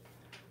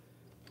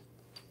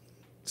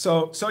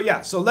 So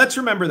let's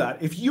remember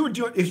that. If you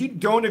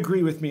don't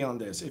agree with me on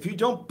this, if you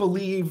don't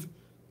believe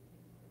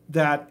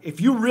that, if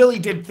you really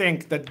did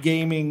think that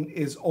gaming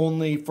is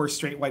only for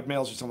straight white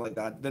males or something like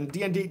that, then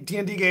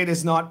D&D Gate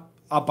is not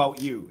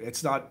about you.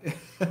 It's not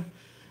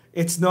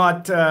it's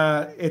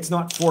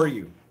not for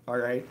you, all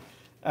right?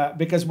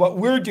 Because what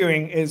we're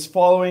doing is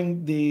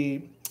following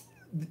the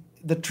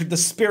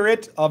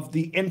spirit of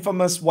the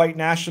infamous white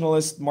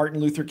nationalist Martin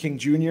Luther King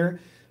Jr.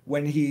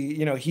 when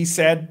he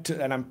said,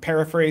 and I'm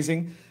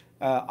paraphrasing,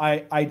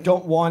 I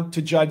don't want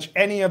to judge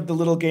any of the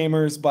little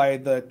gamers by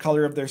the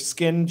color of their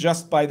skin,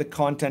 just by the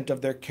content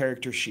of their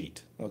character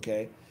sheet.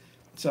 Okay,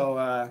 so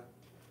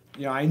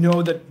I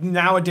know that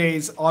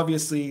nowadays,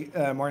 obviously,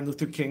 Martin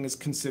Luther King is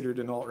considered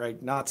an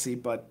alt-right Nazi,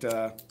 but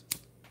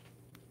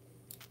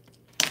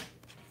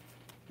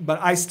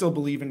I still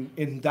believe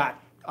in that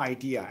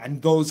idea and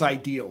those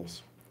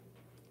ideals.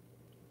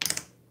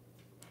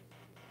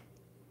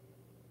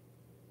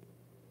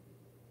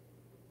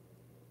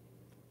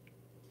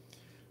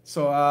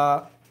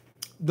 So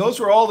those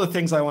were all the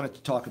things I wanted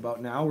to talk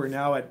about now. We're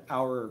now at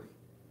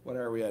what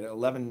are we at,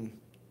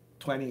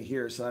 11:20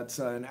 here. So that's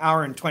an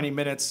hour and 20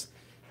 minutes.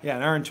 Yeah,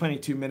 an hour and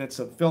 22 minutes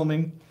of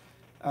filming.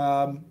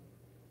 I'm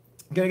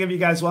going to give you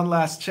guys one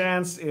last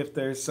chance. If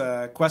there's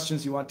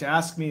questions you want to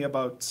ask me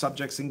about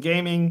subjects in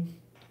gaming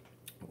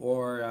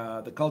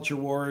or the culture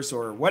wars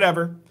or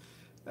whatever,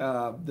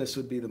 this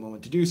would be the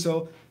moment to do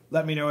so.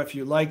 Let me know if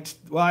you liked.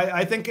 Well,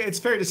 I think it's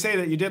fair to say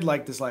that you did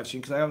like this live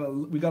stream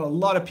because we got a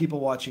lot of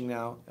people watching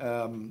now.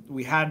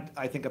 We had,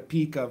 I think, a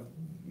peak of,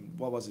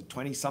 what was it,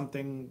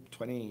 20-something,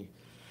 20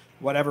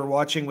 whatever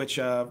watching, which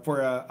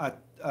for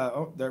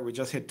oh, there, we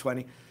just hit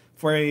 20.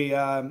 For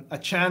a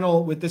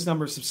channel with this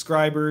number of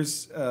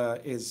subscribers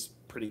is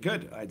pretty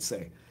good, I'd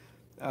say.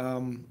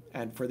 And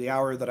for the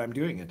hour that I'm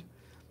doing it.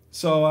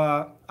 So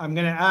I'm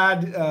going to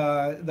add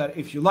that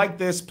if you like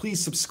this,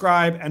 please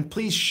subscribe and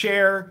please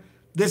share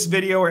this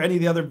video or any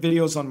of the other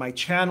videos on my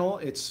channel.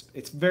 It's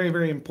very,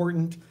 very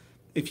important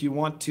if you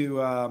want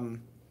to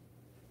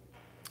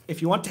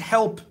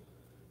help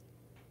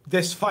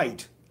this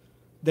fight,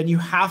 then you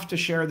have to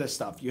share this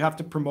stuff. You have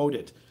to promote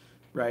it,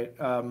 right?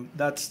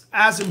 That's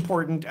as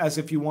important as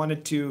if you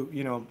wanted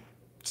to,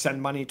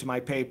 send money to my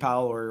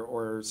PayPal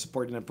or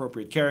support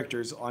inappropriate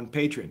characters on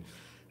Patreon.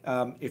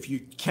 If you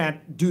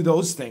can't do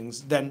those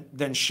things,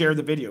 then share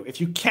the video.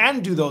 If you can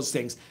do those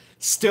things,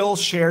 still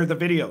share the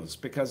videos,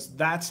 because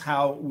that's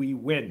how we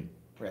win,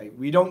 right?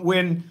 We don't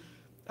win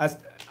as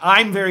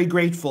I'm very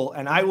grateful,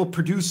 and I will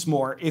produce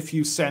more if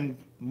you send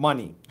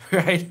money,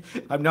 right?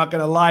 I'm not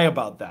going to lie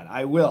about that.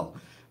 I will.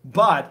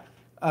 But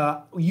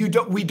we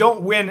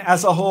don't win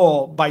as a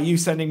whole by you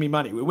sending me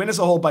money. We win as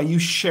a whole by you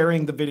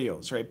sharing the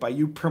videos, right? By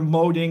you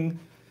promoting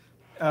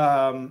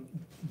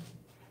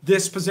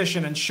this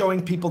position and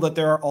showing people that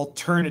there are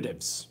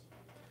alternatives.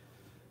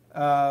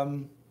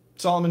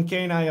 Solomon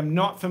Kane, I am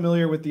not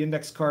familiar with the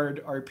index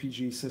card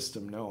RPG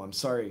system. No, I'm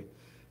sorry.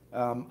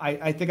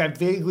 I think I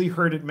vaguely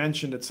heard it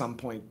mentioned at some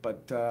point,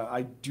 but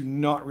I do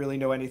not really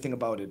know anything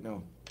about it,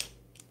 no.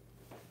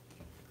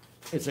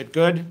 Is it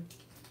good?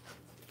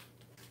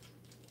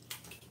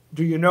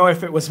 Do you know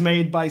if it was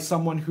made by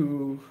someone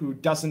who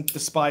doesn't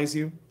despise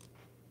you?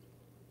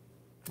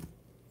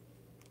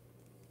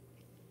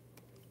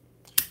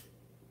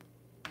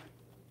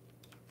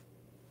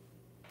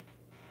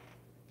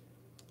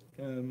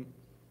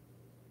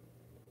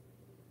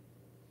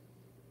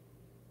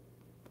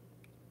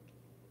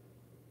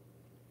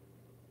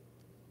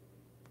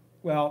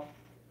 Well,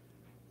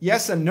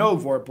 yes and no,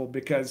 Vorpal,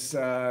 because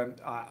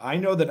I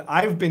know that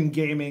I've been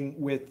gaming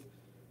with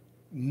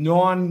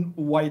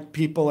non-white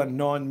people and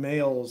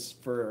non-males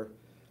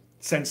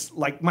since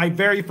like my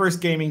very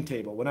first gaming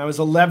table when I was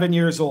 11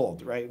 years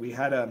old, right? We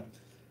had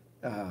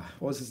what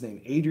was his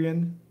name?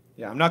 Adrian?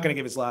 Yeah, I'm not going to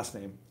give his last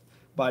name,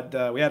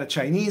 but we had a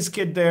Chinese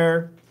kid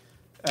there.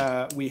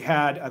 We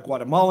had a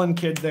Guatemalan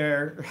kid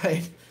there,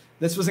 right?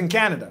 This was in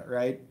Canada,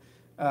 right?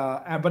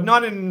 But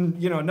not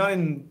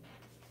in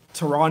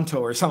Toronto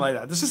or something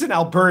like that. This is in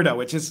Alberta,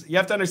 which is, you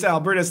have to understand,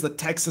 Alberta is the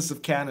Texas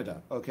of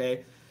Canada,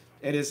 okay?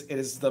 It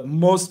is the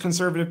most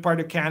conservative part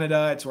of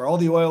Canada. It's where all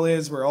the oil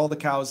is, where all the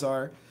cows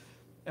are.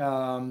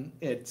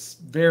 It's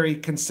very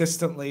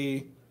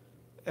consistently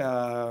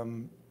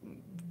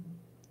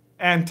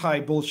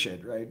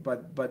anti-bullshit, right?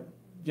 But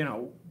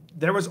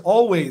there was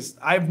always,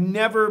 I've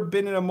never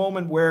been in a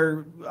moment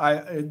where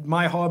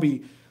my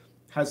hobby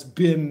has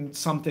been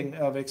something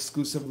of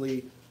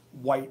exclusively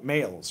white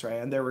males,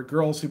 right? And there were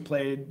girls who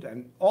played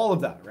and all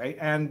of that, right?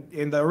 And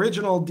in the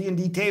original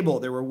D&D table,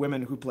 there were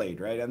women who played,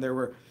 right? And there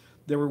were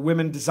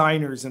women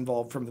designers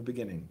involved from the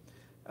beginning.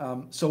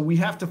 So we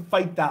have to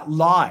fight that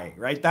lie,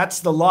 right?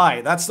 That's the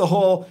lie. That's the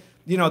whole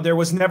you know, there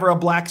was never a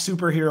black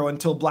superhero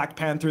until Black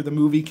Panther, the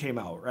movie, came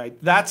out, right?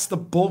 That's the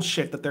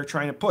bullshit that they're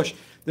trying to push.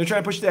 They're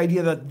trying to push the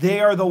idea that they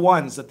are the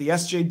ones, that the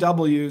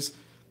SJWs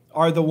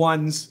are the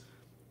ones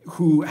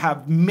who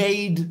have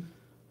made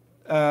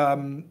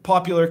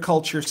popular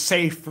culture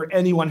safe for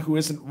anyone who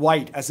isn't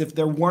white, as if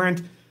there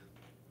weren't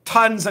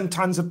tons and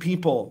tons of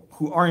people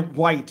who aren't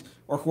white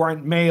or who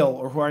aren't male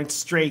or who aren't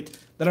straight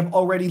that have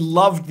already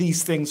loved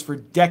these things for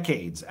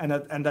decades, and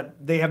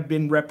that they have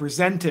been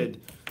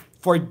represented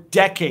for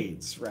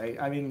decades,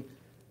 right? I mean,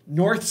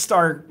 North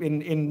Star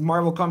in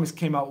Marvel Comics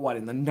came out, what,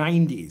 in the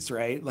 90s,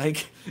 right?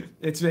 Like,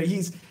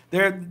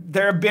 there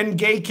have been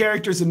gay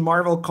characters in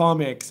Marvel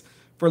Comics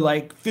for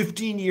like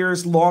 15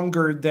 years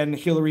longer than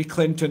Hillary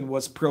Clinton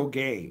was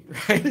pro-gay,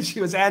 right?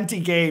 She was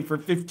anti-gay for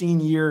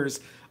 15 years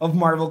of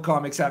Marvel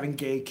Comics having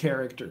gay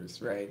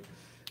characters, right?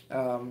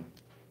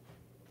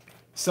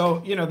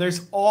 So, you know,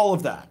 there's all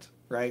of that,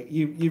 right?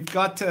 You've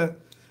got to,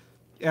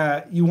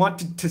 you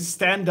want to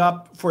stand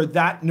up for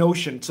that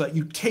notion so that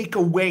you take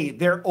away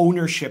their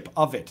ownership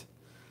of it.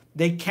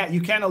 You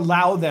can't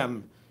allow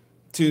them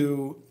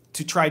to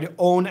try to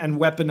own and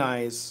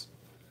weaponize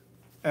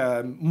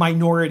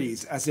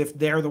minorities as if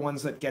they're the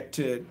ones that get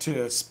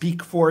to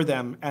speak for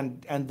them,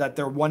 and that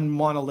they're one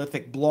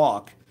monolithic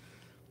block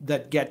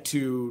that get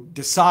to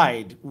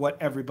decide what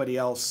everybody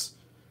else,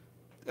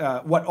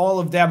 what all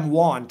of them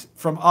want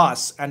from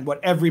us, and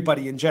what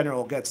everybody in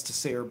general gets to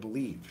say or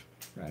believe,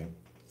 right?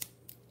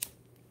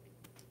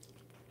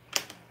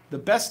 The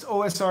best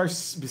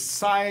OSR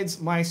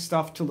besides my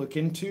stuff to look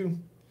into,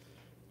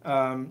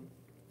 well,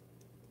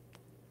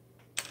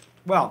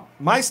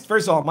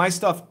 first of all, my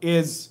stuff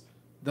is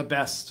the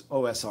best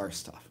OSR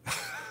stuff.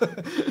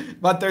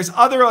 But there's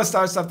other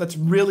OSR stuff that's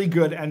really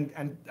good,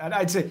 and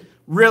I'd say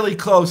really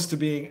close to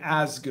being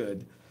as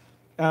good.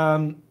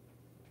 As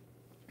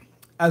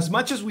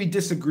much as we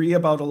disagree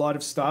about a lot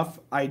of stuff,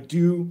 I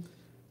do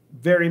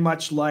very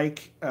much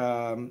like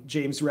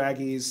James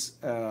Raggi's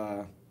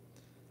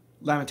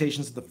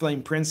Lamentations of the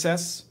Flame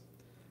Princess.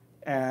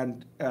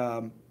 And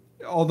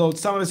although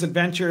some of his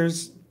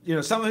adventures, you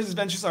know, some of his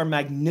adventures are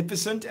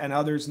magnificent and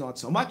others not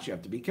so much, you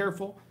have to be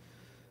careful.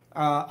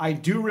 I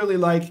do really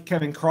like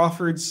Kevin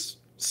Crawford's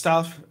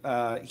stuff.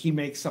 He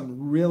makes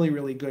some really,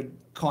 really good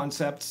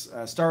concepts.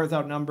 Star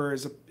Without Number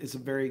is a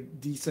very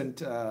decent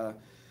science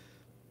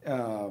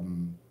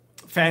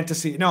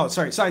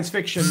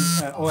fiction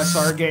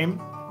OSR game.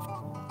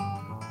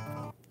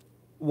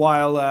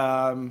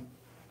 While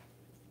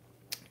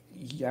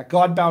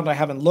Godbound I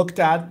haven't looked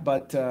at,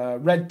 but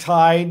Red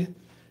Tide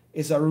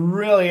is a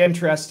really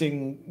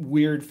interesting,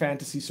 weird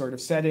fantasy sort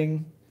of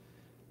setting.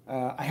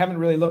 I haven't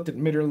really looked at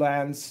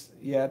Midderlands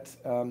yet.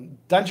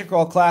 Dungeon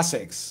Crawl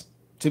Classics,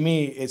 to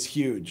me, is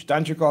huge.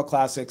 Dungeon Crawl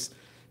Classics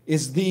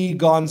is the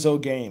gonzo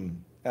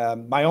game.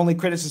 My only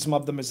criticism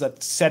of them is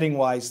that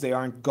setting-wise, they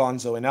aren't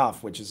gonzo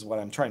enough, which is what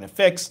I'm trying to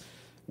fix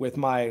with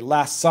my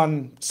Last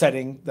Sun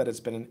setting that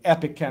has been an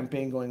epic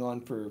campaign going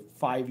on for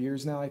 5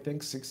 years now, I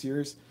think, 6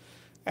 years.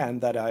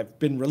 And that I've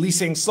been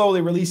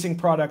slowly releasing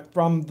product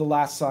from the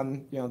Last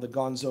Sun, you know, the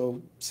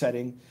gonzo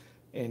setting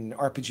in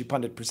RPG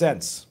Pundit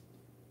Presents.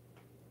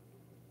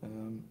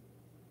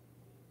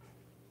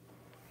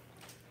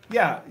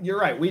 Yeah, you're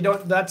right. We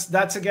don't.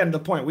 That's again the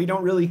point. We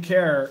don't really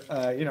care.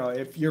 You know,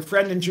 if your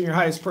friend in junior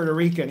high is Puerto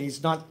Rican,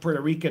 he's not Puerto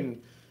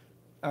Rican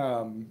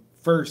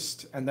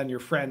first, and then your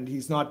friend.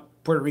 He's not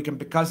Puerto Rican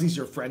because he's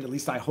your friend. At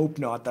least I hope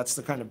not. That's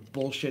the kind of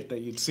bullshit that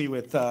you'd see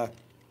with. Or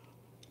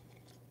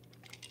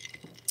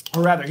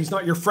rather, he's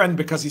not your friend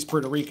because he's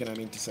Puerto Rican. I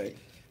mean to say,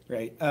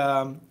 right?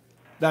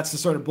 That's the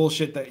sort of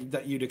bullshit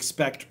that you'd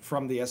expect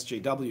from the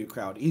SJW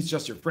crowd. He's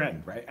just your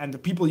friend, right? And the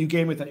people you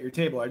game with at your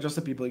table are just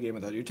the people you game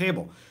with at your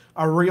table.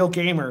 A real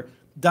gamer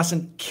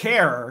doesn't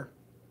care,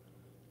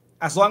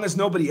 as long as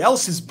nobody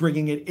else is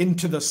bringing it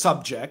into the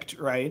subject,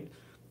 right?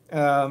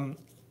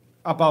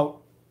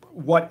 About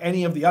what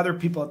any of the other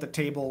people at the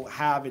table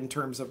have in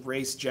terms of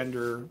race,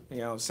 gender, you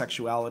know,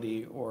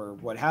 sexuality, or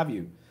what have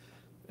you.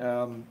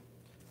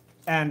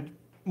 And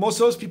most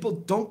of those people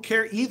don't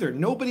care either.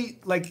 Nobody,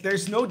 like,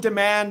 there's no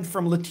demand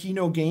from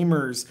Latino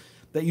gamers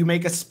that you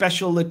make a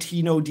special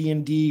Latino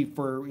D&D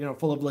for, you know,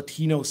 full of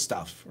Latino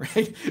stuff,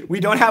 right?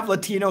 We don't have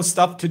Latino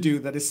stuff to do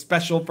that is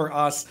special for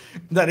us,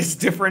 that is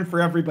different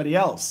for everybody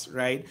else,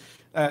 right?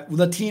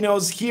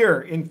 Latinos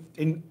here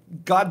in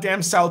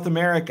goddamn South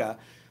America,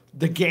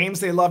 the games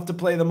they love to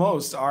play the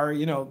most are,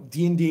 you know,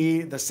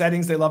 D&D. The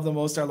settings they love the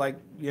most are like,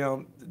 you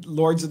know,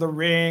 Lords of the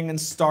Ring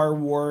and Star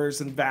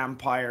Wars and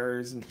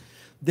vampires, and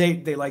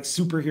they like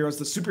superheroes.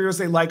 The superheroes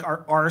they like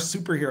are our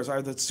superheroes,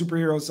 are the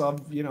superheroes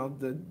of, you know,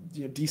 the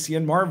DC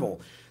and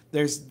Marvel.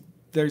 There's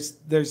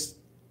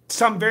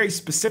some very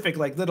specific,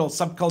 like, little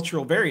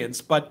subcultural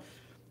variants, but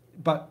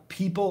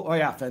people, oh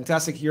yeah,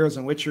 Fantastic Heroes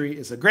and Witchery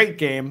is a great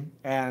game,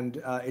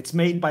 and it's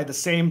made by the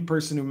same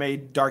person who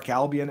made Dark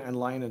Albion and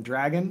Lion and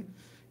Dragon,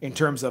 in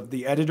terms of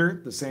the editor,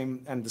 the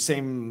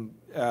same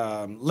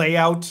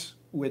layout,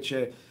 which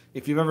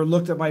if you've ever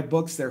looked at my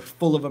books, they're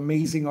full of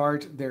amazing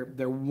art.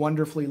 They're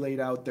wonderfully laid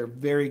out. They're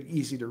very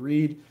easy to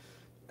read.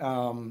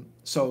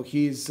 So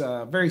he's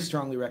very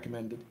strongly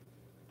recommended.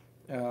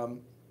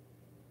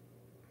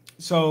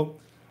 So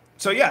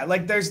yeah,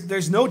 like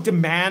there's no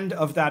demand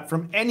of that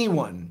from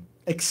anyone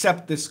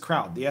except this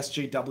crowd, the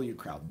SJW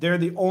crowd. They're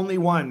the only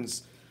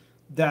ones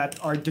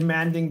that are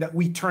demanding that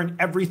we turn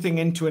everything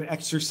into an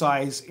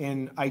exercise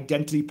in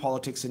identity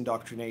politics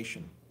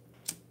indoctrination.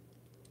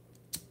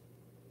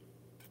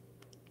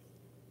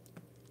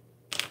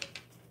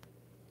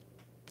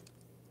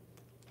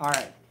 All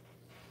right.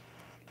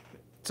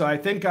 So I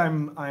think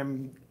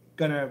I'm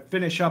gonna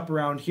finish up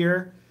around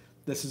here.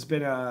 This has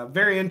been a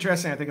very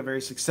interesting, I think a very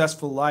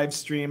successful live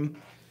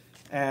stream.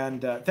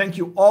 And thank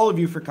you all of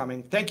you for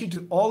coming. Thank you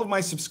to all of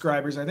my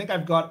subscribers. I think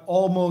I've got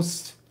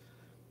almost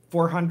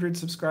 400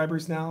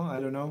 subscribers now. I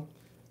don't know,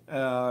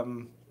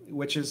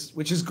 which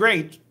is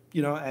great,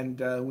 you know. And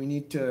we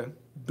need to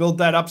build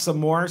that up some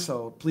more.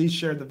 So please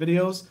share the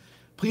videos.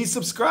 Please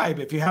subscribe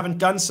if you haven't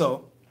done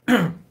so.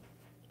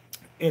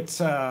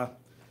 It's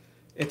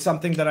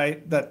something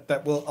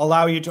that will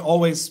allow you to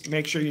always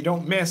make sure you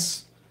don't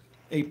miss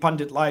a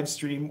Pundit live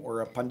stream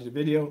or a Pundit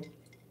video.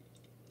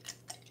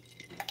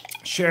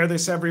 Share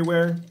this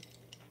everywhere.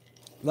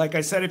 Like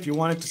I said, if you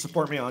wanted to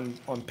support me on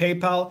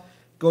PayPal,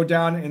 go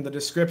down in the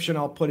description.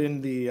 I'll put in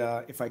the,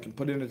 if I can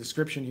put in a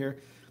description here,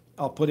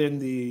 I'll put in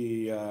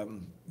the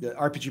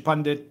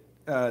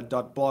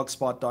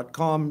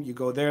RPGPundit.blogspot.com. You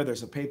go there,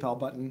 there's a PayPal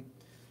button.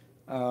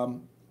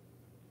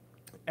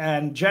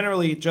 And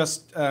generally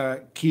just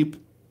keep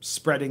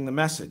spreading the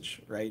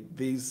message, right?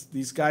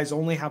 These guys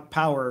only have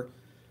power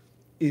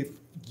if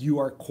you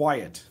are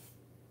quiet.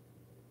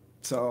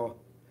 So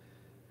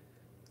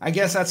I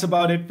guess that's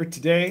about it for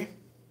today.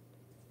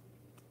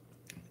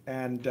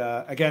 And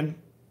again,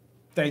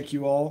 thank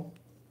you all.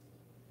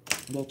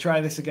 We'll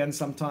try this again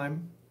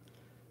sometime.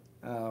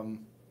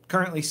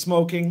 Currently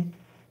smoking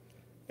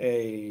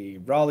a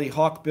Raleigh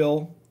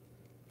Hawkbill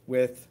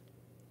with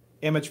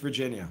Image,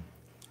 Virginia.